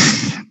right.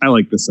 I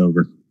like this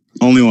over.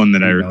 Only one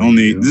that I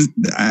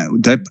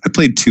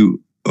played 2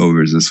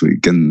 overs this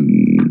week,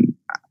 and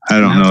I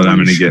don't know that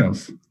I'm going to get.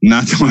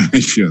 Not the one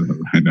I should have.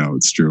 I know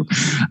it's true.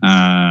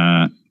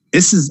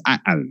 This is, I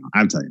don't know.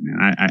 I'm telling you,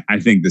 man, I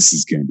think this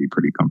is going to be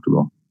pretty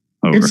comfortable.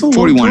 Over. It's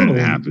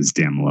 41.5 is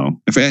damn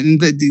low. When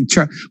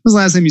was the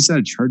last time you said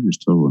a Chargers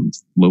total in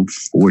low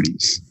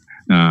 40s?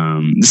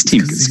 This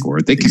team can score.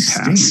 They can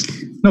pass.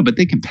 No, but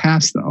they can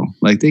pass though.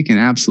 Like they can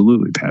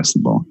absolutely pass the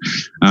ball.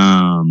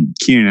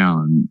 Keenan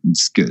Allen,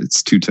 it's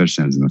 2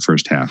 touchdowns in the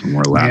first half, and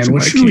we're laughing.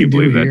 Like, can you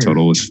believe that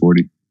total was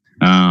 40?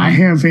 I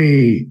have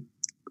a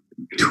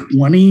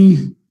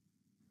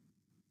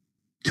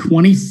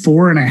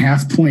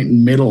 24.5 point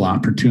middle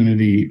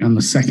opportunity on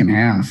the second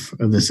half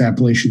of this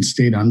Appalachian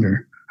State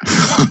under.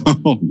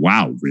 Oh,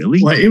 wow, really?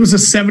 Well, it was a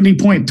 70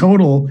 point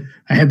total.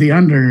 I had the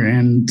under,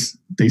 and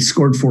they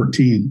scored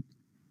 14.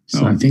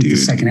 So I think the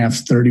second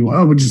half's 31.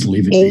 Oh, we'll just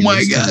leave it. Oh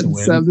my God,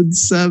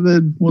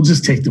 7-7. We'll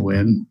just take the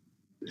win.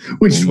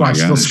 Which, watch,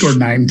 they'll score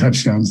 9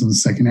 touchdowns in the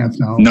second half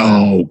now.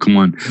 No, come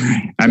on.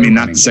 I mean,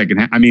 not the second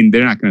half. I mean,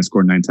 they're not going to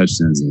score 9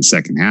 touchdowns in the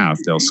second half.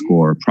 They'll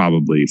score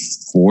probably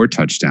 4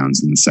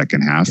 touchdowns in the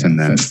second half and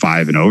then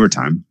 5 in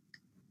overtime.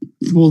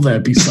 Will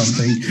that be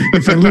something?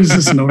 If I lose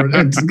this in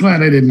overtime, I'm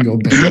glad I didn't go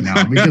big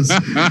now because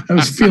I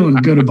was feeling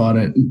good about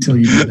it until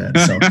you did that.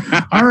 So,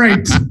 all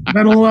right,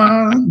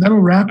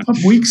 that'll wrap up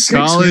week 6.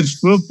 College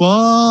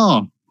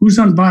football. Who's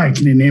on bye?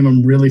 Can you name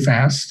them really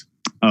fast?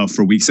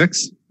 For week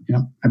 6?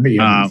 Yeah, I bet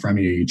you have in front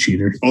of you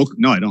cheater.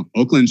 No, I don't.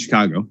 Oakland,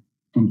 Chicago.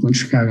 And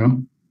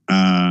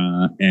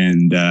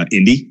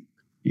Indy.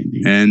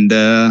 And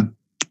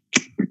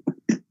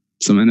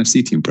some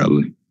NFC team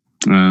probably.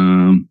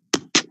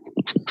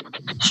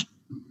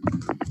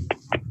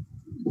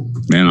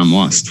 Man, I'm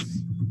lost.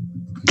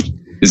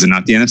 Is it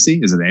not the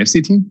NFC? Is it the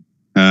AFC team?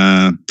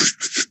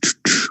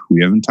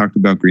 We haven't talked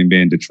about Green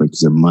Bay and Detroit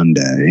because they're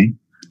Monday.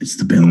 It's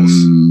the Bills.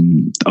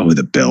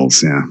 The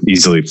Bills. Yeah,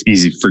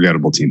 easy,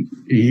 forgettable team.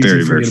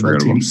 Very forgettable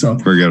team. So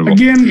forgettable.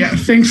 Again,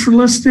 thanks for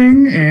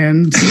listening,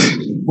 and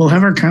we'll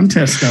have our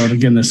contest out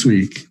again this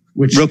week.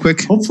 Which real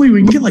quick, hopefully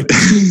we can get like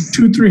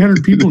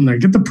 200-300 people in there.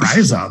 Get the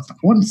prize up. I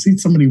want to see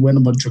somebody win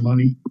a bunch of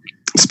money.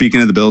 Speaking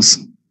of the Bills,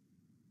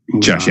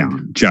 Josh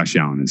Allen. Josh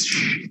Allen is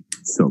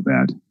so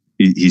bad.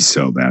 He's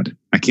so bad.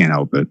 I can't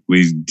help it.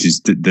 We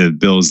just the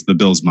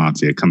Bills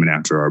Mafia coming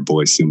after our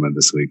boy Suma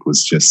this week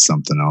was just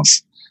something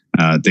else.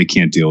 They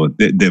can't deal with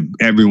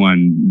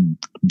everyone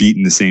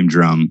beating the same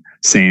drum,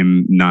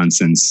 same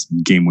nonsense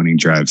game-winning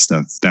drive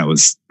stuff.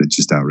 It's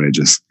just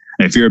outrageous.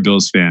 If you're a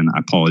Bills fan,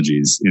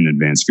 apologies in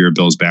advance. If you're a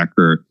Bills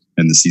backer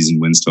and the season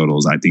wins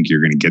totals, I think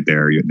you're going to get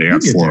there. They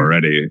got 4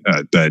 already,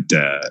 but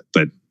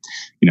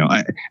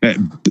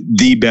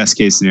the best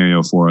case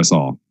scenario for us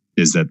all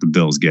is that the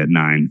Bills get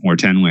 9 or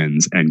 10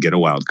 wins and get a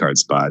wild card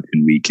spot,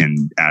 and we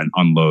can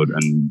unload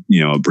a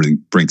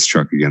Brinks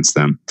truck against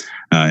them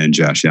and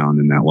Josh Allen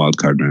in that wild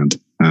card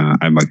round.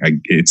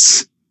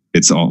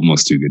 It's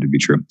almost too good to be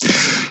true.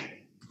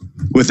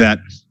 With that,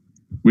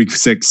 week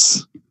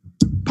 6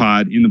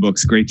 pod in the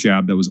books. Great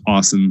job. That was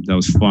awesome. That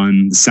was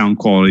fun. The sound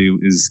quality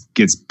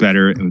gets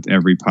better with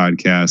every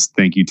podcast.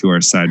 Thank you to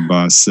our Side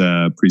Boss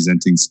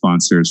presenting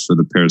sponsors for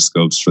the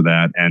Periscopes for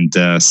that. And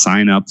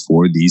sign up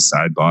for the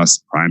Side Boss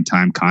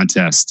Primetime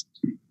Contest.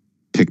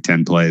 Pick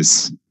 10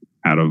 plays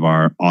out of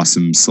our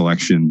awesome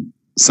selection.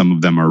 Some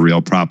of them are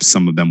real props.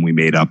 Some of them we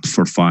made up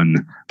for fun,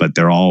 but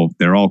they're all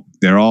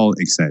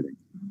exciting.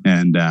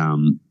 And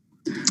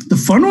the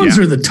fun ones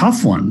are the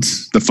tough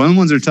ones. The fun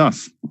ones are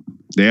tough.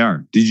 They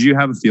are. Did you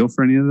have a feel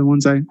for any of the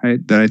ones that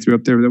I threw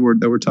up there that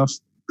were tough?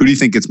 Who do you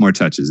think gets more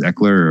touches,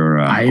 Eckler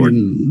or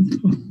Gordon?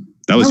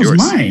 That was yours.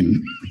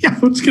 Mine. Yeah,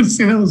 I was going to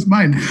say that was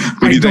mine.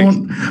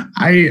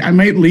 I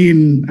might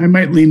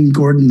lean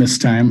Gordon this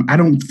time. I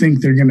don't think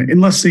they're going to,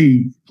 unless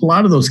a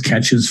lot of those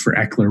catches for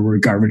Eckler were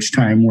garbage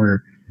time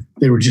where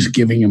they were just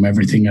giving him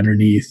everything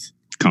underneath.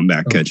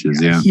 Comeback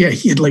catches, yeah. Yeah,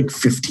 he had like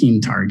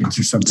 15 targets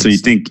or something. So you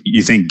think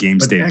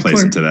game state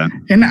plays into that?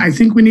 And I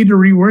think we need to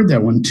reword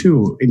that one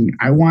too. And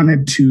I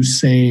wanted to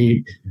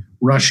say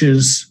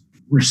rushes,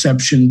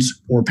 receptions,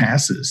 or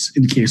passes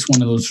in case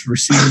one of those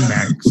receiving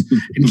backs.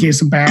 In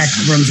case a back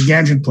runs a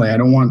gadget play, I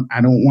don't want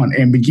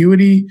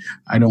ambiguity.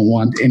 I don't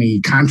want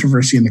any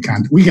controversy in the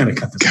content. We got to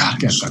cut this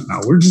podcast out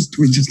now. We just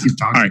keep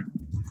talking. All right.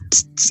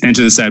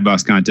 Enter the Side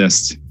Boss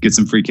contest. Get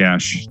some free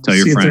cash. Tell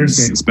your friends,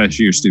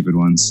 especially your stupid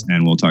ones,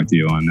 and we'll talk to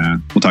you on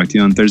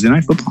Thursday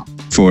Night Football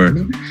for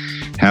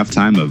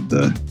halftime of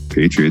the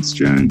Patriots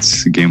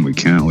Giants, a game we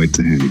cannot wait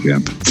to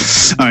handicap.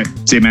 All right,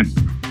 see you, man.